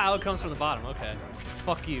 Oh, it comes from the bottom, okay.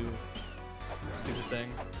 Fuck you. Stupid thing.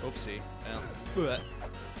 Oopsie. Well.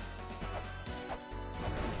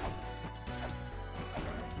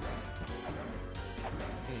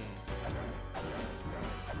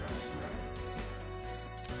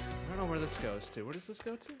 I don't know where this goes to. Where does this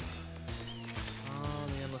go to?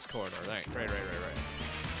 endless corridor. Right.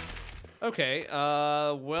 Okay,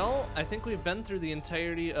 well, I think we've been through the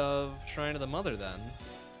entirety of Shrine of the Mother then.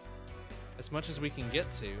 As much as we can get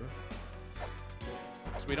to.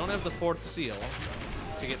 So we don't have the 4th seal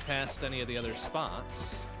to get past any of the other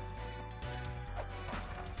spots.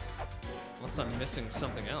 Unless I'm missing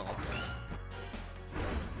something else.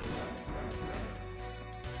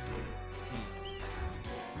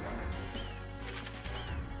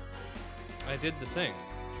 I did the thing.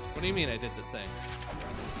 What do you mean I did the thing?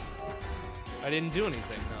 I didn't do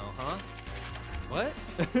anything, no, huh? What?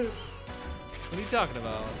 What are you talking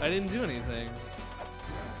about? I didn't do anything.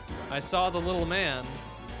 I saw the little man.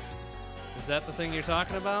 Is that the thing you're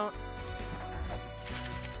talking about?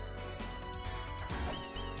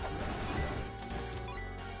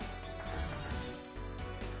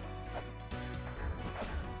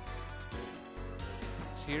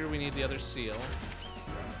 It's here, we need the other seal.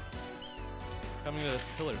 Coming to this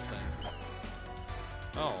pillar thing.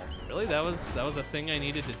 Oh, really? That was a thing I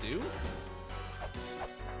needed to do?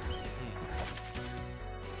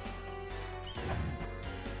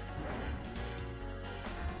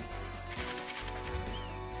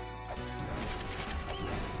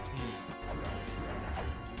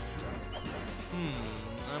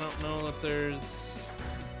 I don't know if there's...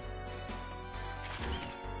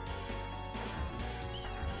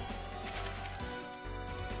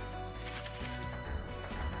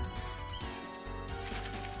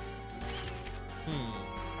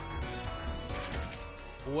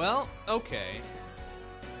 Well, okay.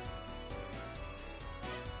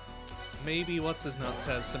 Maybe What's-His-Nuts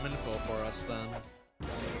has some info for us then.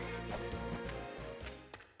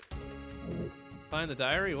 Find the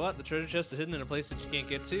diary? What? The treasure chest is hidden in a place that you can't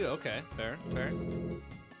get to? Okay, fair. You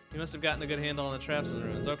must have gotten a good handle on the traps in the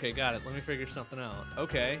ruins. Okay, got it. Let me figure something out.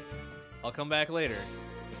 Okay. I'll come back later.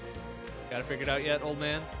 Got it figured out yet, old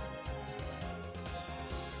man?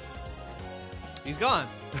 He's gone.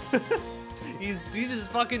 He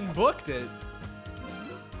just fucking booked it.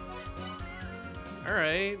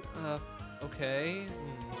 Alright, okay.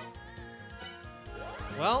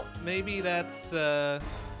 Well, maybe that's,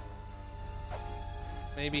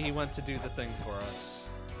 maybe he went to do the thing for us.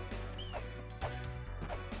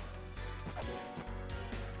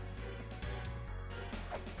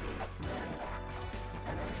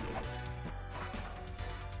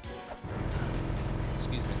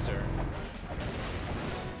 Excuse me, sir.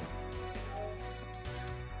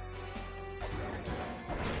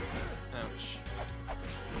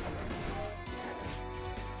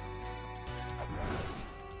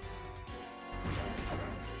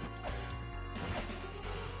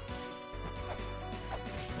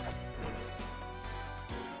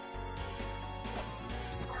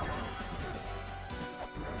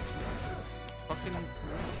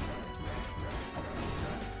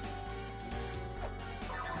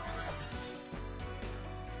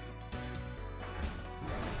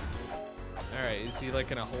 Alright, is he like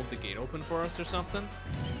gonna hold the gate open for us or something?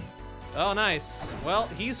 Oh, nice. Well,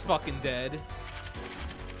 he's fucking dead.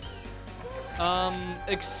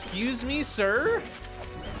 Excuse me, sir?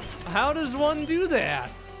 How does one do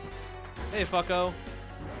that? Hey, fucko.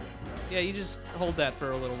 Yeah, you just hold that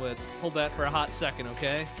for a little bit. Hold that for a hot second,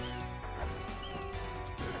 okay?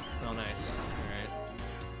 Oh, nice.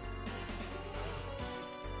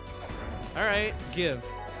 Alright. Alright, give.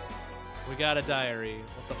 We got a diary.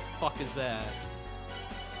 What the fuck is that?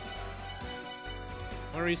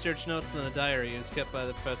 More research notes than a diary is kept by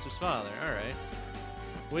the professor's father. Alright.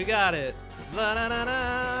 We got it. La na na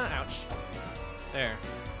na. Ouch. There.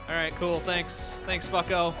 Alright, cool. Thanks. Thanks,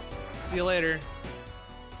 fucko. See you later.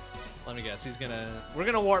 Let me guess. We're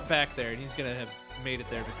gonna warp back there, and he's gonna have made it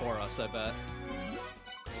there before us, I bet.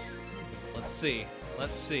 Let's see.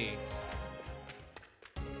 Let's see.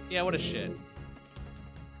 Yeah, what a shit.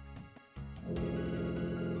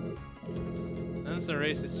 Then it's the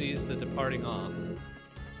race who sees the departing off.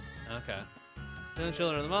 Okay. Then the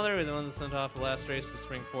children of the mother are the ones that sent off the last race to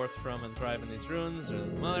spring forth from and thrive in these ruins, or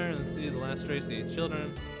the mother and see the last race of these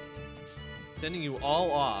children. Sending you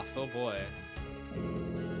all off. Oh boy.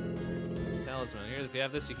 Talisman. Here, if you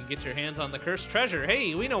have this, you can get your hands on the cursed treasure.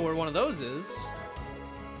 Hey, we know where one of those is.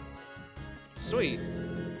 Sweet.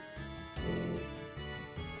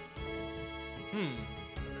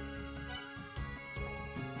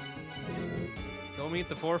 Go meet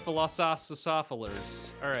the 4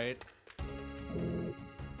 philosophers. Alright.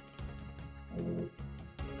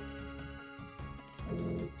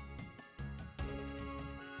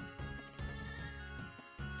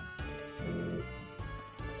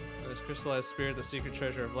 Crystallized spirit, the secret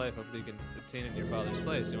treasure of life. Hopefully you can obtain it in your father's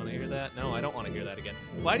place. You want to hear that? No, I don't want to hear that again.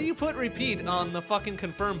 Why do you put repeat on the fucking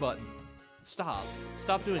confirm button? Stop.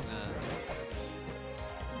 Stop doing that.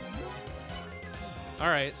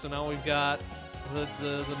 Alright, so now we've got the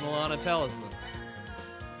Mulana talisman.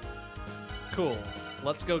 Cool.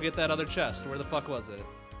 Let's go get that other chest. Where the fuck was it?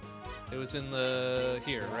 It was in the...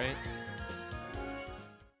 here, right?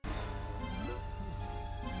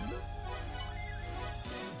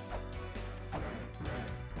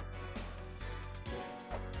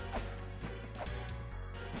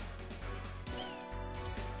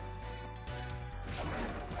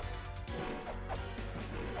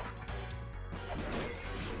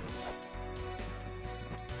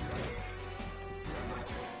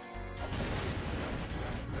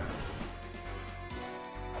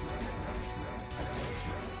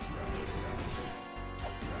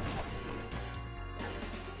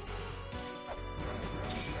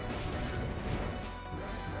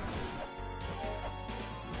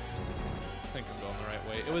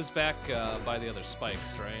 It was back by the other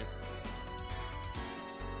spikes, right?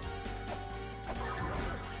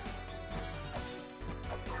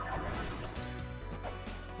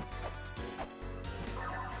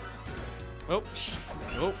 Oh, oh, okay,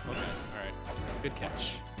 all right, good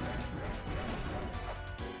catch.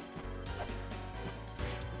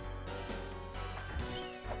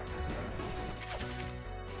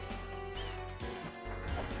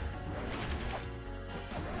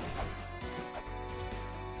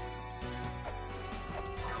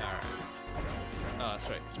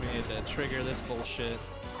 So we need to trigger this bullshit.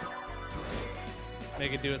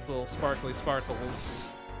 Make it do its little sparkly sparkles.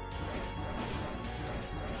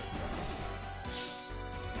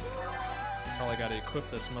 Probably gotta equip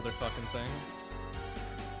this motherfucking thing.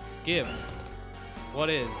 Give. What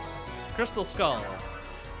is? Crystal Skull.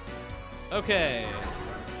 Okay.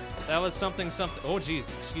 That was something something. Oh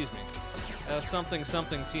jeez, excuse me. That was something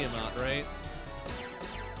something Tiamat, right?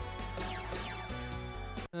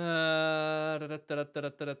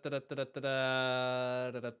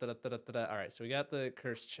 Alright, so we got the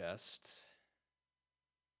cursed chest.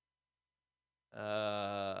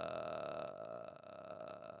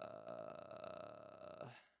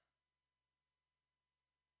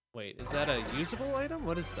 Wait, is that a usable item?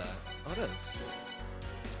 What is that? Oh, it is.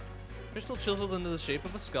 Crystal chiseled into the shape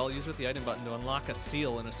of a skull used with the item button to unlock a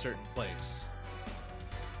seal in a certain place.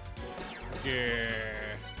 Yeah.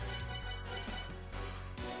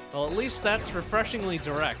 Well, at least that's refreshingly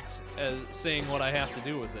direct as saying what I have to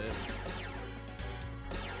do with it.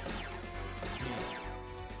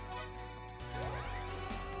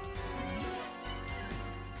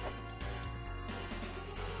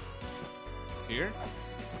 Here?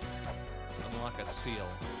 Unlock a seal.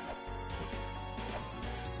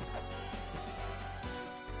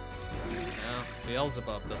 No,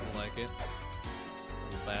 Beelzebub doesn't like it.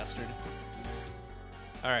 Little bastard.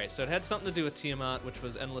 Alright, so it had something to do with Tiamat, which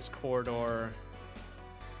was Endless Corridor.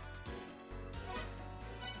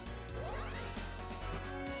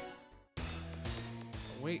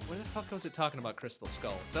 Wait, where the fuck was it talking about Crystal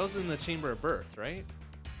Skulls? That was in the Chamber of Birth, right?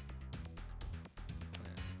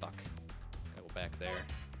 Fuck. Gotta go back there.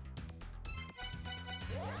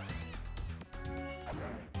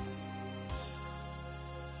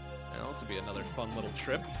 Now, this would be another fun little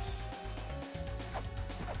trip.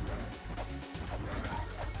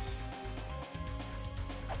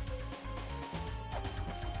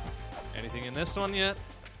 Anything in this one yet?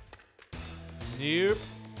 Nope.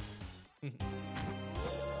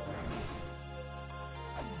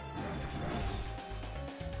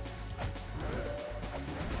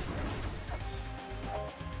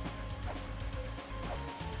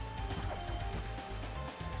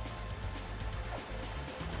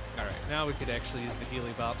 Alright, now we could actually use the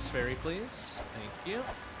Healy Bops Fairy, please. Thank you.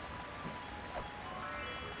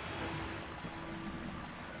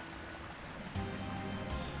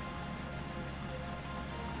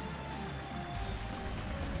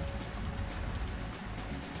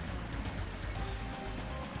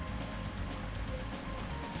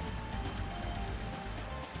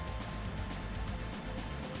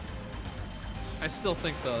 I still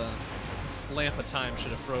think the Lamp of Time should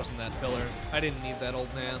have frozen that pillar. I didn't need that,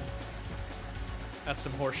 old man. That's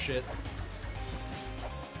some horse shit.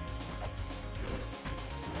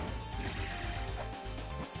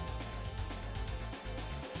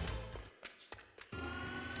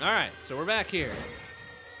 Alright, so we're back here.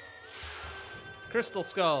 Crystal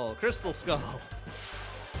Skull, Crystal Skull.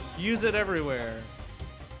 Use it everywhere.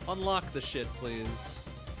 Unlock the shit, please.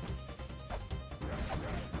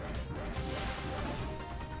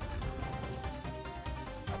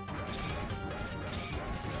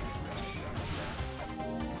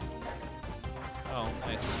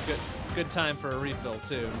 Good time for a refill,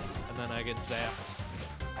 too. And then I get zapped.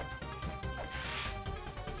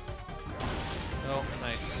 Oh,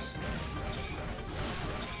 nice.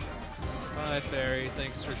 Bye, fairy.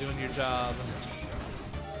 Thanks for doing your job.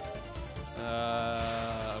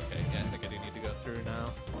 Okay, yeah, I think I do need to go through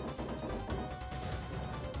now.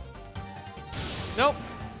 Nope!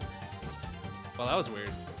 Well, that was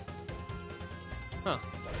weird. Huh.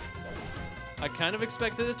 I kind of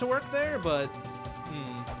expected it to work there, but...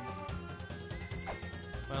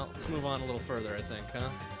 Well, let's move on a little further, I think, huh?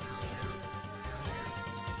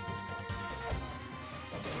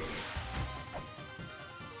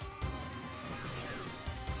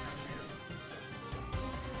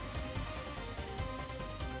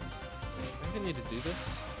 I need to do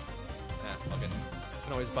this? Ah, fuck it. I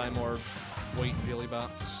can always buy more weight Billy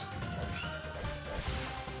Bops.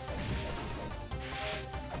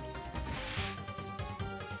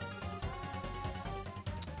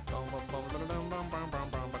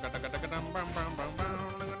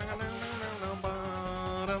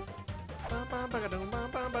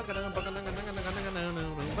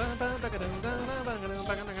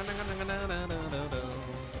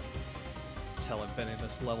 Tell I've been in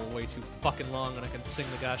this level way too fucking long and I can sing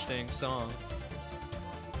the gosh dang song.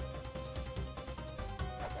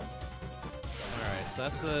 Alright, so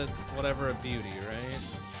that's the whatever a beauty, right?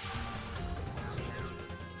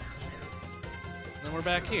 And then we're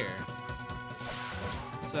back here.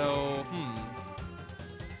 So,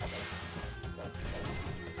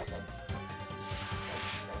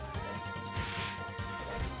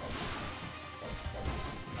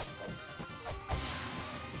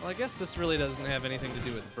 Well, I guess this really doesn't have anything to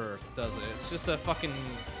do with birth, does it? It's just a fucking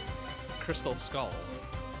crystal skull.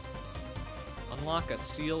 Unlock a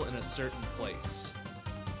seal in a certain place.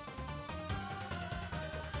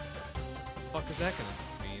 What the fuck is that gonna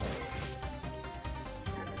mean?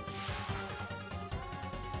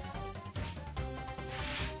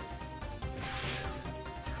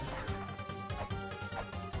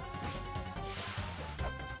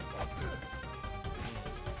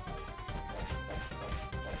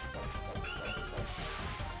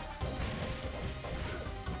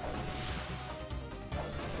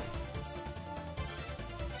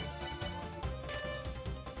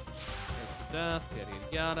 Death, yada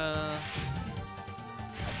yada yada.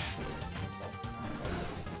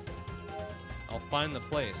 I'll find the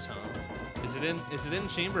place, huh? Is it in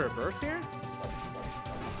Chamber of Birth here?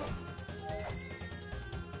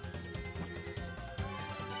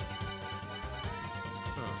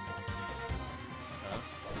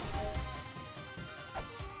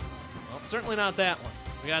 Well, it's certainly not that one.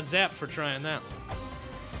 We got zapped for trying that one.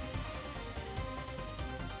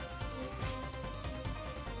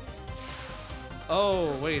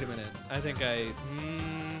 Oh, wait a minute. I think I...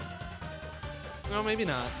 No, maybe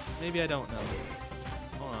not. Maybe I don't know.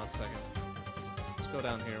 Hold on a second. Let's go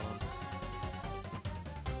down here once.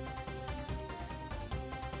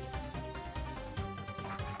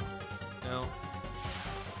 No.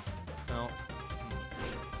 No.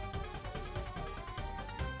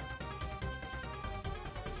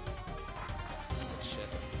 Shit.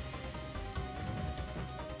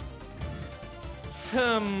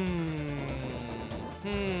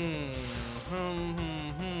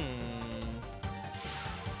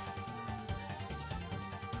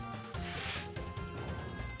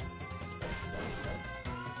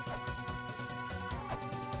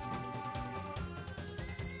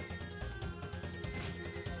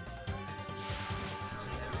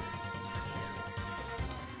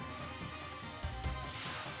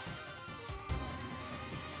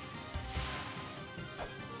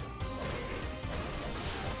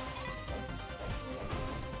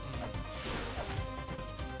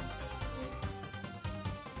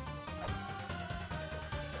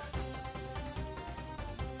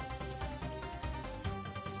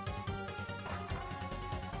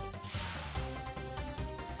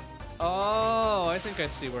 Oh, I think I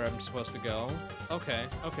see where I'm supposed to go. Okay,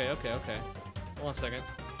 okay, okay, okay. Hold on a second.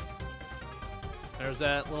 There's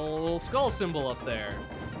that little skull symbol up there.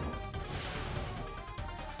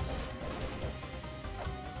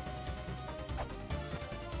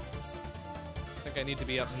 I think I need to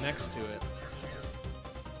be up next to it.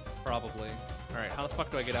 Probably. Alright, how the fuck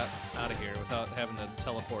do I get out of here without having to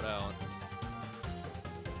teleport out?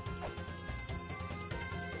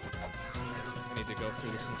 I need to go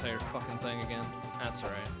through this entire fucking thing again. That's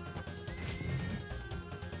alright.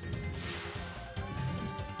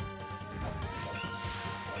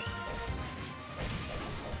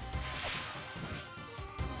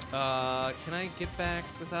 Can I get back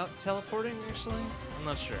without teleporting, actually? I'm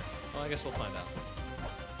not sure. Well, I guess we'll find out.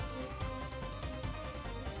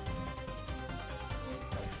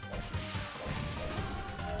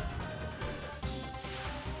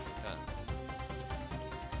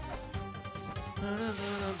 Here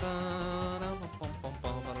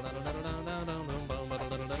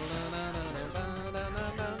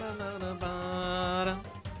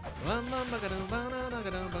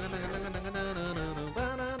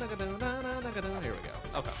we go.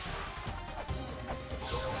 Okay.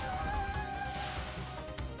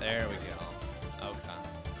 There we go. Okay.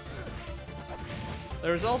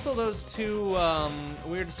 There's also those two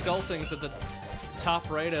weird skull things at the top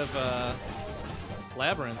right of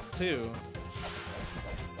Labyrinth, too.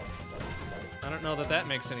 I don't know that that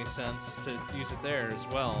makes any sense to use it there as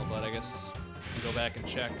well, but I guess you go back and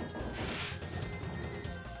check.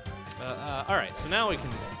 Alright, so now we can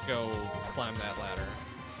go climb that ladder.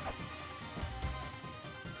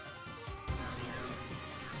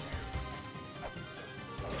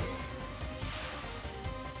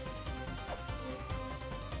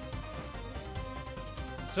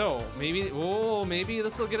 So, maybe, oh, maybe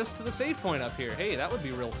this will get us to the save point up here. Hey, that would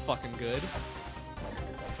be real fucking good.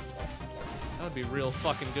 That would be real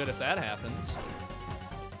fucking good if that happened.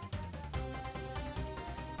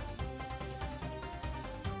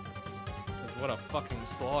 Because what a fucking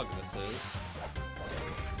slog this is.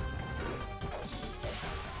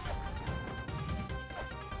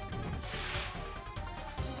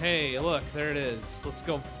 Hey, look, there it is. Let's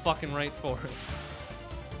go fucking right for it.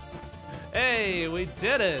 Hey, we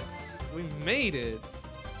did it! We made it!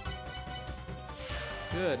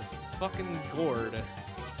 Good fucking gourd.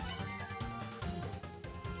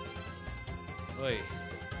 Wait.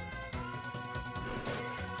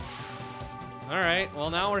 Alright, well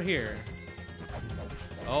now we're here.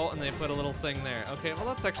 Oh, and they put a little thing there. Okay, well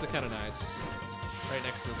that's actually kind of nice. Right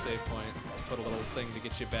next to the save point. Just put a little thing to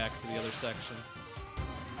get you back to the other section.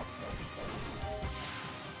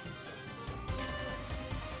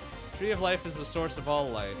 Tree of Life is the source of all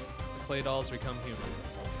life. The clay dolls become human.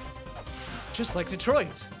 Just like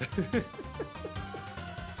Detroit!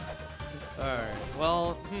 Alright,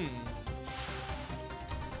 well,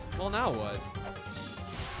 well, now what?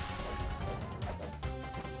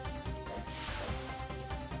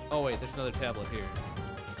 Oh wait, there's another tablet here.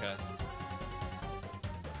 Okay.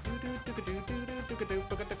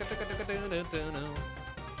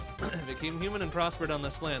 Became human and prospered on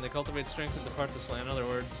this land. They cultivate strength and depart this land. In other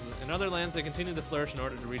words, in other lands, they continue to flourish in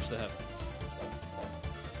order to reach the heavens.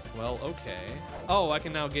 Well, okay. Oh, I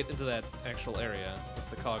can now get into that actual area with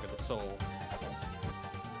the cog of the soul.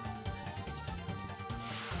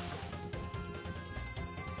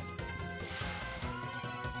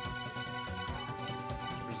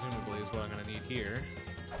 Which presumably is what I'm gonna need here.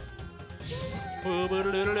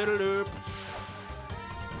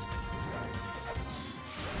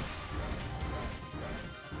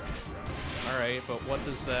 Alright, but what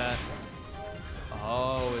does that...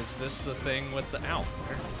 Oh, is this the thing with the... Ow.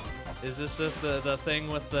 Is this the thing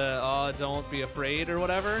with the, oh, don't be afraid or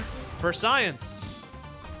whatever? For science!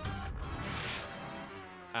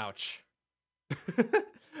 Ouch.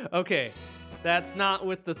 Okay, that's not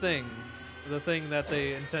with the thing. The thing that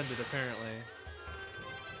they intended, apparently.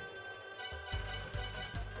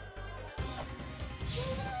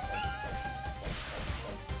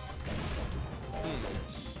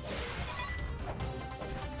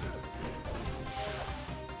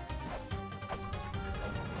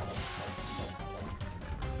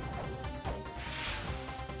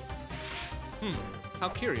 How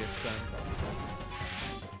curious, then.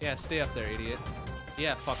 Yeah, stay up there, idiot.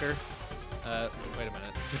 Yeah, fucker. Wait a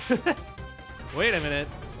minute. Wait a minute.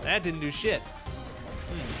 That didn't do shit.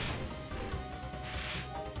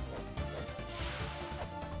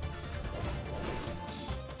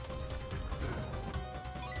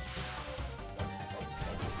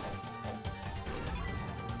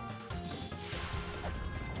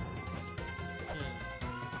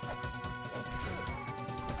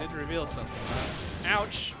 It did reveal something, huh?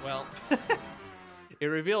 Ouch! Well, it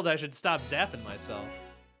revealed I should stop zapping myself.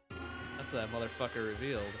 That's what that motherfucker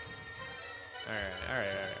revealed. Alright.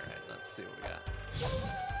 Let's see what we got.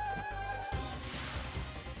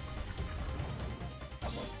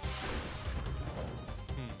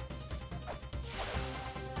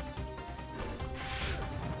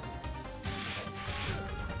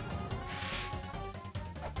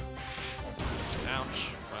 Ouch.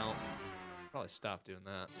 Well, probably stop doing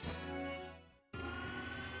that.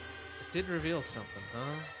 It did reveal something, huh?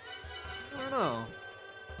 I don't know.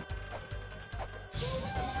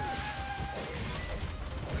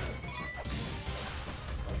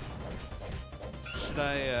 Should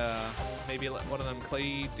I, maybe let one of them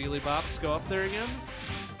clay dealy bops go up there again?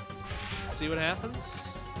 See what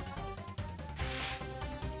happens?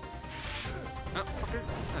 Oh, fucker.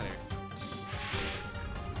 Not here.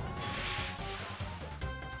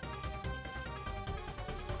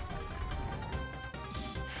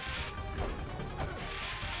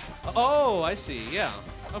 Oh, I see. Yeah.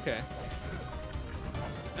 Okay.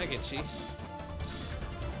 I get you.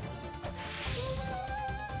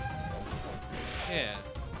 Yeah.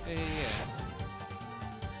 Yeah.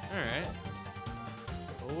 Alright.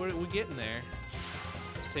 Well, we're getting there.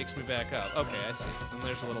 This takes me back up. Okay, I see. And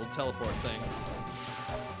there's a little teleport thing.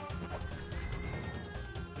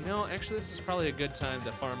 You know, actually, this is probably a good time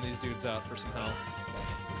to farm these dudes out for some health.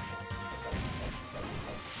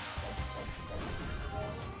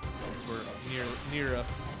 Since we're near a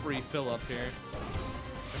free fill up here.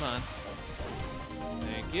 Come on.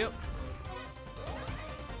 Thank you.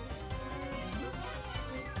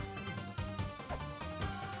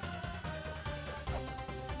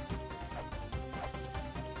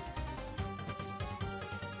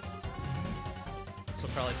 This will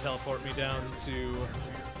probably teleport me down to...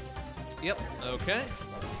 Yep, okay.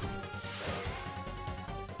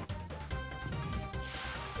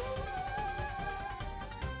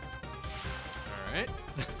 Alright.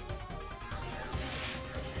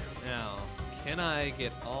 Now, can I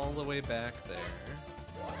get all the way back there?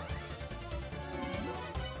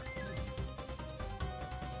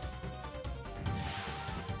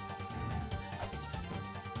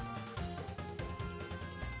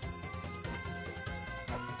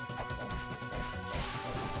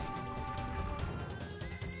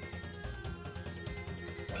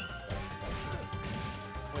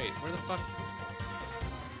 Wait, where the fuck?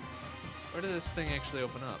 Where did this thing actually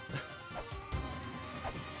open up?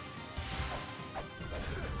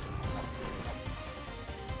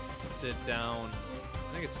 Is it down?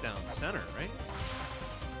 I think it's down center, right?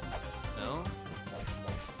 No?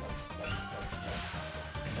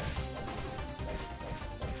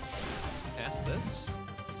 Let's pass this.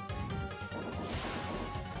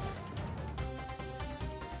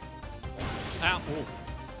 Ow! Ooh.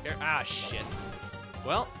 Here. Ah, shit.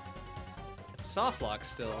 Well, it's a soft lock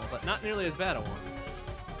still, but not nearly as bad a one.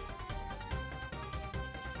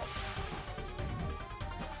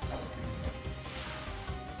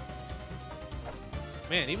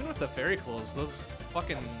 Man, even with the fairy clothes, those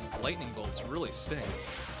fucking lightning bolts really sting,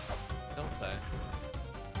 don't they?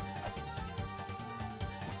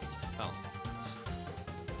 Oh.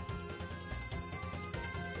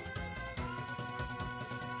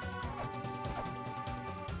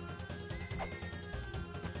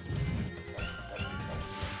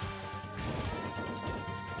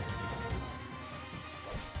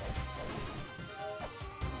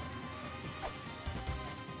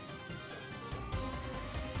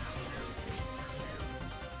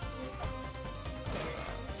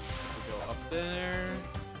 There.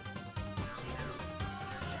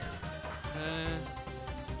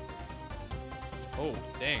 Oh,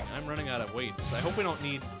 dang, I'm running out of weights. I hope we don't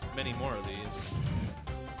need many more of these.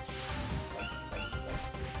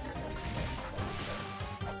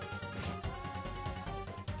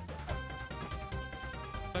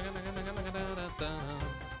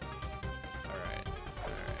 Alright, alright.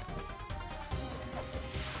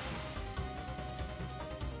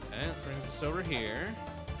 Okay, that brings us over here.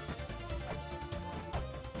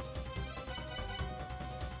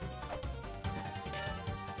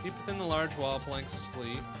 Keep within the large wall, blank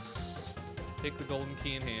sleeps. Take the golden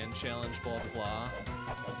key in hand, challenge, blah, blah, blah.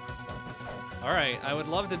 Alright, I would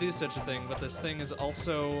love to do such a thing, but this thing is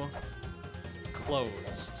also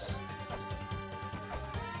closed.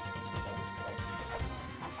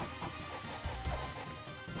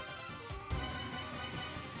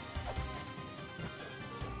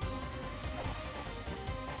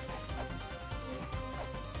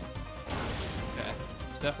 Okay,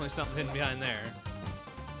 there's definitely something hidden behind there.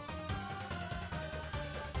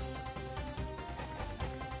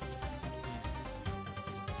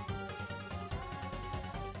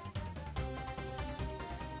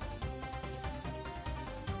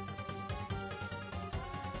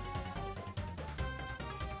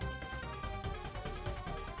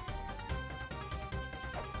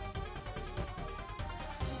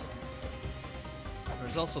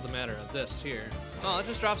 There's also the matter of this here. Oh, it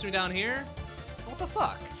just drops me down here? What the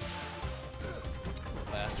fuck?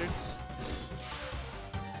 Little bastards.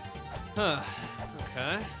 Huh.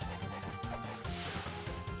 Okay.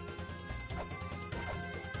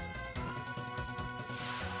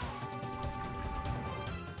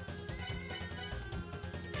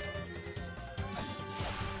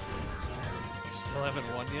 Still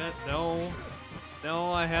haven't won yet? No.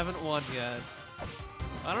 No, I haven't won yet.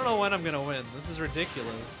 I don't know when I'm gonna win. This is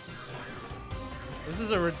ridiculous. This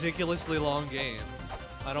is a ridiculously long game.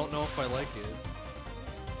 I don't know if I like it.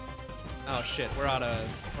 Oh shit, we're out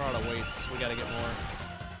of weights. We gotta get more.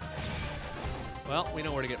 Well, we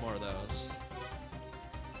know where to get more of those.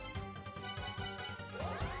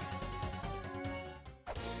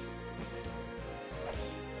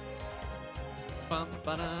 Bum,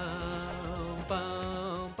 ba-dum,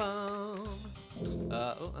 bum, bum.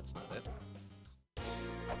 Oh, that's not it.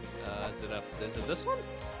 Is it this one?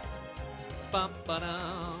 Bum,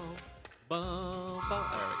 ba-dum, bum, bum.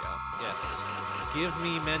 There we go. Yes. Give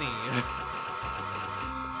me many.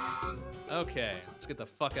 Okay, let's get the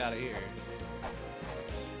fuck out of here.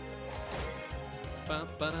 Bum,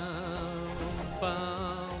 ba-dum,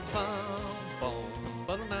 bum, bum, bum,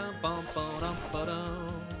 ba-da-dum, bum, ba-dum,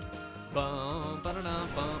 ba-dum, bum, ba-da-dum,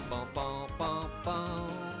 bum, bum, bum, bum,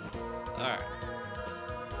 bum. All right,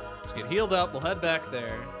 let's get healed up. We'll head back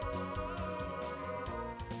there.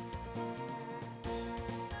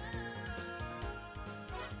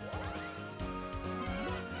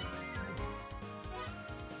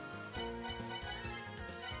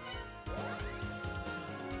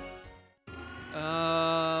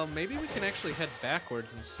 Maybe we can actually head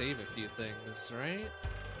backwards and save a few things, right?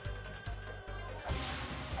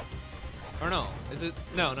 Or no, is it?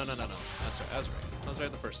 No. That's right, I was right. I was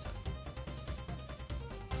right the first time.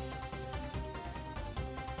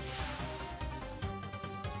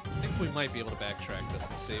 I think we might be able to backtrack this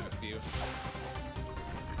and save a few.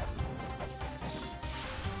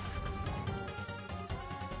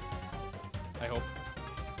 I hope.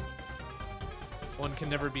 One can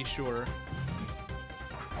never be sure.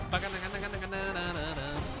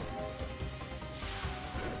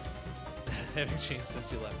 Having changed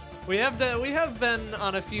since you left. We have been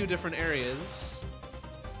on a few different areas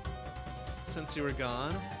since you were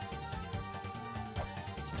gone.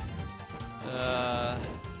 But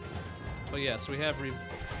yes, we have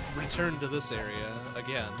returned to this area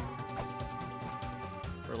again.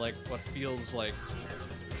 For like what feels like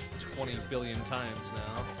 20 billion times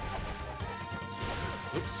now.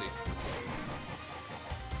 Oopsie.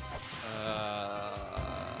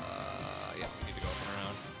 Yeah, we need to go up and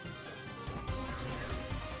around.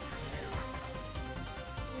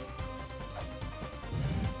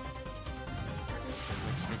 This thing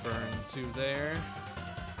makes me burn 2 there.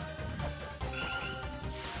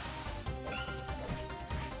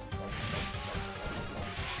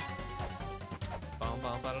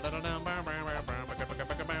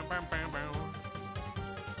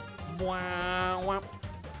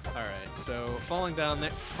 Alright, so falling down there.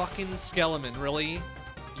 Fucking skeleton, really?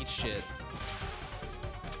 Eat shit.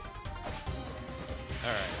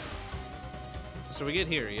 Alright. So we get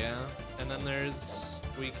here, yeah? And then there's...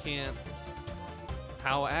 we can't...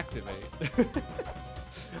 How activate?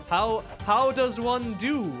 How does one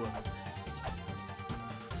do?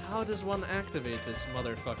 How does one activate this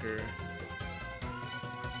motherfucker?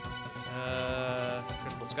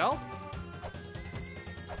 Crystal Skull?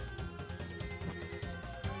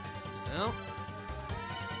 No.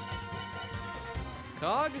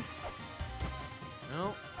 Cog? No.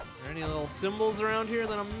 Are there any little symbols around here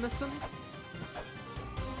that I'm missing?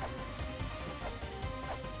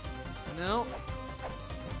 No.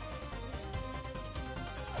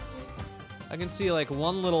 I can see like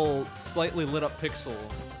one little slightly lit up pixel.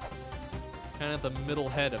 Kind of the middle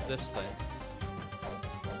head of this thing.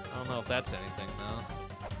 I don't know if that's anything though.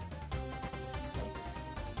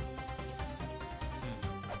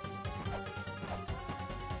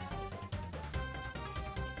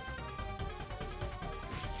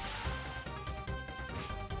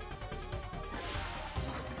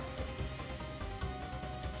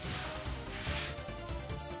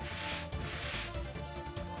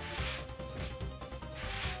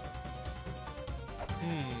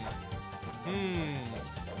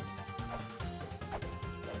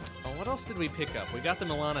 What else did we pick up? We got the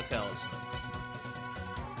Milana talisman.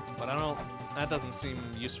 But that doesn't seem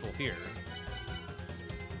useful here.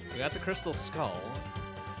 We got the crystal skull.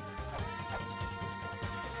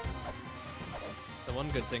 The one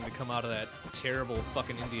good thing to come out of that terrible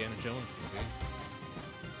fucking Indiana Jones movie.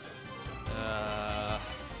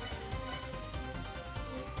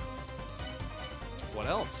 What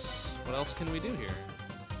else? What else can we do here?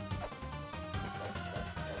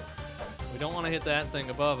 We don't want to hit that thing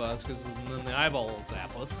above us, because then the eyeball will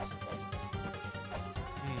zap us.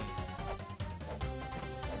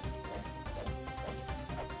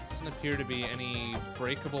 Doesn't appear to be any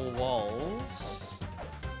breakable walls.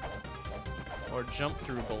 Or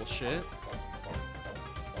jump-through bullshit.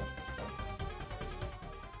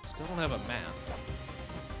 Still don't have a map.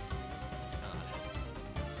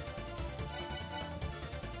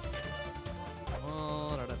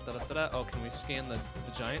 Oh, can we scan the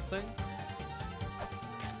giant thing?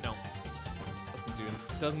 No.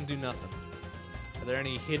 Doesn't do nothing. Are there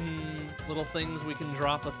any hidden little things we can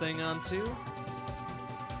drop a thing onto?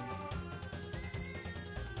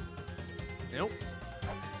 Nope.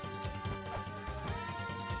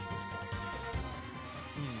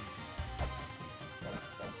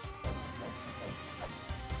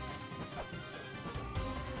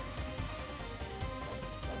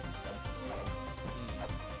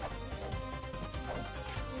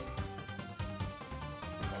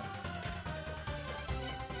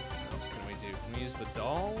 the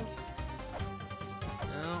doll?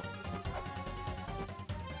 No.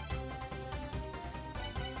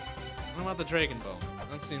 What about the Dragon Bone?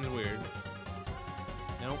 That seems weird.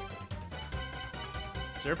 Nope.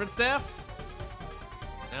 Serpent Staff?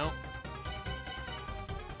 Nope.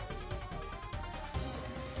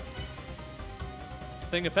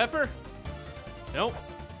 Thing of Pepper? Nope.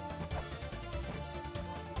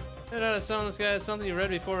 I don't know how to sound this guy. It's something you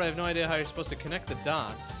read before, but I have no idea how you're supposed to connect the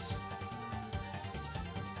dots.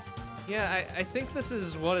 Yeah, I think this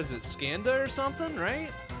is, what is it, Skanda or something,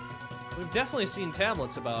 right? We've definitely seen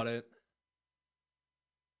tablets about it.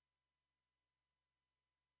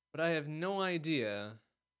 But I have no idea.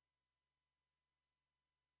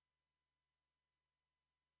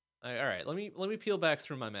 Alright, let me peel back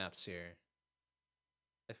through my maps here.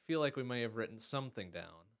 I feel like we may have written something down.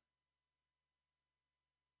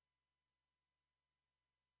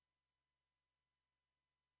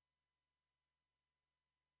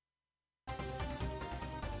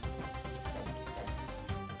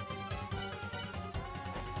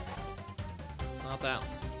 It's not that one.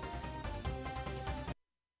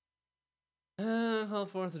 Call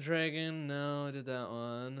forth the dragon. No, I did that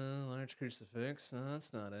one. Large crucifix. No,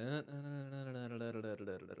 that's not it.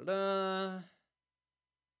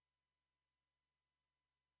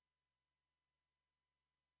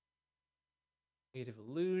 Gate of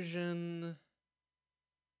Illusion.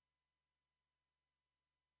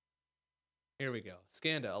 Here we go.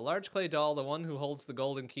 Skanda, a large clay doll, the one who holds the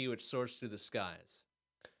golden key which soars through the skies.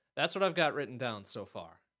 That's what I've got written down so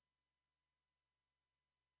far.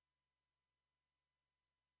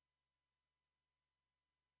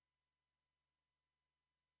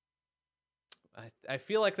 I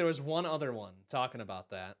feel like there was one other one talking about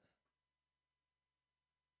that.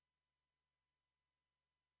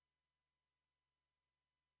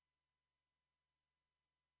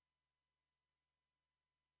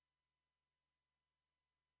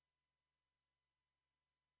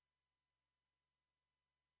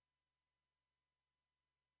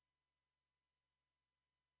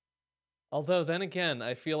 Although, then again,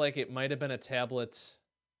 I feel like it might have been a tablet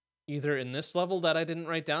either in this level that I didn't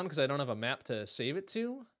write down because I don't have a map to save it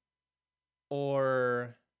to,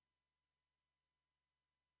 or...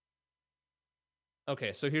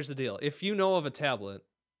 Okay, so here's the deal. If you know of a tablet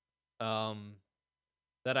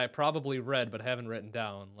that I probably read but haven't written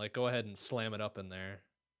down, like, go ahead and slam it up in there.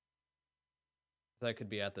 I could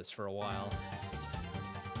be at this for a while.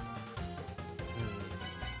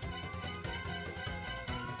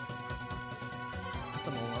 It's not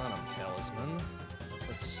the MULANA talisman. Not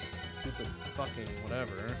the stupid fucking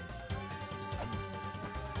whatever.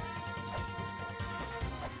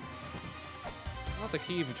 Not the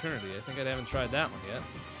Key of Eternity. I think I haven't tried that one yet.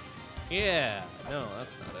 Yeah, no,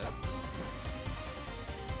 that's not it.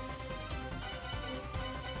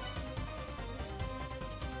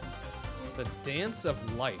 The Dance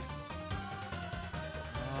of Life.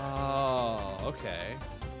 Oh, okay.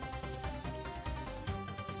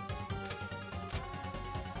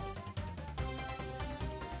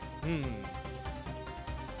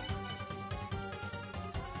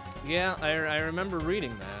 Yeah, I remember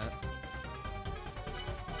reading that.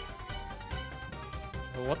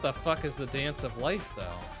 But what the fuck is the Dance of Life, though?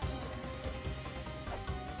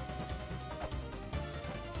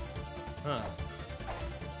 Huh.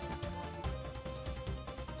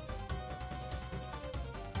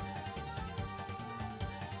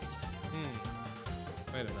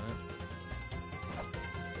 Wait a minute.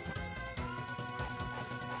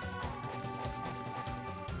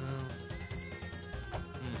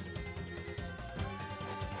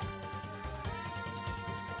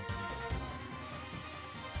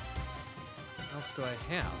 What else do I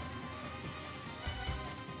have?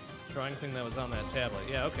 Drawing thing that was on that tablet.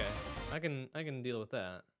 Yeah, okay. I can deal with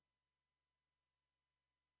that.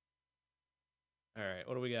 Alright,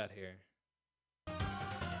 what do we got here?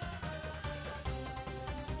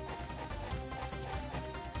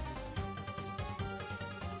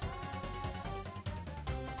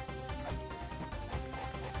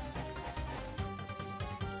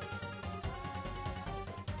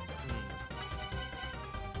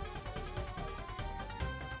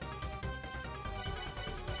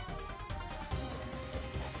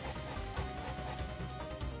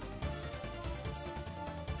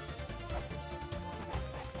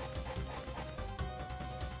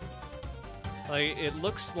 Like, it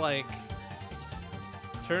looks like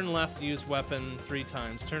turn left, use weapon 3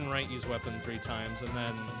 times, turn right, use weapon 3 times, and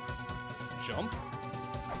then jump?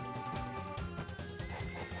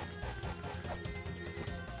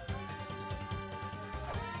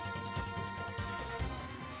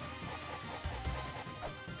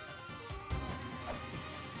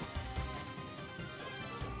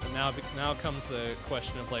 Now comes the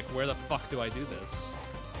question of, like, where the fuck do I do this?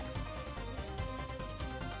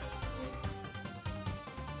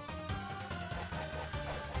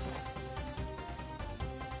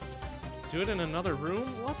 Do it in another room?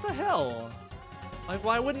 What the hell? Like,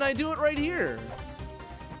 why wouldn't I do it right here?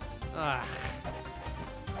 Ah.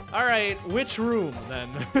 Alright, which room, then?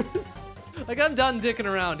 Like, I'm done dicking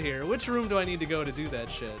around here. Which room do I need to go to do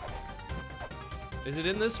that shit? Is it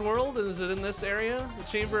in this world? Is it in this area? The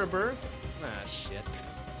Chamber of Birth? Ah, shit.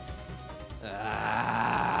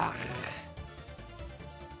 Ah.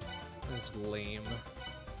 This is lame.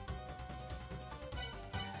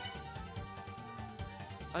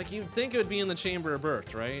 Like, you'd think it would be in the Chamber of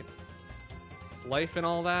Birth, right? Life and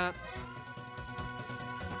all that.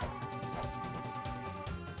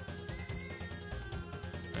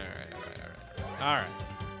 Alright.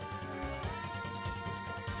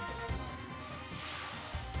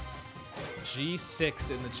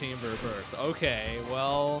 G6 in the Chamber of Birth. Okay,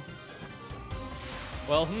 well,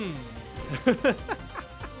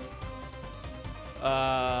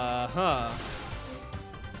 huh.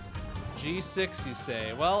 G6, you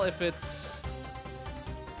say? Well, if it's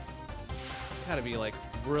gotta be, like,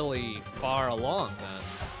 really far along, then.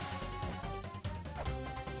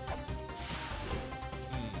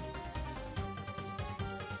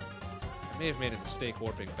 I may have made a mistake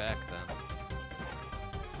warping back, then.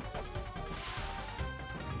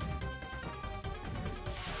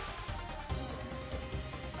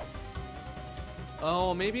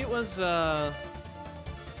 Oh, maybe it was,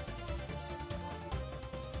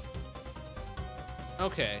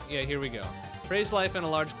 Okay, yeah, here we go. Praise life and a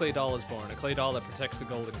large clay doll is born. A clay doll that protects the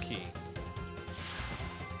golden key.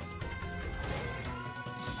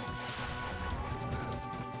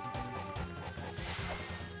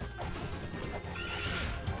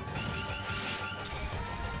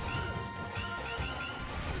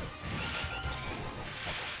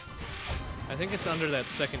 I think it's under that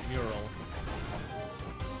second mural.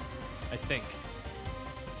 I think.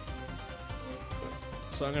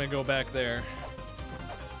 So I'm gonna go back there.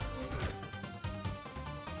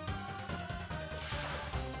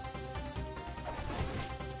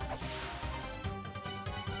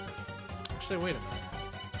 Actually, wait a minute.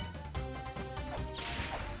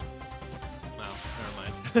 Oh,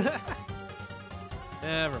 never mind.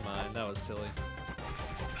 Never mind, that was silly.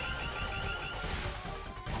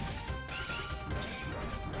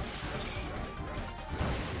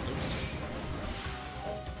 Oops.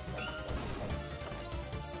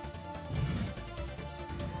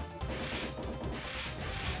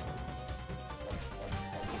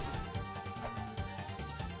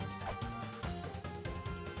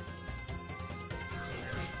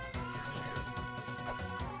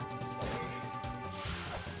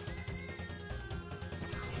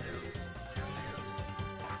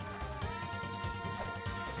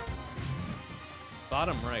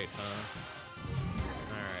 Bottom right, huh?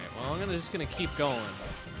 Alright, well, I'm just gonna keep going.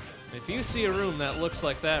 If you see a room that looks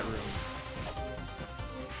like that room,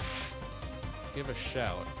 give a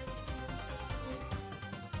shout.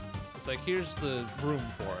 It's like, here's the room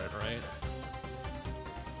for it, right?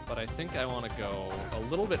 But I think I want to go a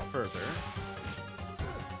little bit further.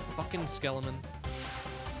 Fucking skeleton.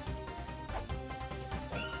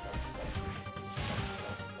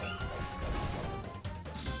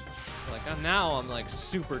 Now I'm like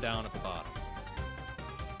super down at the bottom.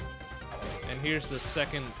 And here's the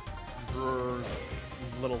second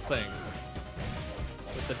little thing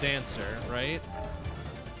with the dancer, right?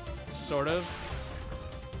 Sort of.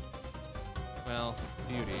 Well,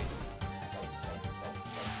 beauty.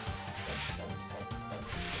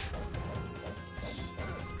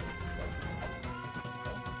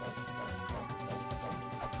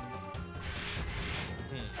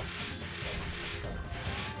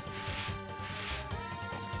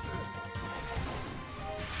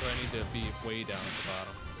 To be way down at the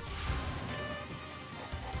bottom.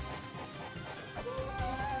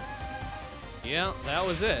 Yeah, that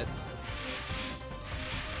was it.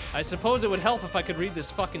 I suppose it would help if I could read this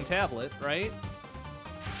fucking tablet, right?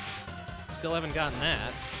 Still haven't gotten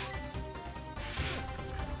that.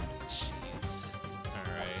 Jeez.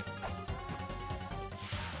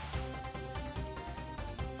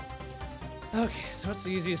 Alright. Okay, so what's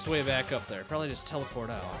the easiest way back up there? Probably just teleport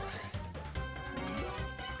out.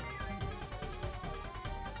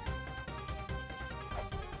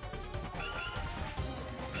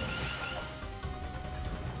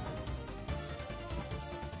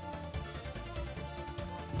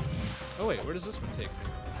 Oh wait, where does this one take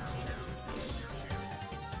me?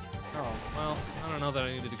 Oh, well, I don't know that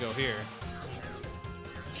I needed to go here.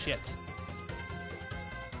 Shit.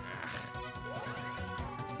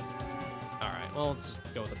 Well, let's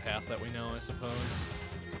just go with the path that we know, I suppose.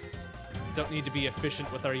 Don't need to be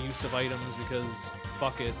efficient with our use of items because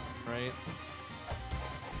fuck it, right?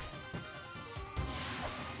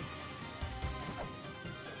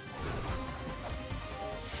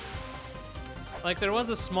 Like, there was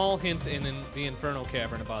a small hint in the Inferno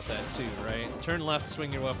Cavern about that too, right? Turn left,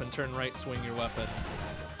 swing your weapon, turn right, swing your weapon.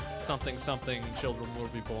 Something, something, children will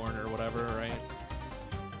be born, or whatever, right?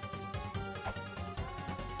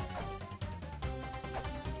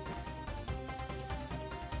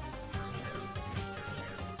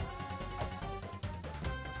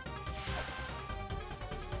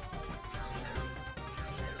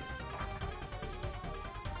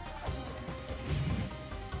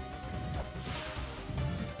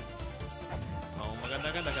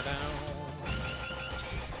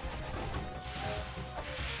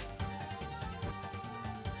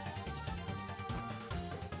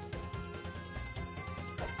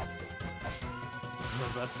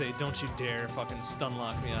 Say, don't you dare fucking stun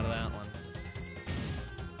lock me out of that one.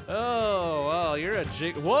 Oh, wow, you're a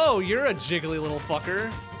whoa, you're a jiggly little fucker.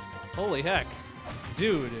 Holy heck.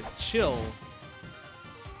 Dude, chill.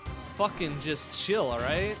 Fucking just chill,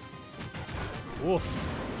 alright? Woof.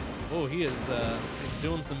 Oh, he is, he's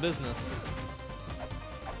doing some business.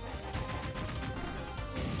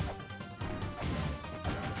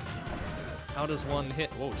 How does one hit?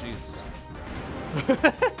 Whoa, jeez.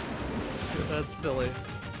 That's silly.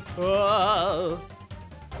 Whoa.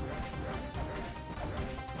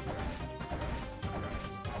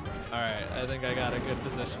 Alright, I think I got a good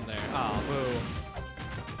position there. Oh, boo.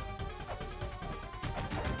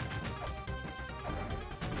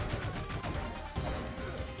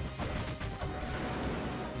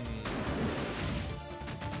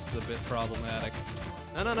 This is a bit problematic.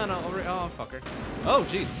 No, no, no, no. Over. Oh, fucker. Oh,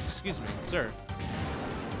 jeez. Excuse me, sir.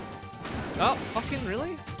 Oh, fucking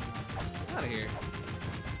really? Get out of here. Get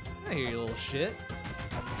out of here, you little shit.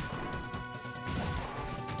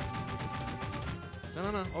 No,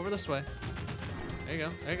 no, no. Over this way. There you go.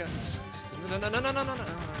 There you go. No, no, no, no, no, no, no.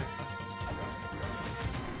 Alright.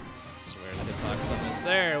 I swear to hitbox on this.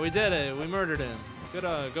 There, we did it. We murdered him.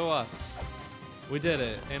 Good, go us. We did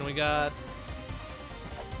it. And we got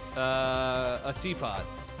a teapot.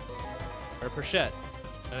 Or a perchette.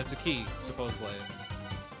 And it's a key, supposedly.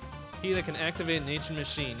 Key that can activate an ancient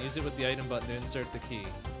machine. Use it with the item button to insert the key.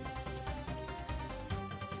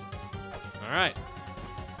 Alright.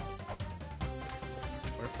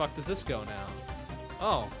 Where the fuck does this go now?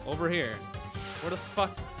 Oh, over here. Where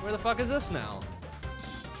the fuck is this now?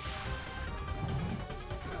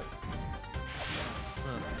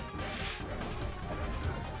 Huh.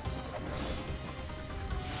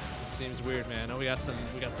 Seems weird, man. Oh, we got some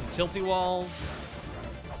tilty walls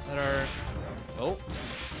that are. Oh.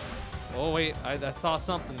 Oh wait, I saw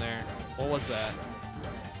something there. What was that?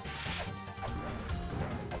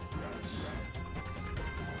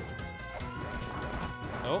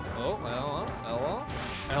 Oh, oh, hello, hello,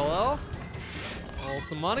 hello. A little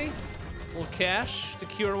some money, a little cash to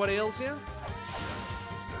cure what ails you.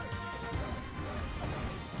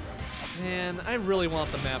 Man, I really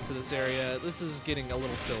want the map to this area. This is getting a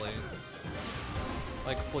little silly.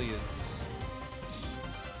 Like, please.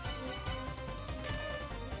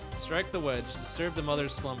 Strike the wedge. Disturb the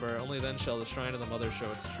mother's slumber. Only then shall the shrine of the mother show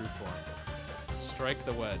its true form. Strike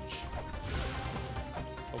the wedge.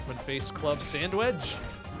 Open face club sand wedge.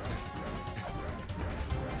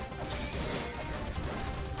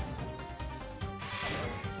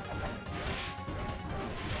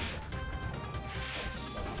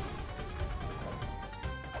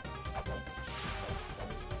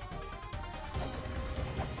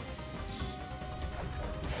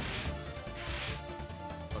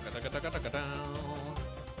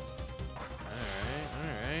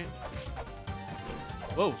 Alright.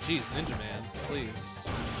 Whoa, jeez, Ninja Man, please.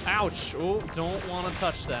 Ouch! Oh, don't want to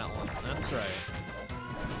touch that one. That's right.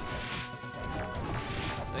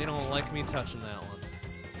 They don't like me touching that one.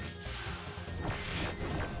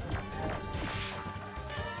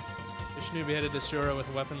 Vishnu beheaded Ashura with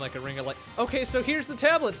a weapon like a ring of light. Okay, so here's the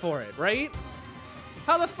tablet for it, right?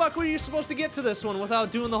 How the fuck were you supposed to get to this one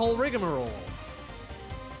without doing the whole rigmarole?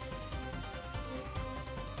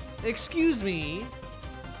 Excuse me?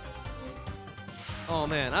 Oh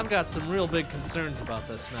man, I've got some real big concerns about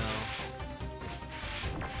this now.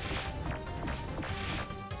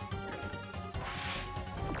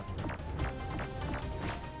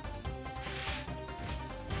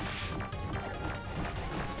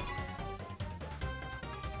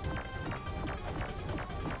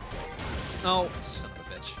 Oh, son of a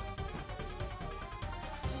bitch.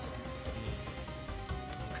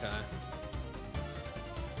 Okay.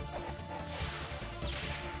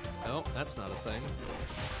 That's not a thing.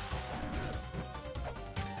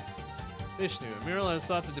 Vishnu. A mural is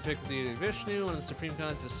thought to depict the deity Vishnu, one of the supreme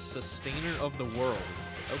gods, the sustainer of the world.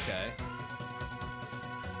 Okay.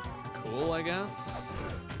 Cool, I guess.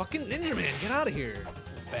 Fucking Ninja Man, get out of here,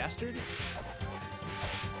 bastard.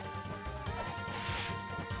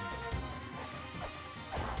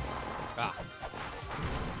 Ah.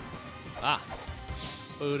 Ah.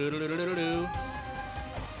 Ooh-doo-doo-doo-doo-doo.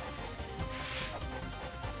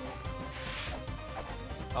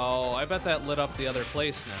 Oh, I bet that lit up the other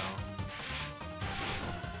place now.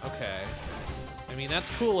 Okay. I mean, that's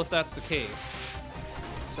cool if that's the case.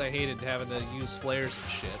 Because I hated having to use flares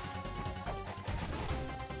and shit.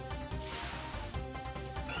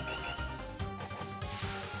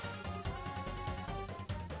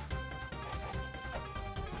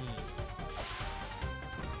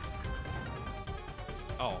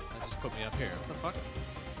 Oh, that just put me up here. What the fuck?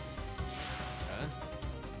 Okay.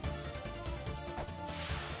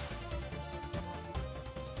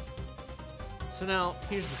 So now,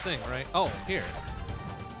 here's the thing, right? Oh, here.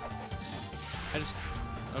 I just...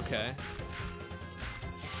 Okay.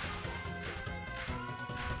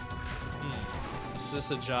 Is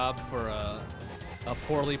this a job for a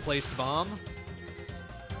poorly placed bomb?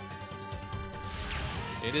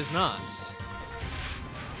 It is not.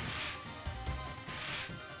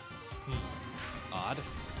 Odd.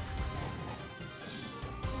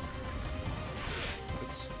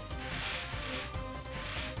 Oops.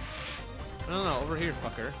 No, over here,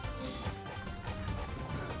 fucker.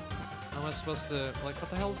 How am I supposed to, like, what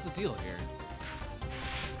the hell is the deal here?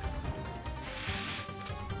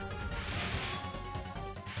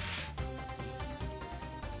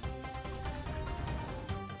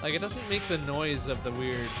 Like, it doesn't make the noise of the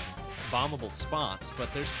weird bombable spots,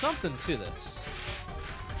 but there's something to this.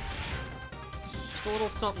 Just a little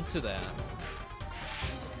something to that.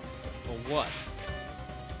 Well, what?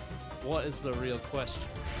 What is the real question?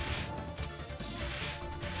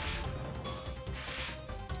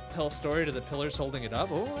 Tell a story to the pillars holding it up?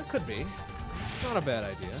 Oh, it could be. It's not a bad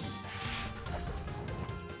idea.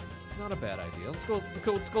 Not a bad idea. Let's go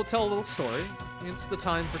tell a little story. It's the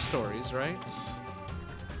time for stories, right?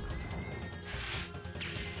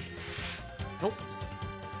 Nope.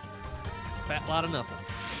 Fat lot of nothing.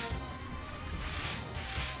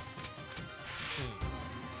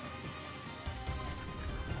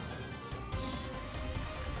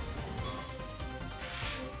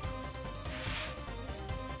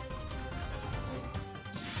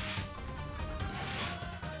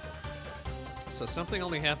 So something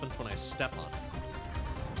only happens when I step on it.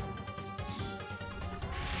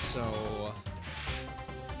 So...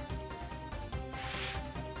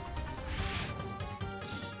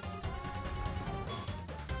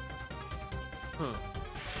 Okay.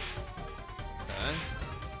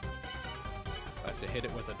 I have to hit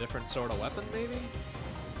it with a different sort of weapon, maybe?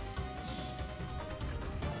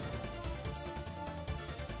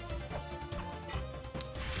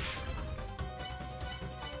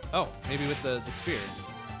 Oh, maybe with the spear.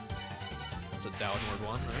 That's a downward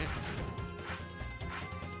one, right?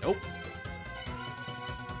 Nope.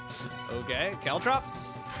 Okay,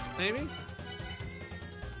 caltrops, maybe?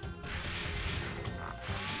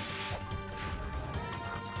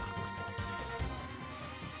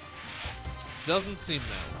 Doesn't seem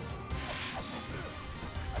that way.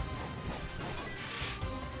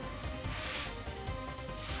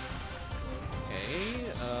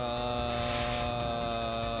 Okay,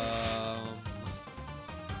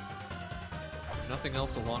 nothing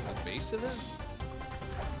else along the base of it?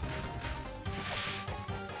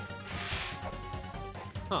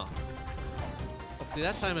 Huh. Well, see,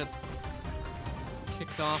 that time it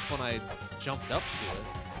kicked off when I jumped up to it.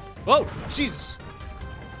 Whoa! Jesus!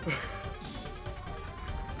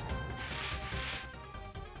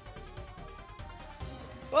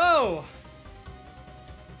 Whoa!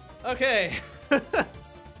 Okay.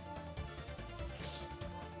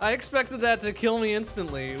 I expected that to kill me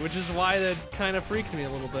instantly, which is why that kind of freaked me a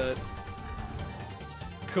little bit.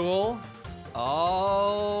 Cool.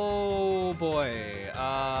 Oh boy.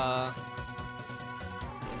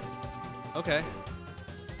 Okay.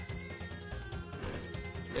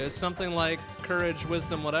 It was something like courage,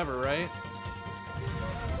 wisdom, whatever, right?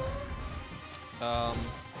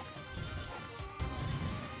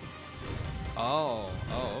 Oh,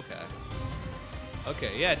 okay.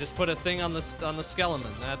 Okay, yeah, just put a thing on the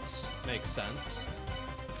skeleton. That's makes sense.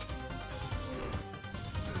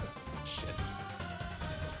 Shit.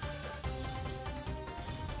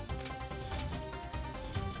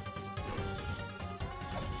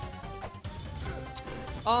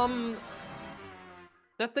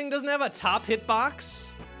 That thing doesn't have a top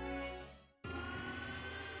hitbox?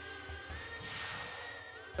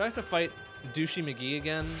 Do I have to fight Douchey McGee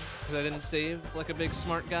again because I didn't save like a big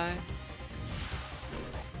smart guy?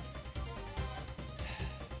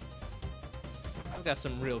 I've got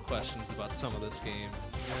some real questions about some of this game,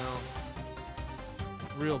 you know?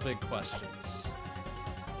 Real big questions.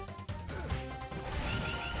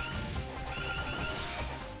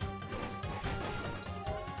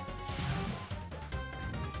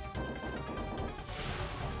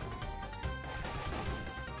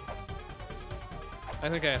 I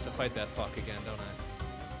think I have to fight that fuck again, don't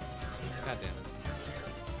I? God damn it.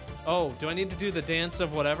 Oh, do I need to do the dance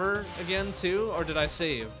of whatever again too? Or did I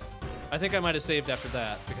save? I think I might have saved after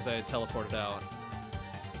that because I had teleported out.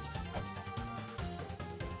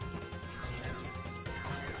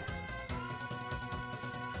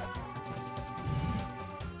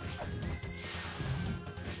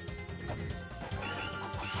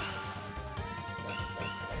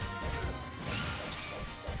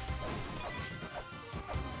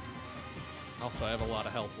 Also, I have a lot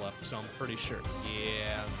of health left, so I'm pretty sure.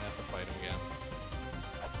 Yeah, I'm gonna have to fight him again.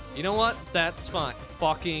 You know what? That's fine.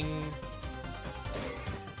 Fucking...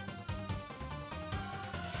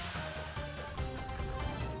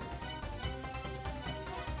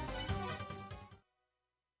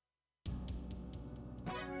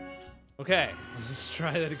 Okay, let's just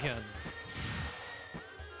try that again.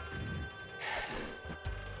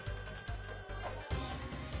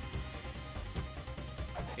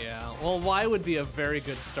 Yeah, well, why would be a very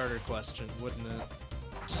good starter question, wouldn't it?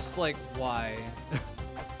 Just like, why?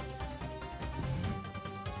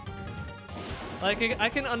 Like, I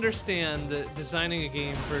can understand designing a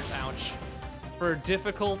game for, ouch, for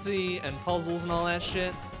difficulty and puzzles and all that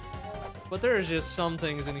shit, but there are just some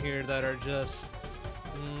things in here that are just,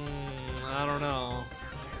 I don't know.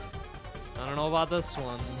 I don't know about this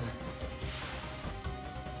one.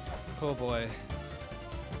 Oh boy.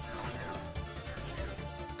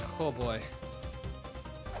 Oh boy.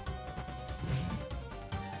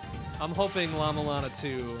 I'm hoping LA-MULANA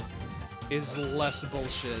 2 is less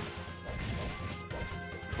bullshit.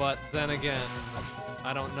 But then again,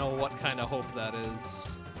 I don't know what kind of hope that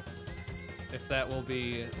is. If that will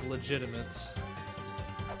be legitimate.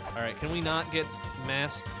 Alright, can we not get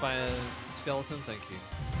masked by a skeleton? Thank you.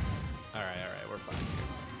 Alright, we're fine here.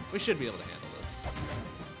 We should be able to handle this.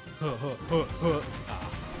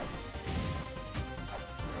 Ah.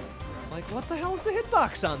 Like, what the hell is the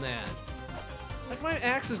hitbox on that? Like, my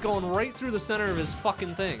axe is going right through the center of his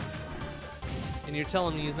fucking thing. And you're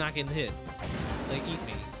telling me he's not getting hit. Like, eat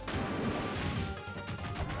me.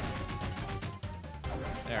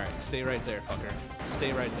 Alright, stay right there, fucker.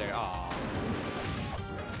 Stay right there. Aww.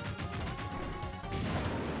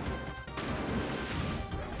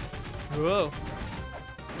 Whoa.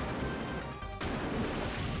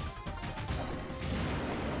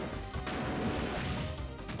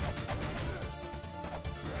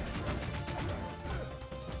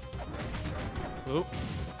 Oop.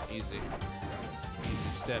 Easy.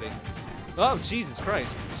 Easy, steady. Oh, Jesus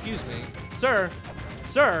Christ. Excuse me. Sir!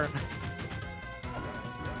 Sir!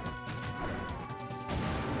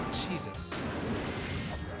 Jesus.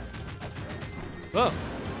 Whoa.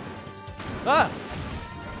 Ah!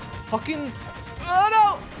 Fucking... Oh,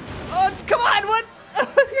 no! Oh, come on, what?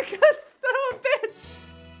 You son of a bitch!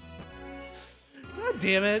 God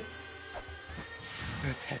damn it.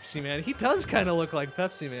 Pepsi Man. He does kind of look like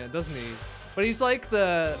Pepsi Man, doesn't he? But he's like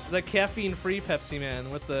the caffeine-free Pepsi Man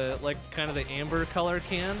with the, like, kind of the amber color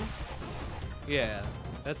can. Yeah,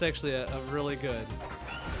 that's actually a really good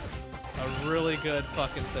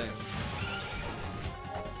fucking thing.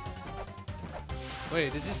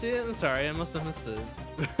 Wait, did you see it? I'm sorry, I must have missed it.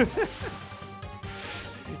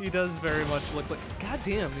 He does very much look like... God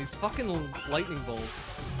damn, these fucking lightning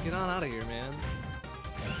bolts. Just get on out of here, man.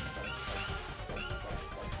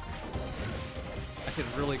 I could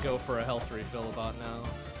really go for a health refill about now.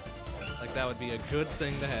 Like, that would be a good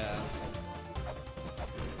thing to have.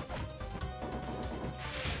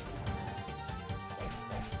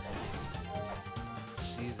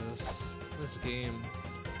 Jesus. This game.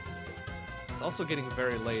 It's also getting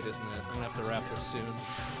very late, isn't it? I'm gonna have to wrap this soon.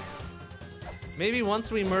 Maybe once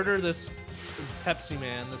we murder this Pepsi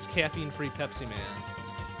Man, this caffeine-free Pepsi Man,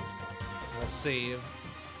 we'll save.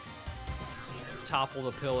 Topple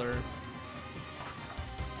the pillar.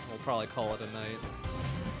 We'll probably call it a night.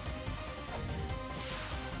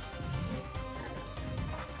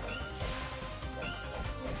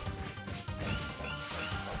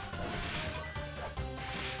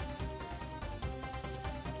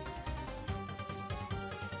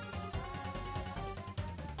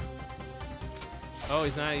 Oh,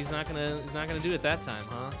 he's not gonna do it that time,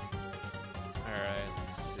 huh? All right,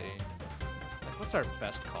 let's see. Like, what's What's our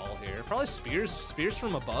best call here? Probably spears. Spears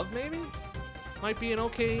from above, maybe? Might be an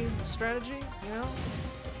okay strategy, you know?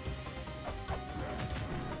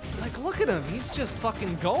 Like, look at him. He's just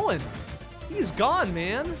fucking going. He's gone,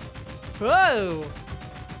 man. Whoa!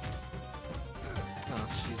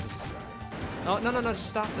 Oh, Jesus. Oh, no, no, no. Just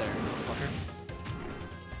stop there,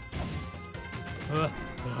 fucker.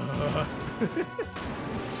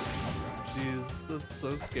 Jeez, that's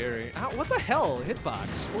so scary. Ow, what the hell?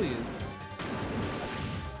 Hitbox, please.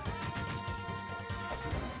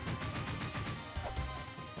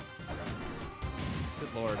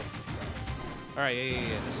 Good lord. Alright,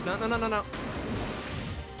 yeah. Just no.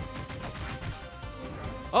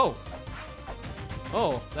 Oh!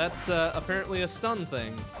 Oh, that's apparently a stun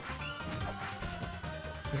thing.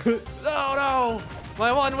 Oh no!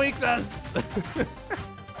 My one weakness!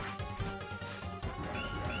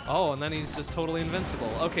 Oh, and then he's just totally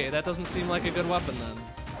invincible. Okay, that doesn't seem like a good weapon then.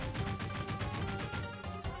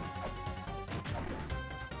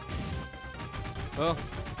 Oh.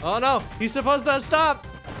 Oh no! He's supposed to stop!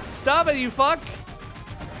 Stop it, you fuck!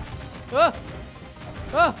 Ah!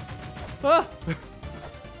 Ah! Ah!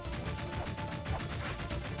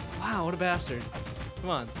 Wow, what a bastard. Come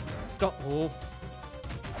on. Stop. Oh.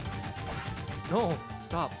 No,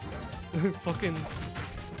 stop. Fucking.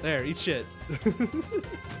 There, eat shit. This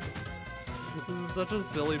is such a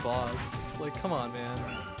silly boss. Like, come on, man.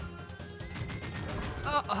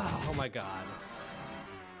 Oh my god.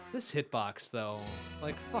 This hitbox, though.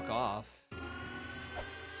 Like, fuck off.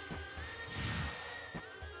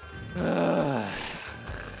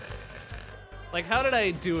 Like, how did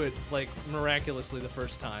I do it, like, miraculously the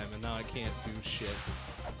first time, and now I can't do shit?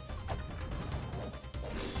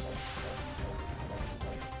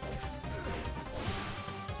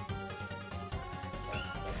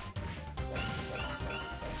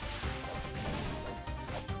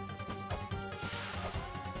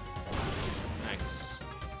 Nice.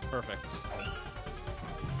 Perfect.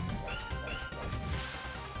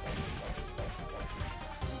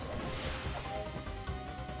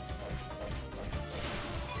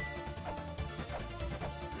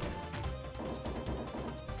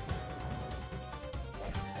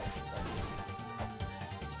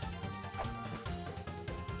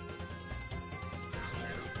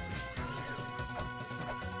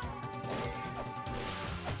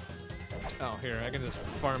 Oh, here, I can just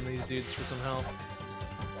farm these dudes for some health.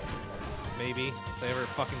 Maybe, if they ever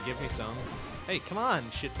fucking give me some. Hey, come on,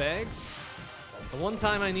 shitbags. The one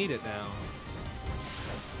time I need it now.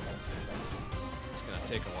 It's gonna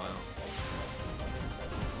take a while.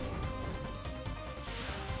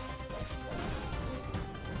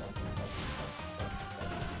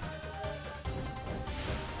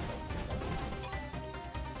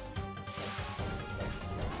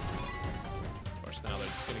 Now they're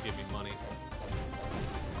just gonna give me money.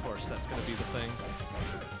 Of course, that's gonna be the thing.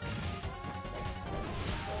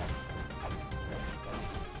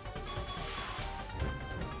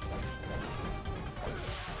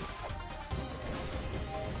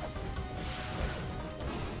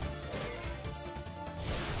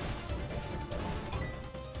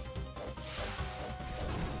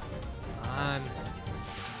 Come on.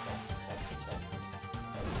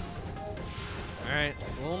 Alright,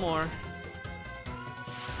 it's a little more.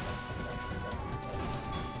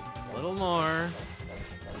 Little more.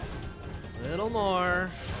 Little more.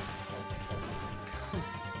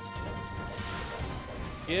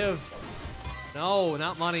 Give. No,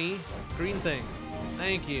 not money. Green thing.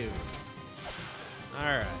 Thank you.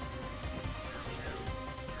 Alright.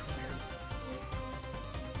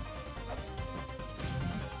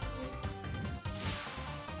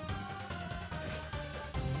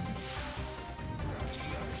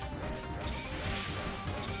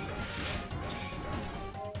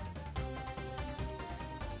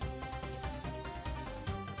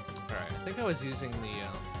 I think I was using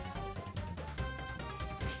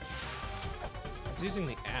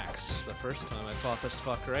the axe the first time I fought this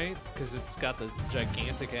fuck, right? Because it's got the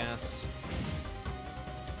gigantic ass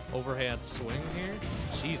overhead swing here.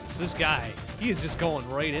 Jesus, this guy, he is just going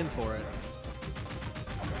right in for it.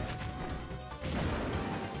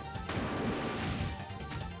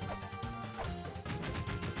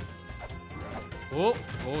 Oh,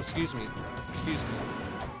 oh, excuse me. Excuse me.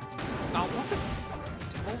 Oh, what the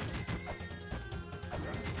devil?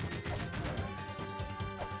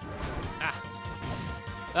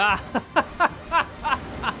 Ah!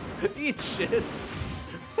 Eat shit!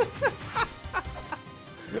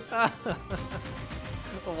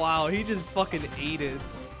 Wow, he just fucking ate it.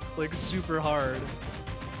 Like, super hard.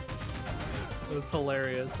 That's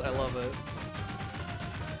hilarious. I love it.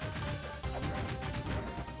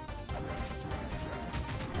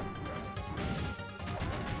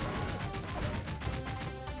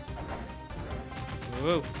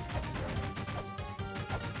 Whoa.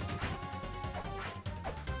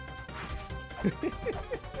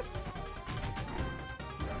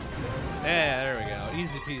 Yeah, there we go.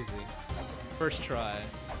 Easy peasy. First try.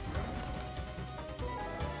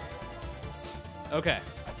 Okay.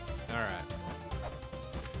 Alright.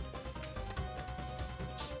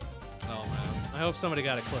 Oh man. I hope somebody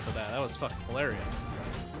got a clip of that. That was fucking hilarious.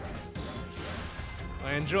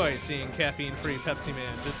 I enjoy seeing caffeine-free Pepsi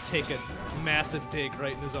Man just take a massive dig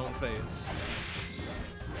right in his own face.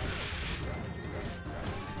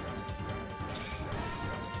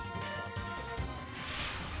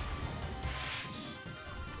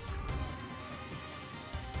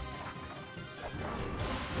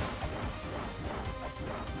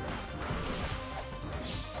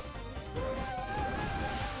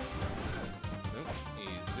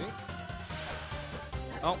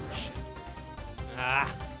 Oh, shit.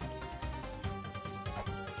 Ah.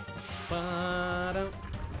 Ba-dum.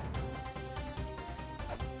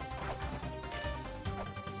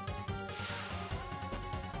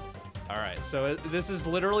 Alright, so this is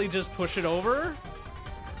literally just push it over?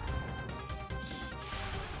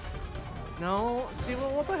 No? See,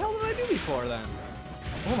 well, what the hell did I do before then?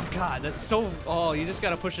 Oh my god, that's so... Oh, you just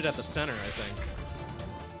gotta push it at the center, I think.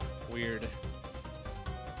 Weird.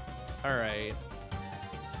 Alright.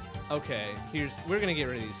 Okay, we're gonna get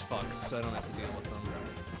rid of these fucks so I don't have to deal with them.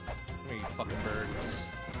 Come here, you fucking birds.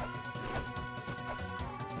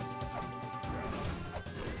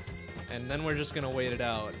 And then we're just gonna wait it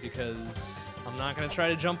out because I'm not gonna try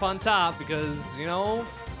to jump on top because, you know,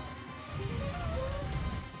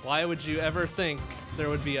 why would you ever think there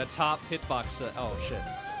would be a top hitbox to... Oh, shit.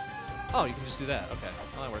 Oh, you can just do that. Okay.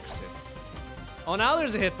 Well, that works too. Oh, now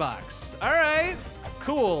there's a hitbox. All right.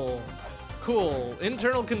 Cool. Cool.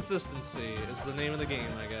 Internal consistency is the name of the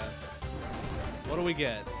game, I guess. What do we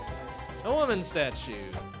get? A woman statue.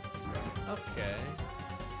 Okay.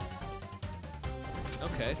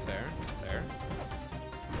 Okay, fair. Fair.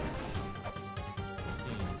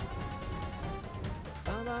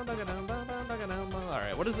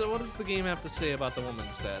 Alright, what does the game have to say about the woman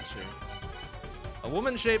statue? A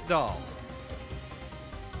woman-shaped doll.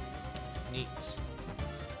 Neat.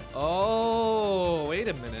 Oh, wait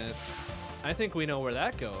a minute. I think we know where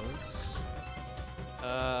that goes. We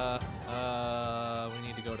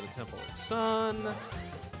need to go to the Temple of the Sun.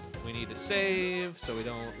 We need to save so we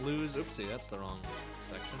don't lose. Oopsie, that's the wrong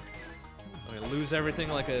section. I'm gonna lose everything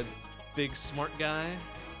like a big smart guy.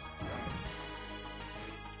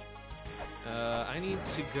 I need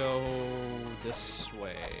to go this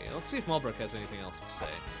way. Let's see if Mulbrook has anything else to say.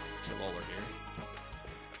 So while we're here.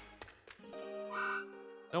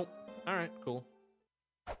 Nope. Alright, cool.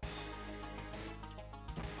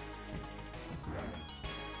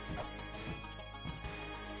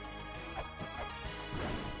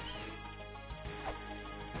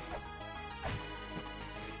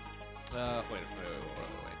 Wait.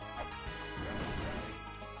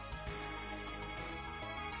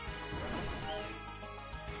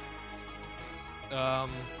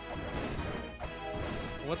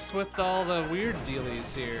 What's with all the weird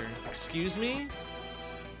dealies here? Excuse me?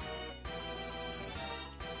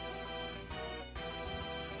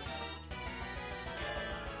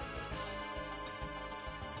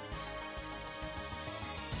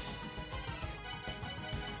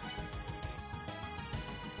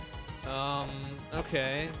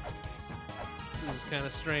 Okay. This is kind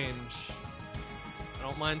of strange. I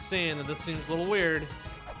don't mind saying that this seems a little weird,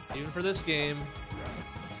 even for this game.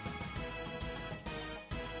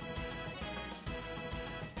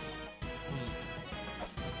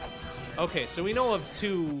 Okay, so we know of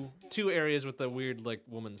two areas with the weird, like,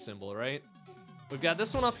 woman symbol, right? We've got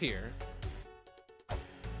this one up here.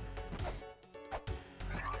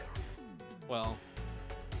 Well,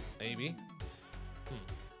 maybe.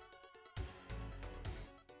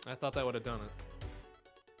 I thought that would have done it.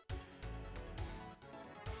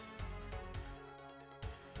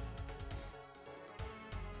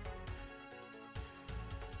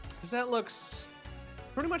 Because that looks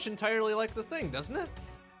pretty much entirely like the thing, doesn't it?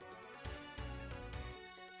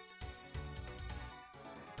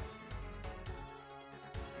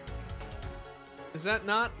 Is that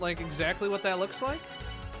not, like, exactly what that looks like?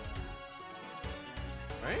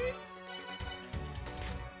 Right?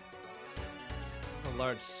 A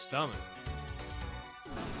large stomach.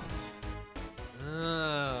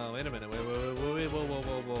 Oh, wait a minute. Wait, whoa,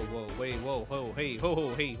 hey,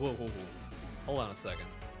 whoa. Hold on a second.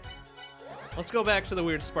 Let's go back to the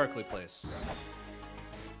weird sparkly place.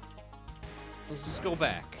 Let's just go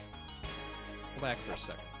back. Go back for a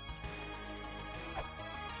second.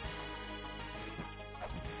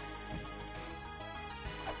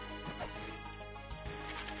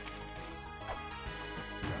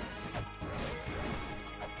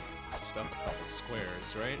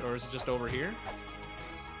 squares, right? Or is it just over here?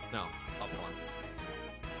 No, up one.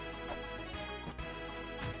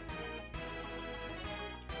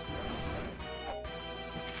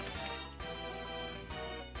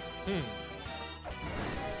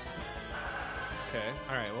 Okay,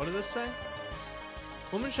 alright, what did this say?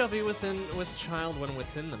 Woman shall be with child when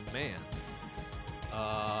within the man.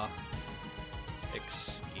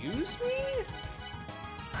 Excuse me?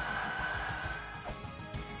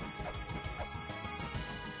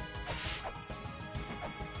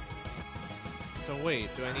 So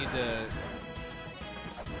wait, do I need to...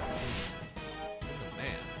 Oh,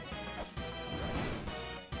 man.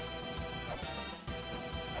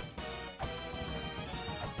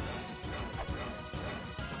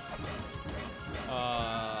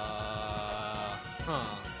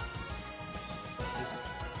 Huh. Is...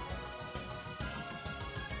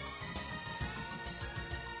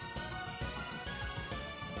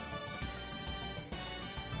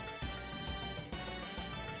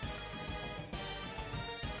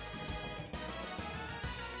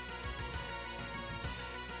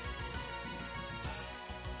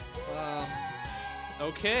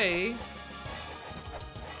 Okay.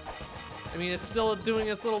 I mean, it's still doing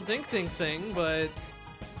its little dink-dink thing, but...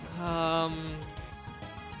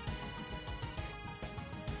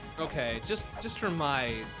 Okay, just for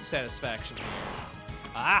my satisfaction here.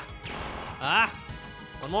 Ah! Ah!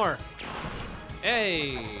 One more.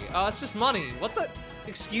 Hey! Oh, it's just money. What the?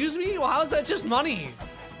 Excuse me? Well, how is that just money?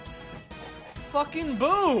 Fucking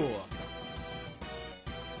boo!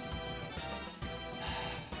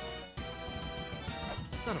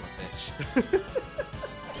 Son of a bitch.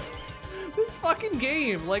 This fucking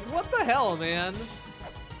game, like, what the hell, man?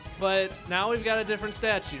 But now we've got a different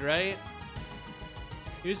statue, right?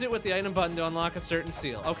 Use it with the item button to unlock a certain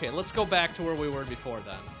seal. Okay, let's go back to where we were before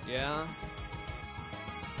then. Yeah?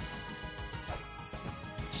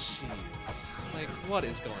 Jeez. Like, what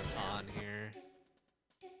is going on here?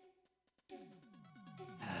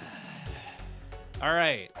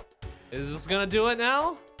 Alright. Is this gonna do it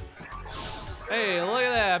now? Hey, look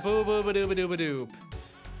at that. Boo boo ba doo ba doo ba doop.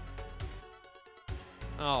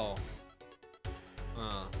 Oh.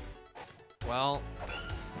 Well,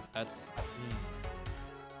 that's...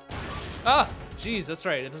 Ah! Jeez, that's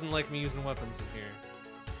right. It doesn't like me using weapons in here.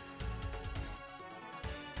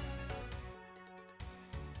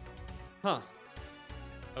 Huh.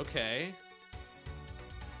 Okay.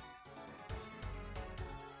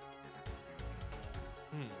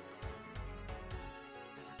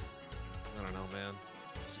 I don't know, man.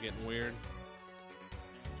 This is getting weird.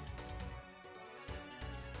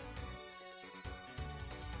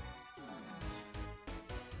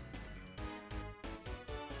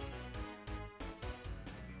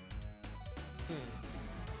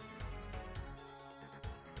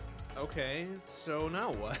 Okay, so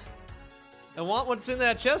now what? I want what's in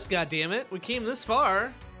that chest, goddammit. We came this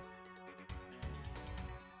far.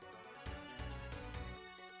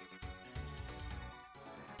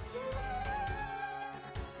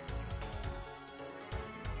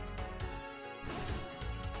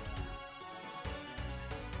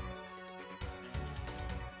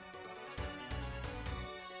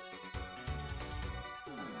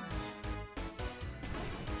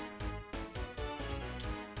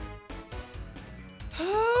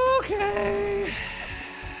 Okay.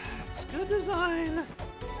 It's good design.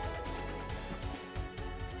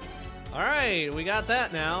 All right, we got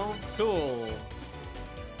that now. Cool.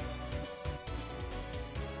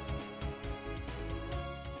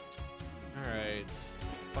 All right.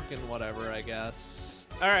 Fucking whatever, I guess.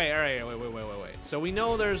 All right. Wait. So we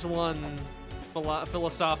know there's one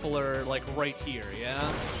philosopher, like, right here,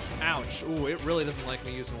 yeah? Ouch. Ooh, it really doesn't like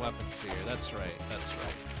me using weapons here. That's right.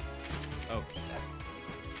 Okay.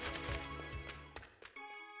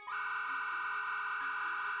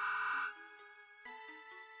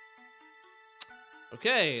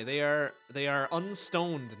 Okay, they are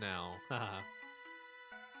unstoned now. Haha.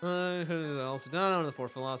 Also done on the four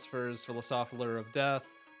philosophers, philosopher of death.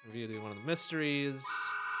 Review one of the mysteries.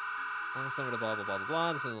 Summon blah blah blah blah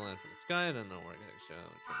blah. This is the land from the sky. I don't know where to show.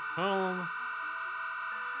 Home.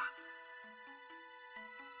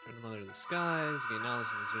 Turn the mother to the skies. Gain knowledge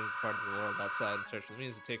of the parts of the world outside and search for the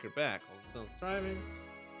means to take her back. All the stones thriving.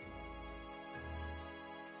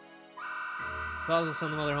 Pause will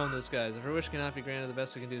send the mother home to the skies. If her wish cannot be granted, the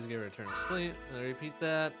best we can do is give her eternal sleep. I'll repeat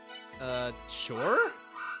that. Sure?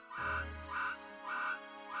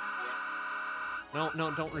 No,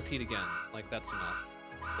 don't repeat again. Like, that's enough.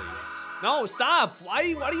 Please. No, stop! Why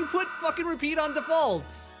do you put fucking repeat on default?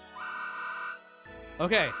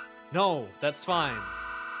 Okay. No, that's fine.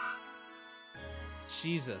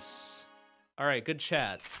 Jesus. All right, good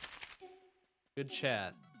chat. Good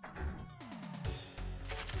chat.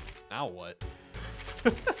 Now what?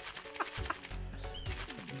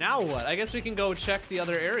 Now what? I guess we can go check the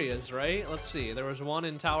other areas, right? Let's see. There was one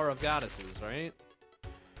in Tower of Goddesses, right?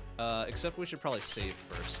 Except we should probably save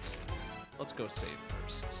first. Let's go save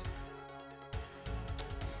first.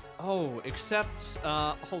 Oh, except,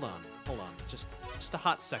 hold on. Just a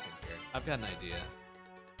hot second here. I've got an idea.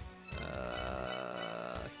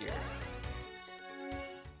 Here.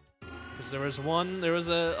 Because there was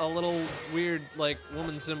a little weird, like,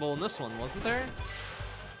 woman symbol in this one, wasn't there?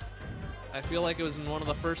 I feel like it was in one of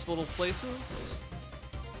the first little places.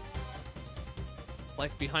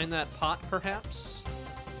 Like behind that pot, perhaps?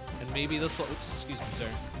 And maybe this will, oops, excuse me, sir.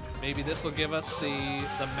 Maybe this will give us the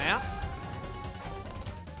map?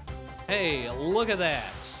 Hey, look at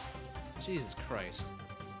that. Jesus Christ.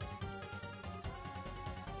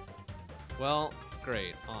 Well,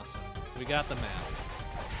 great, awesome. We got the map.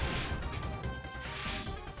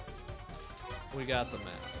 We got the map.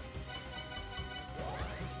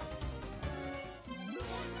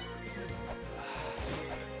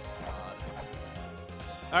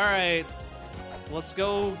 All right, let's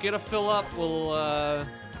go get a fill up. We'll, I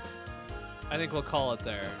think we'll call it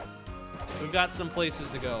there. We've got some places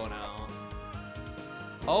to go now.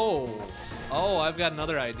 Oh, I've got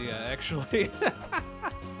another idea, actually.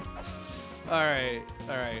 All right,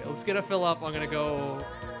 let's get a fill up. I'm gonna go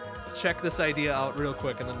check this idea out real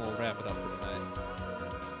quick, and then we'll wrap it up for tonight.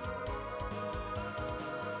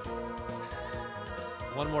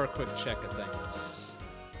 One more quick check of things.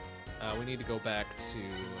 We need to go back to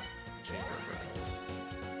Chamber.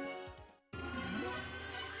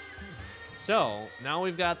 So, now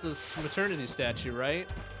we've got this maternity statue, right?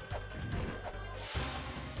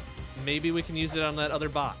 Maybe we can use it on that other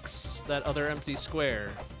box, that other empty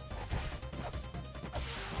square.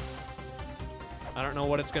 I don't know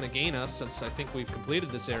what it's gonna gain us since I think we've completed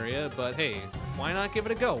this area, but hey, why not give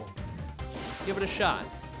it a go? Give it a shot.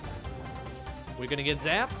 We gonna get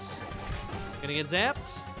zapped? Gonna get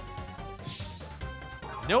zapped?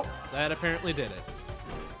 Nope, that apparently did it.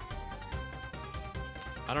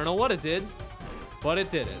 I don't know what it did, but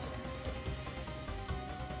it did it.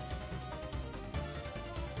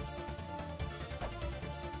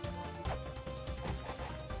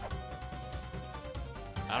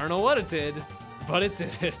 I don't know what it did, but it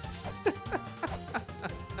did it.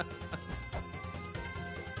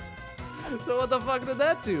 So what the fuck did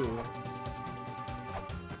that do?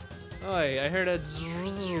 Oh, I heard a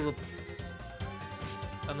zzz,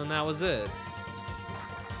 and then that was it.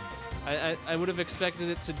 I would have expected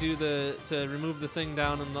it to do to remove the thing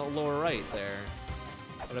down in the lower right there,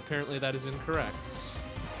 but apparently that is incorrect.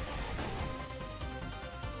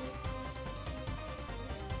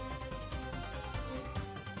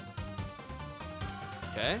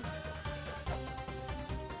 Okay.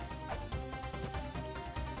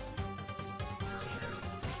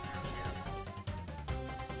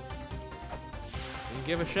 You can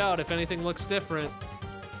give a shout if anything looks different.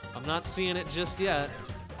 I'm not seeing it just yet.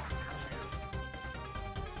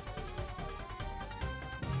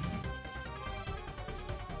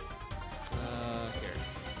 Here.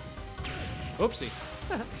 Oopsie.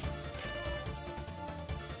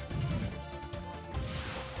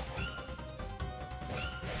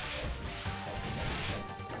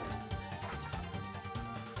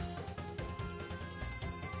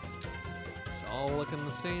 It's all looking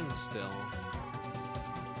the same still.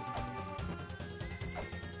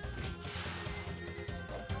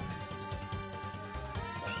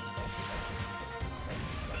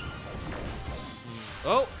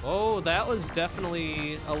 Oh, that was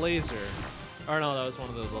definitely a laser. Or no, that was one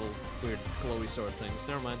of those little weird glowy sword things.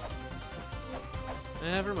 Never mind.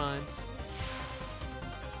 Never mind.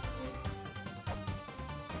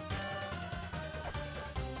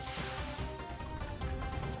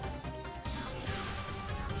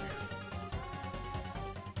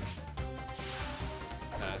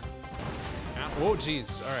 Oh,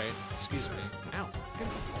 jeez. All right. Excuse me. Ow.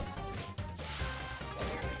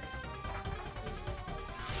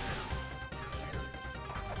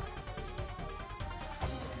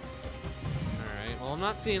 I'm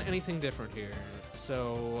not seeing anything different here,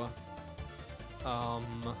 so,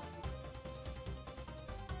 and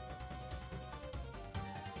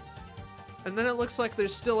then it looks like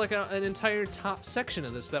there's still like an entire top section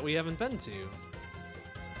of this that we haven't been to.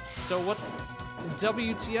 So what,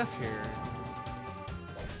 WTF here?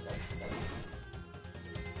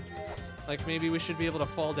 Like maybe we should be able to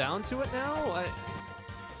fall down to it now? Oh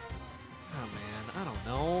man, I don't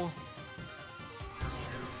know.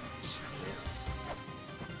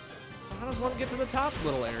 How does one get to the top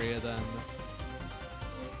little area then?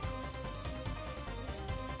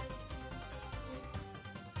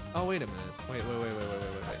 Oh, wait a minute. Wait.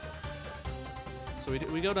 So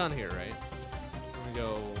we go down here, right?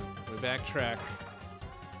 We backtrack.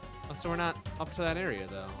 Oh, so we're not up to that area,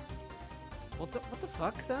 though. What the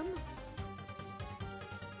fuck, then?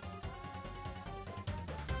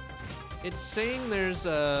 It's saying there's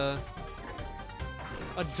a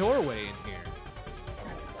doorway in here.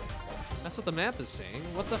 That's what the map is saying.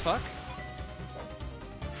 What the fuck?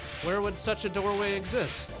 Where would such a doorway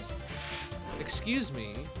exist? Excuse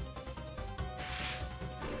me.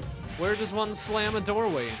 Where does one slam a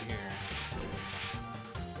doorway in here?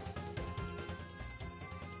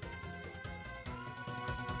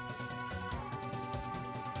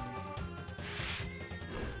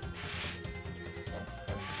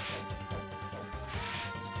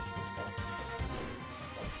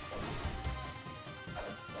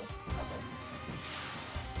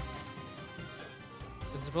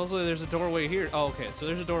 Supposedly there's a doorway here. Oh, okay, so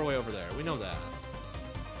there's a doorway over there. We know that.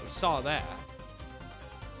 We saw that.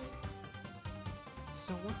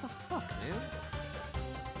 So what the fuck, man?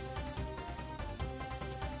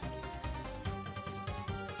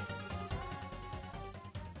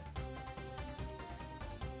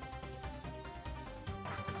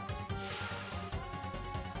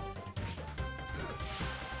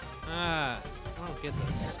 I don't get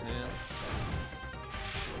this, man.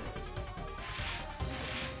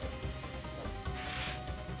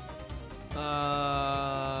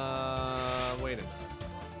 Wait a minute.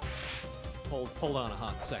 Hold on a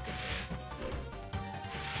hot second here.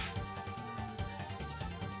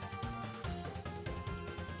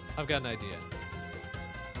 I've got an idea.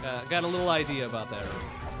 Got a little idea about that room.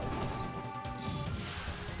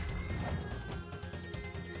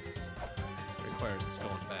 Requires us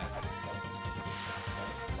going back.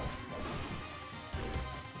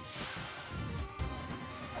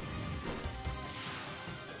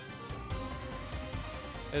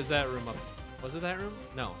 Is that room up? Was it that room?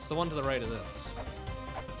 No, it's the one to the right of this.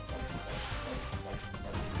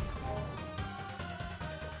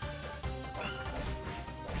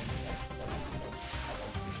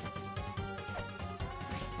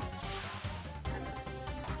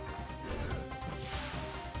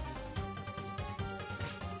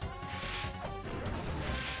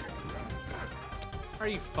 Are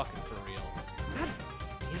you fucking for real? God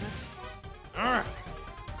damn it. Arrgh.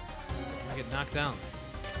 I get knocked down.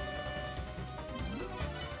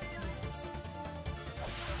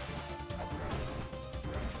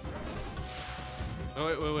 Oh,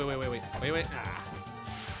 wait. Ah.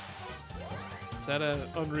 Is that an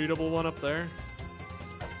unreadable one up there?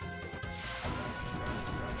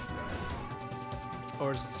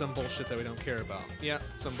 Or is it some bullshit that we don't care about? Yeah,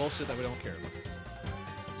 some bullshit that we don't care about.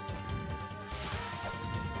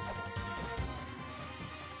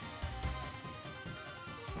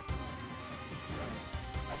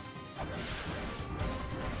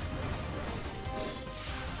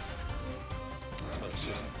 I suppose it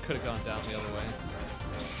just could have gone down the other way.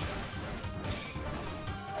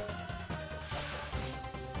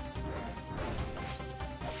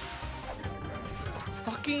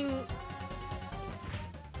 Fucking...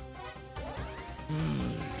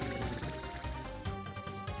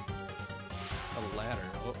 A ladder.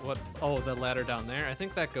 What? Oh, the ladder down there? I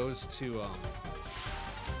think that goes to,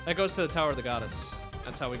 that goes to the Tower of the Goddess.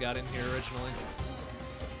 That's how we got in here originally.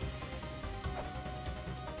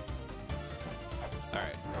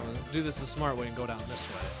 Alright, I'm gonna do this the smart way and go down this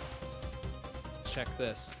way. Check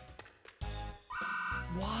this.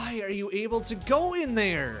 Why are you able to go in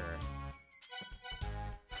there?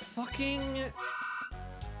 Fucking...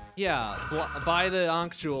 Yeah, buy the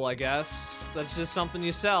Ankh Jewel, I guess. That's just something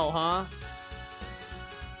you sell, huh?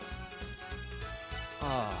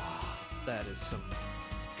 Ah, that is some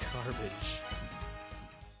garbage.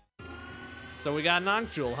 So we got an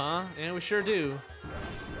Ankh Jewel, huh? Yeah, we sure do.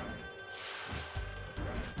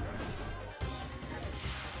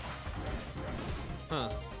 Huh.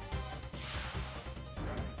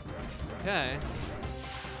 Okay.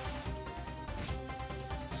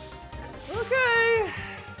 Okay.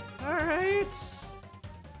 All right.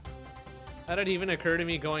 That didn't even occur to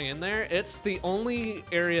me going in there. It's the only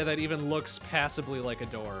area that even looks passably like a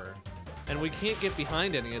door. And we can't get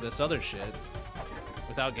behind any of this other shit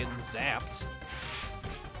without getting zapped.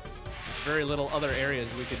 There's very little other areas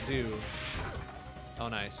we could do. Oh,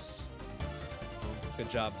 nice. Oh, good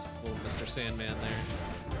job, little Mr. Sandman there.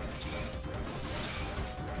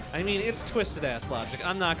 I mean, it's twisted-ass logic.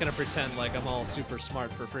 I'm not gonna pretend like I'm all super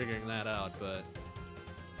smart for figuring that out, but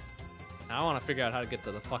I want to figure out how to get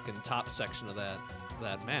to the fucking top section of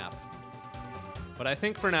that map. But I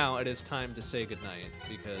think for now it is time to say goodnight,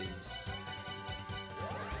 because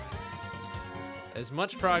as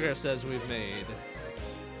much progress as we've made.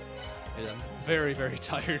 And I'm very, very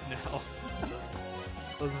tired now.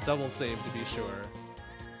 Let's double save to be sure.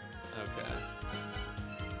 Okay.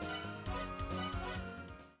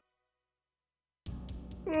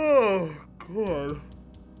 Oh, God.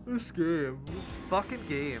 This fucking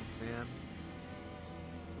game, man.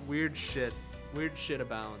 Weird shit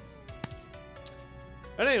abounds.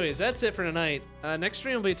 But anyways, that's it for tonight. Next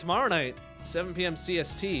stream will be tomorrow night, 7 p.m.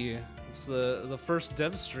 CST. It's the first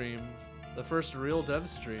dev stream, the first real dev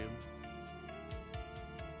stream.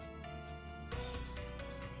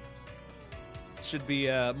 Should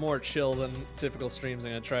be more chill than typical streams.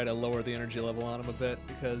 I'm gonna try to lower the energy level on them a bit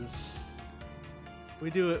because we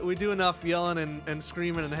do enough yelling and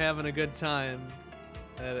screaming and having a good time.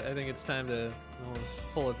 I think it's time to let's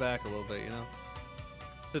pull it back a little bit, you know.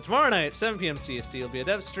 So tomorrow night, 7 p.m. CST will be a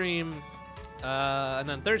dev stream, and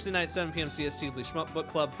then Thursday night, 7 p.m. CST will be Shmup Book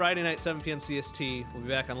Club. Friday night, 7 p.m. CST, we'll be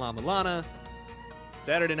back on LA-MULANA.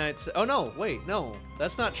 Saturday night, oh no, wait, no,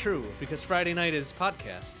 that's not true because Friday night is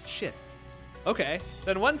podcast. Shit. Okay,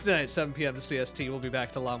 then Wednesday night, 7 p.m. CST, we'll be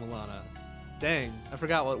back to LA-MULANA. Dang, I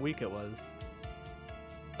forgot what week it was.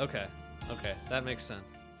 Okay, that makes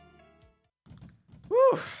sense. Woo!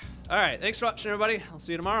 All right, thanks for watching, everybody. I'll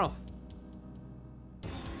see you tomorrow.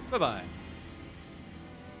 Bye-bye.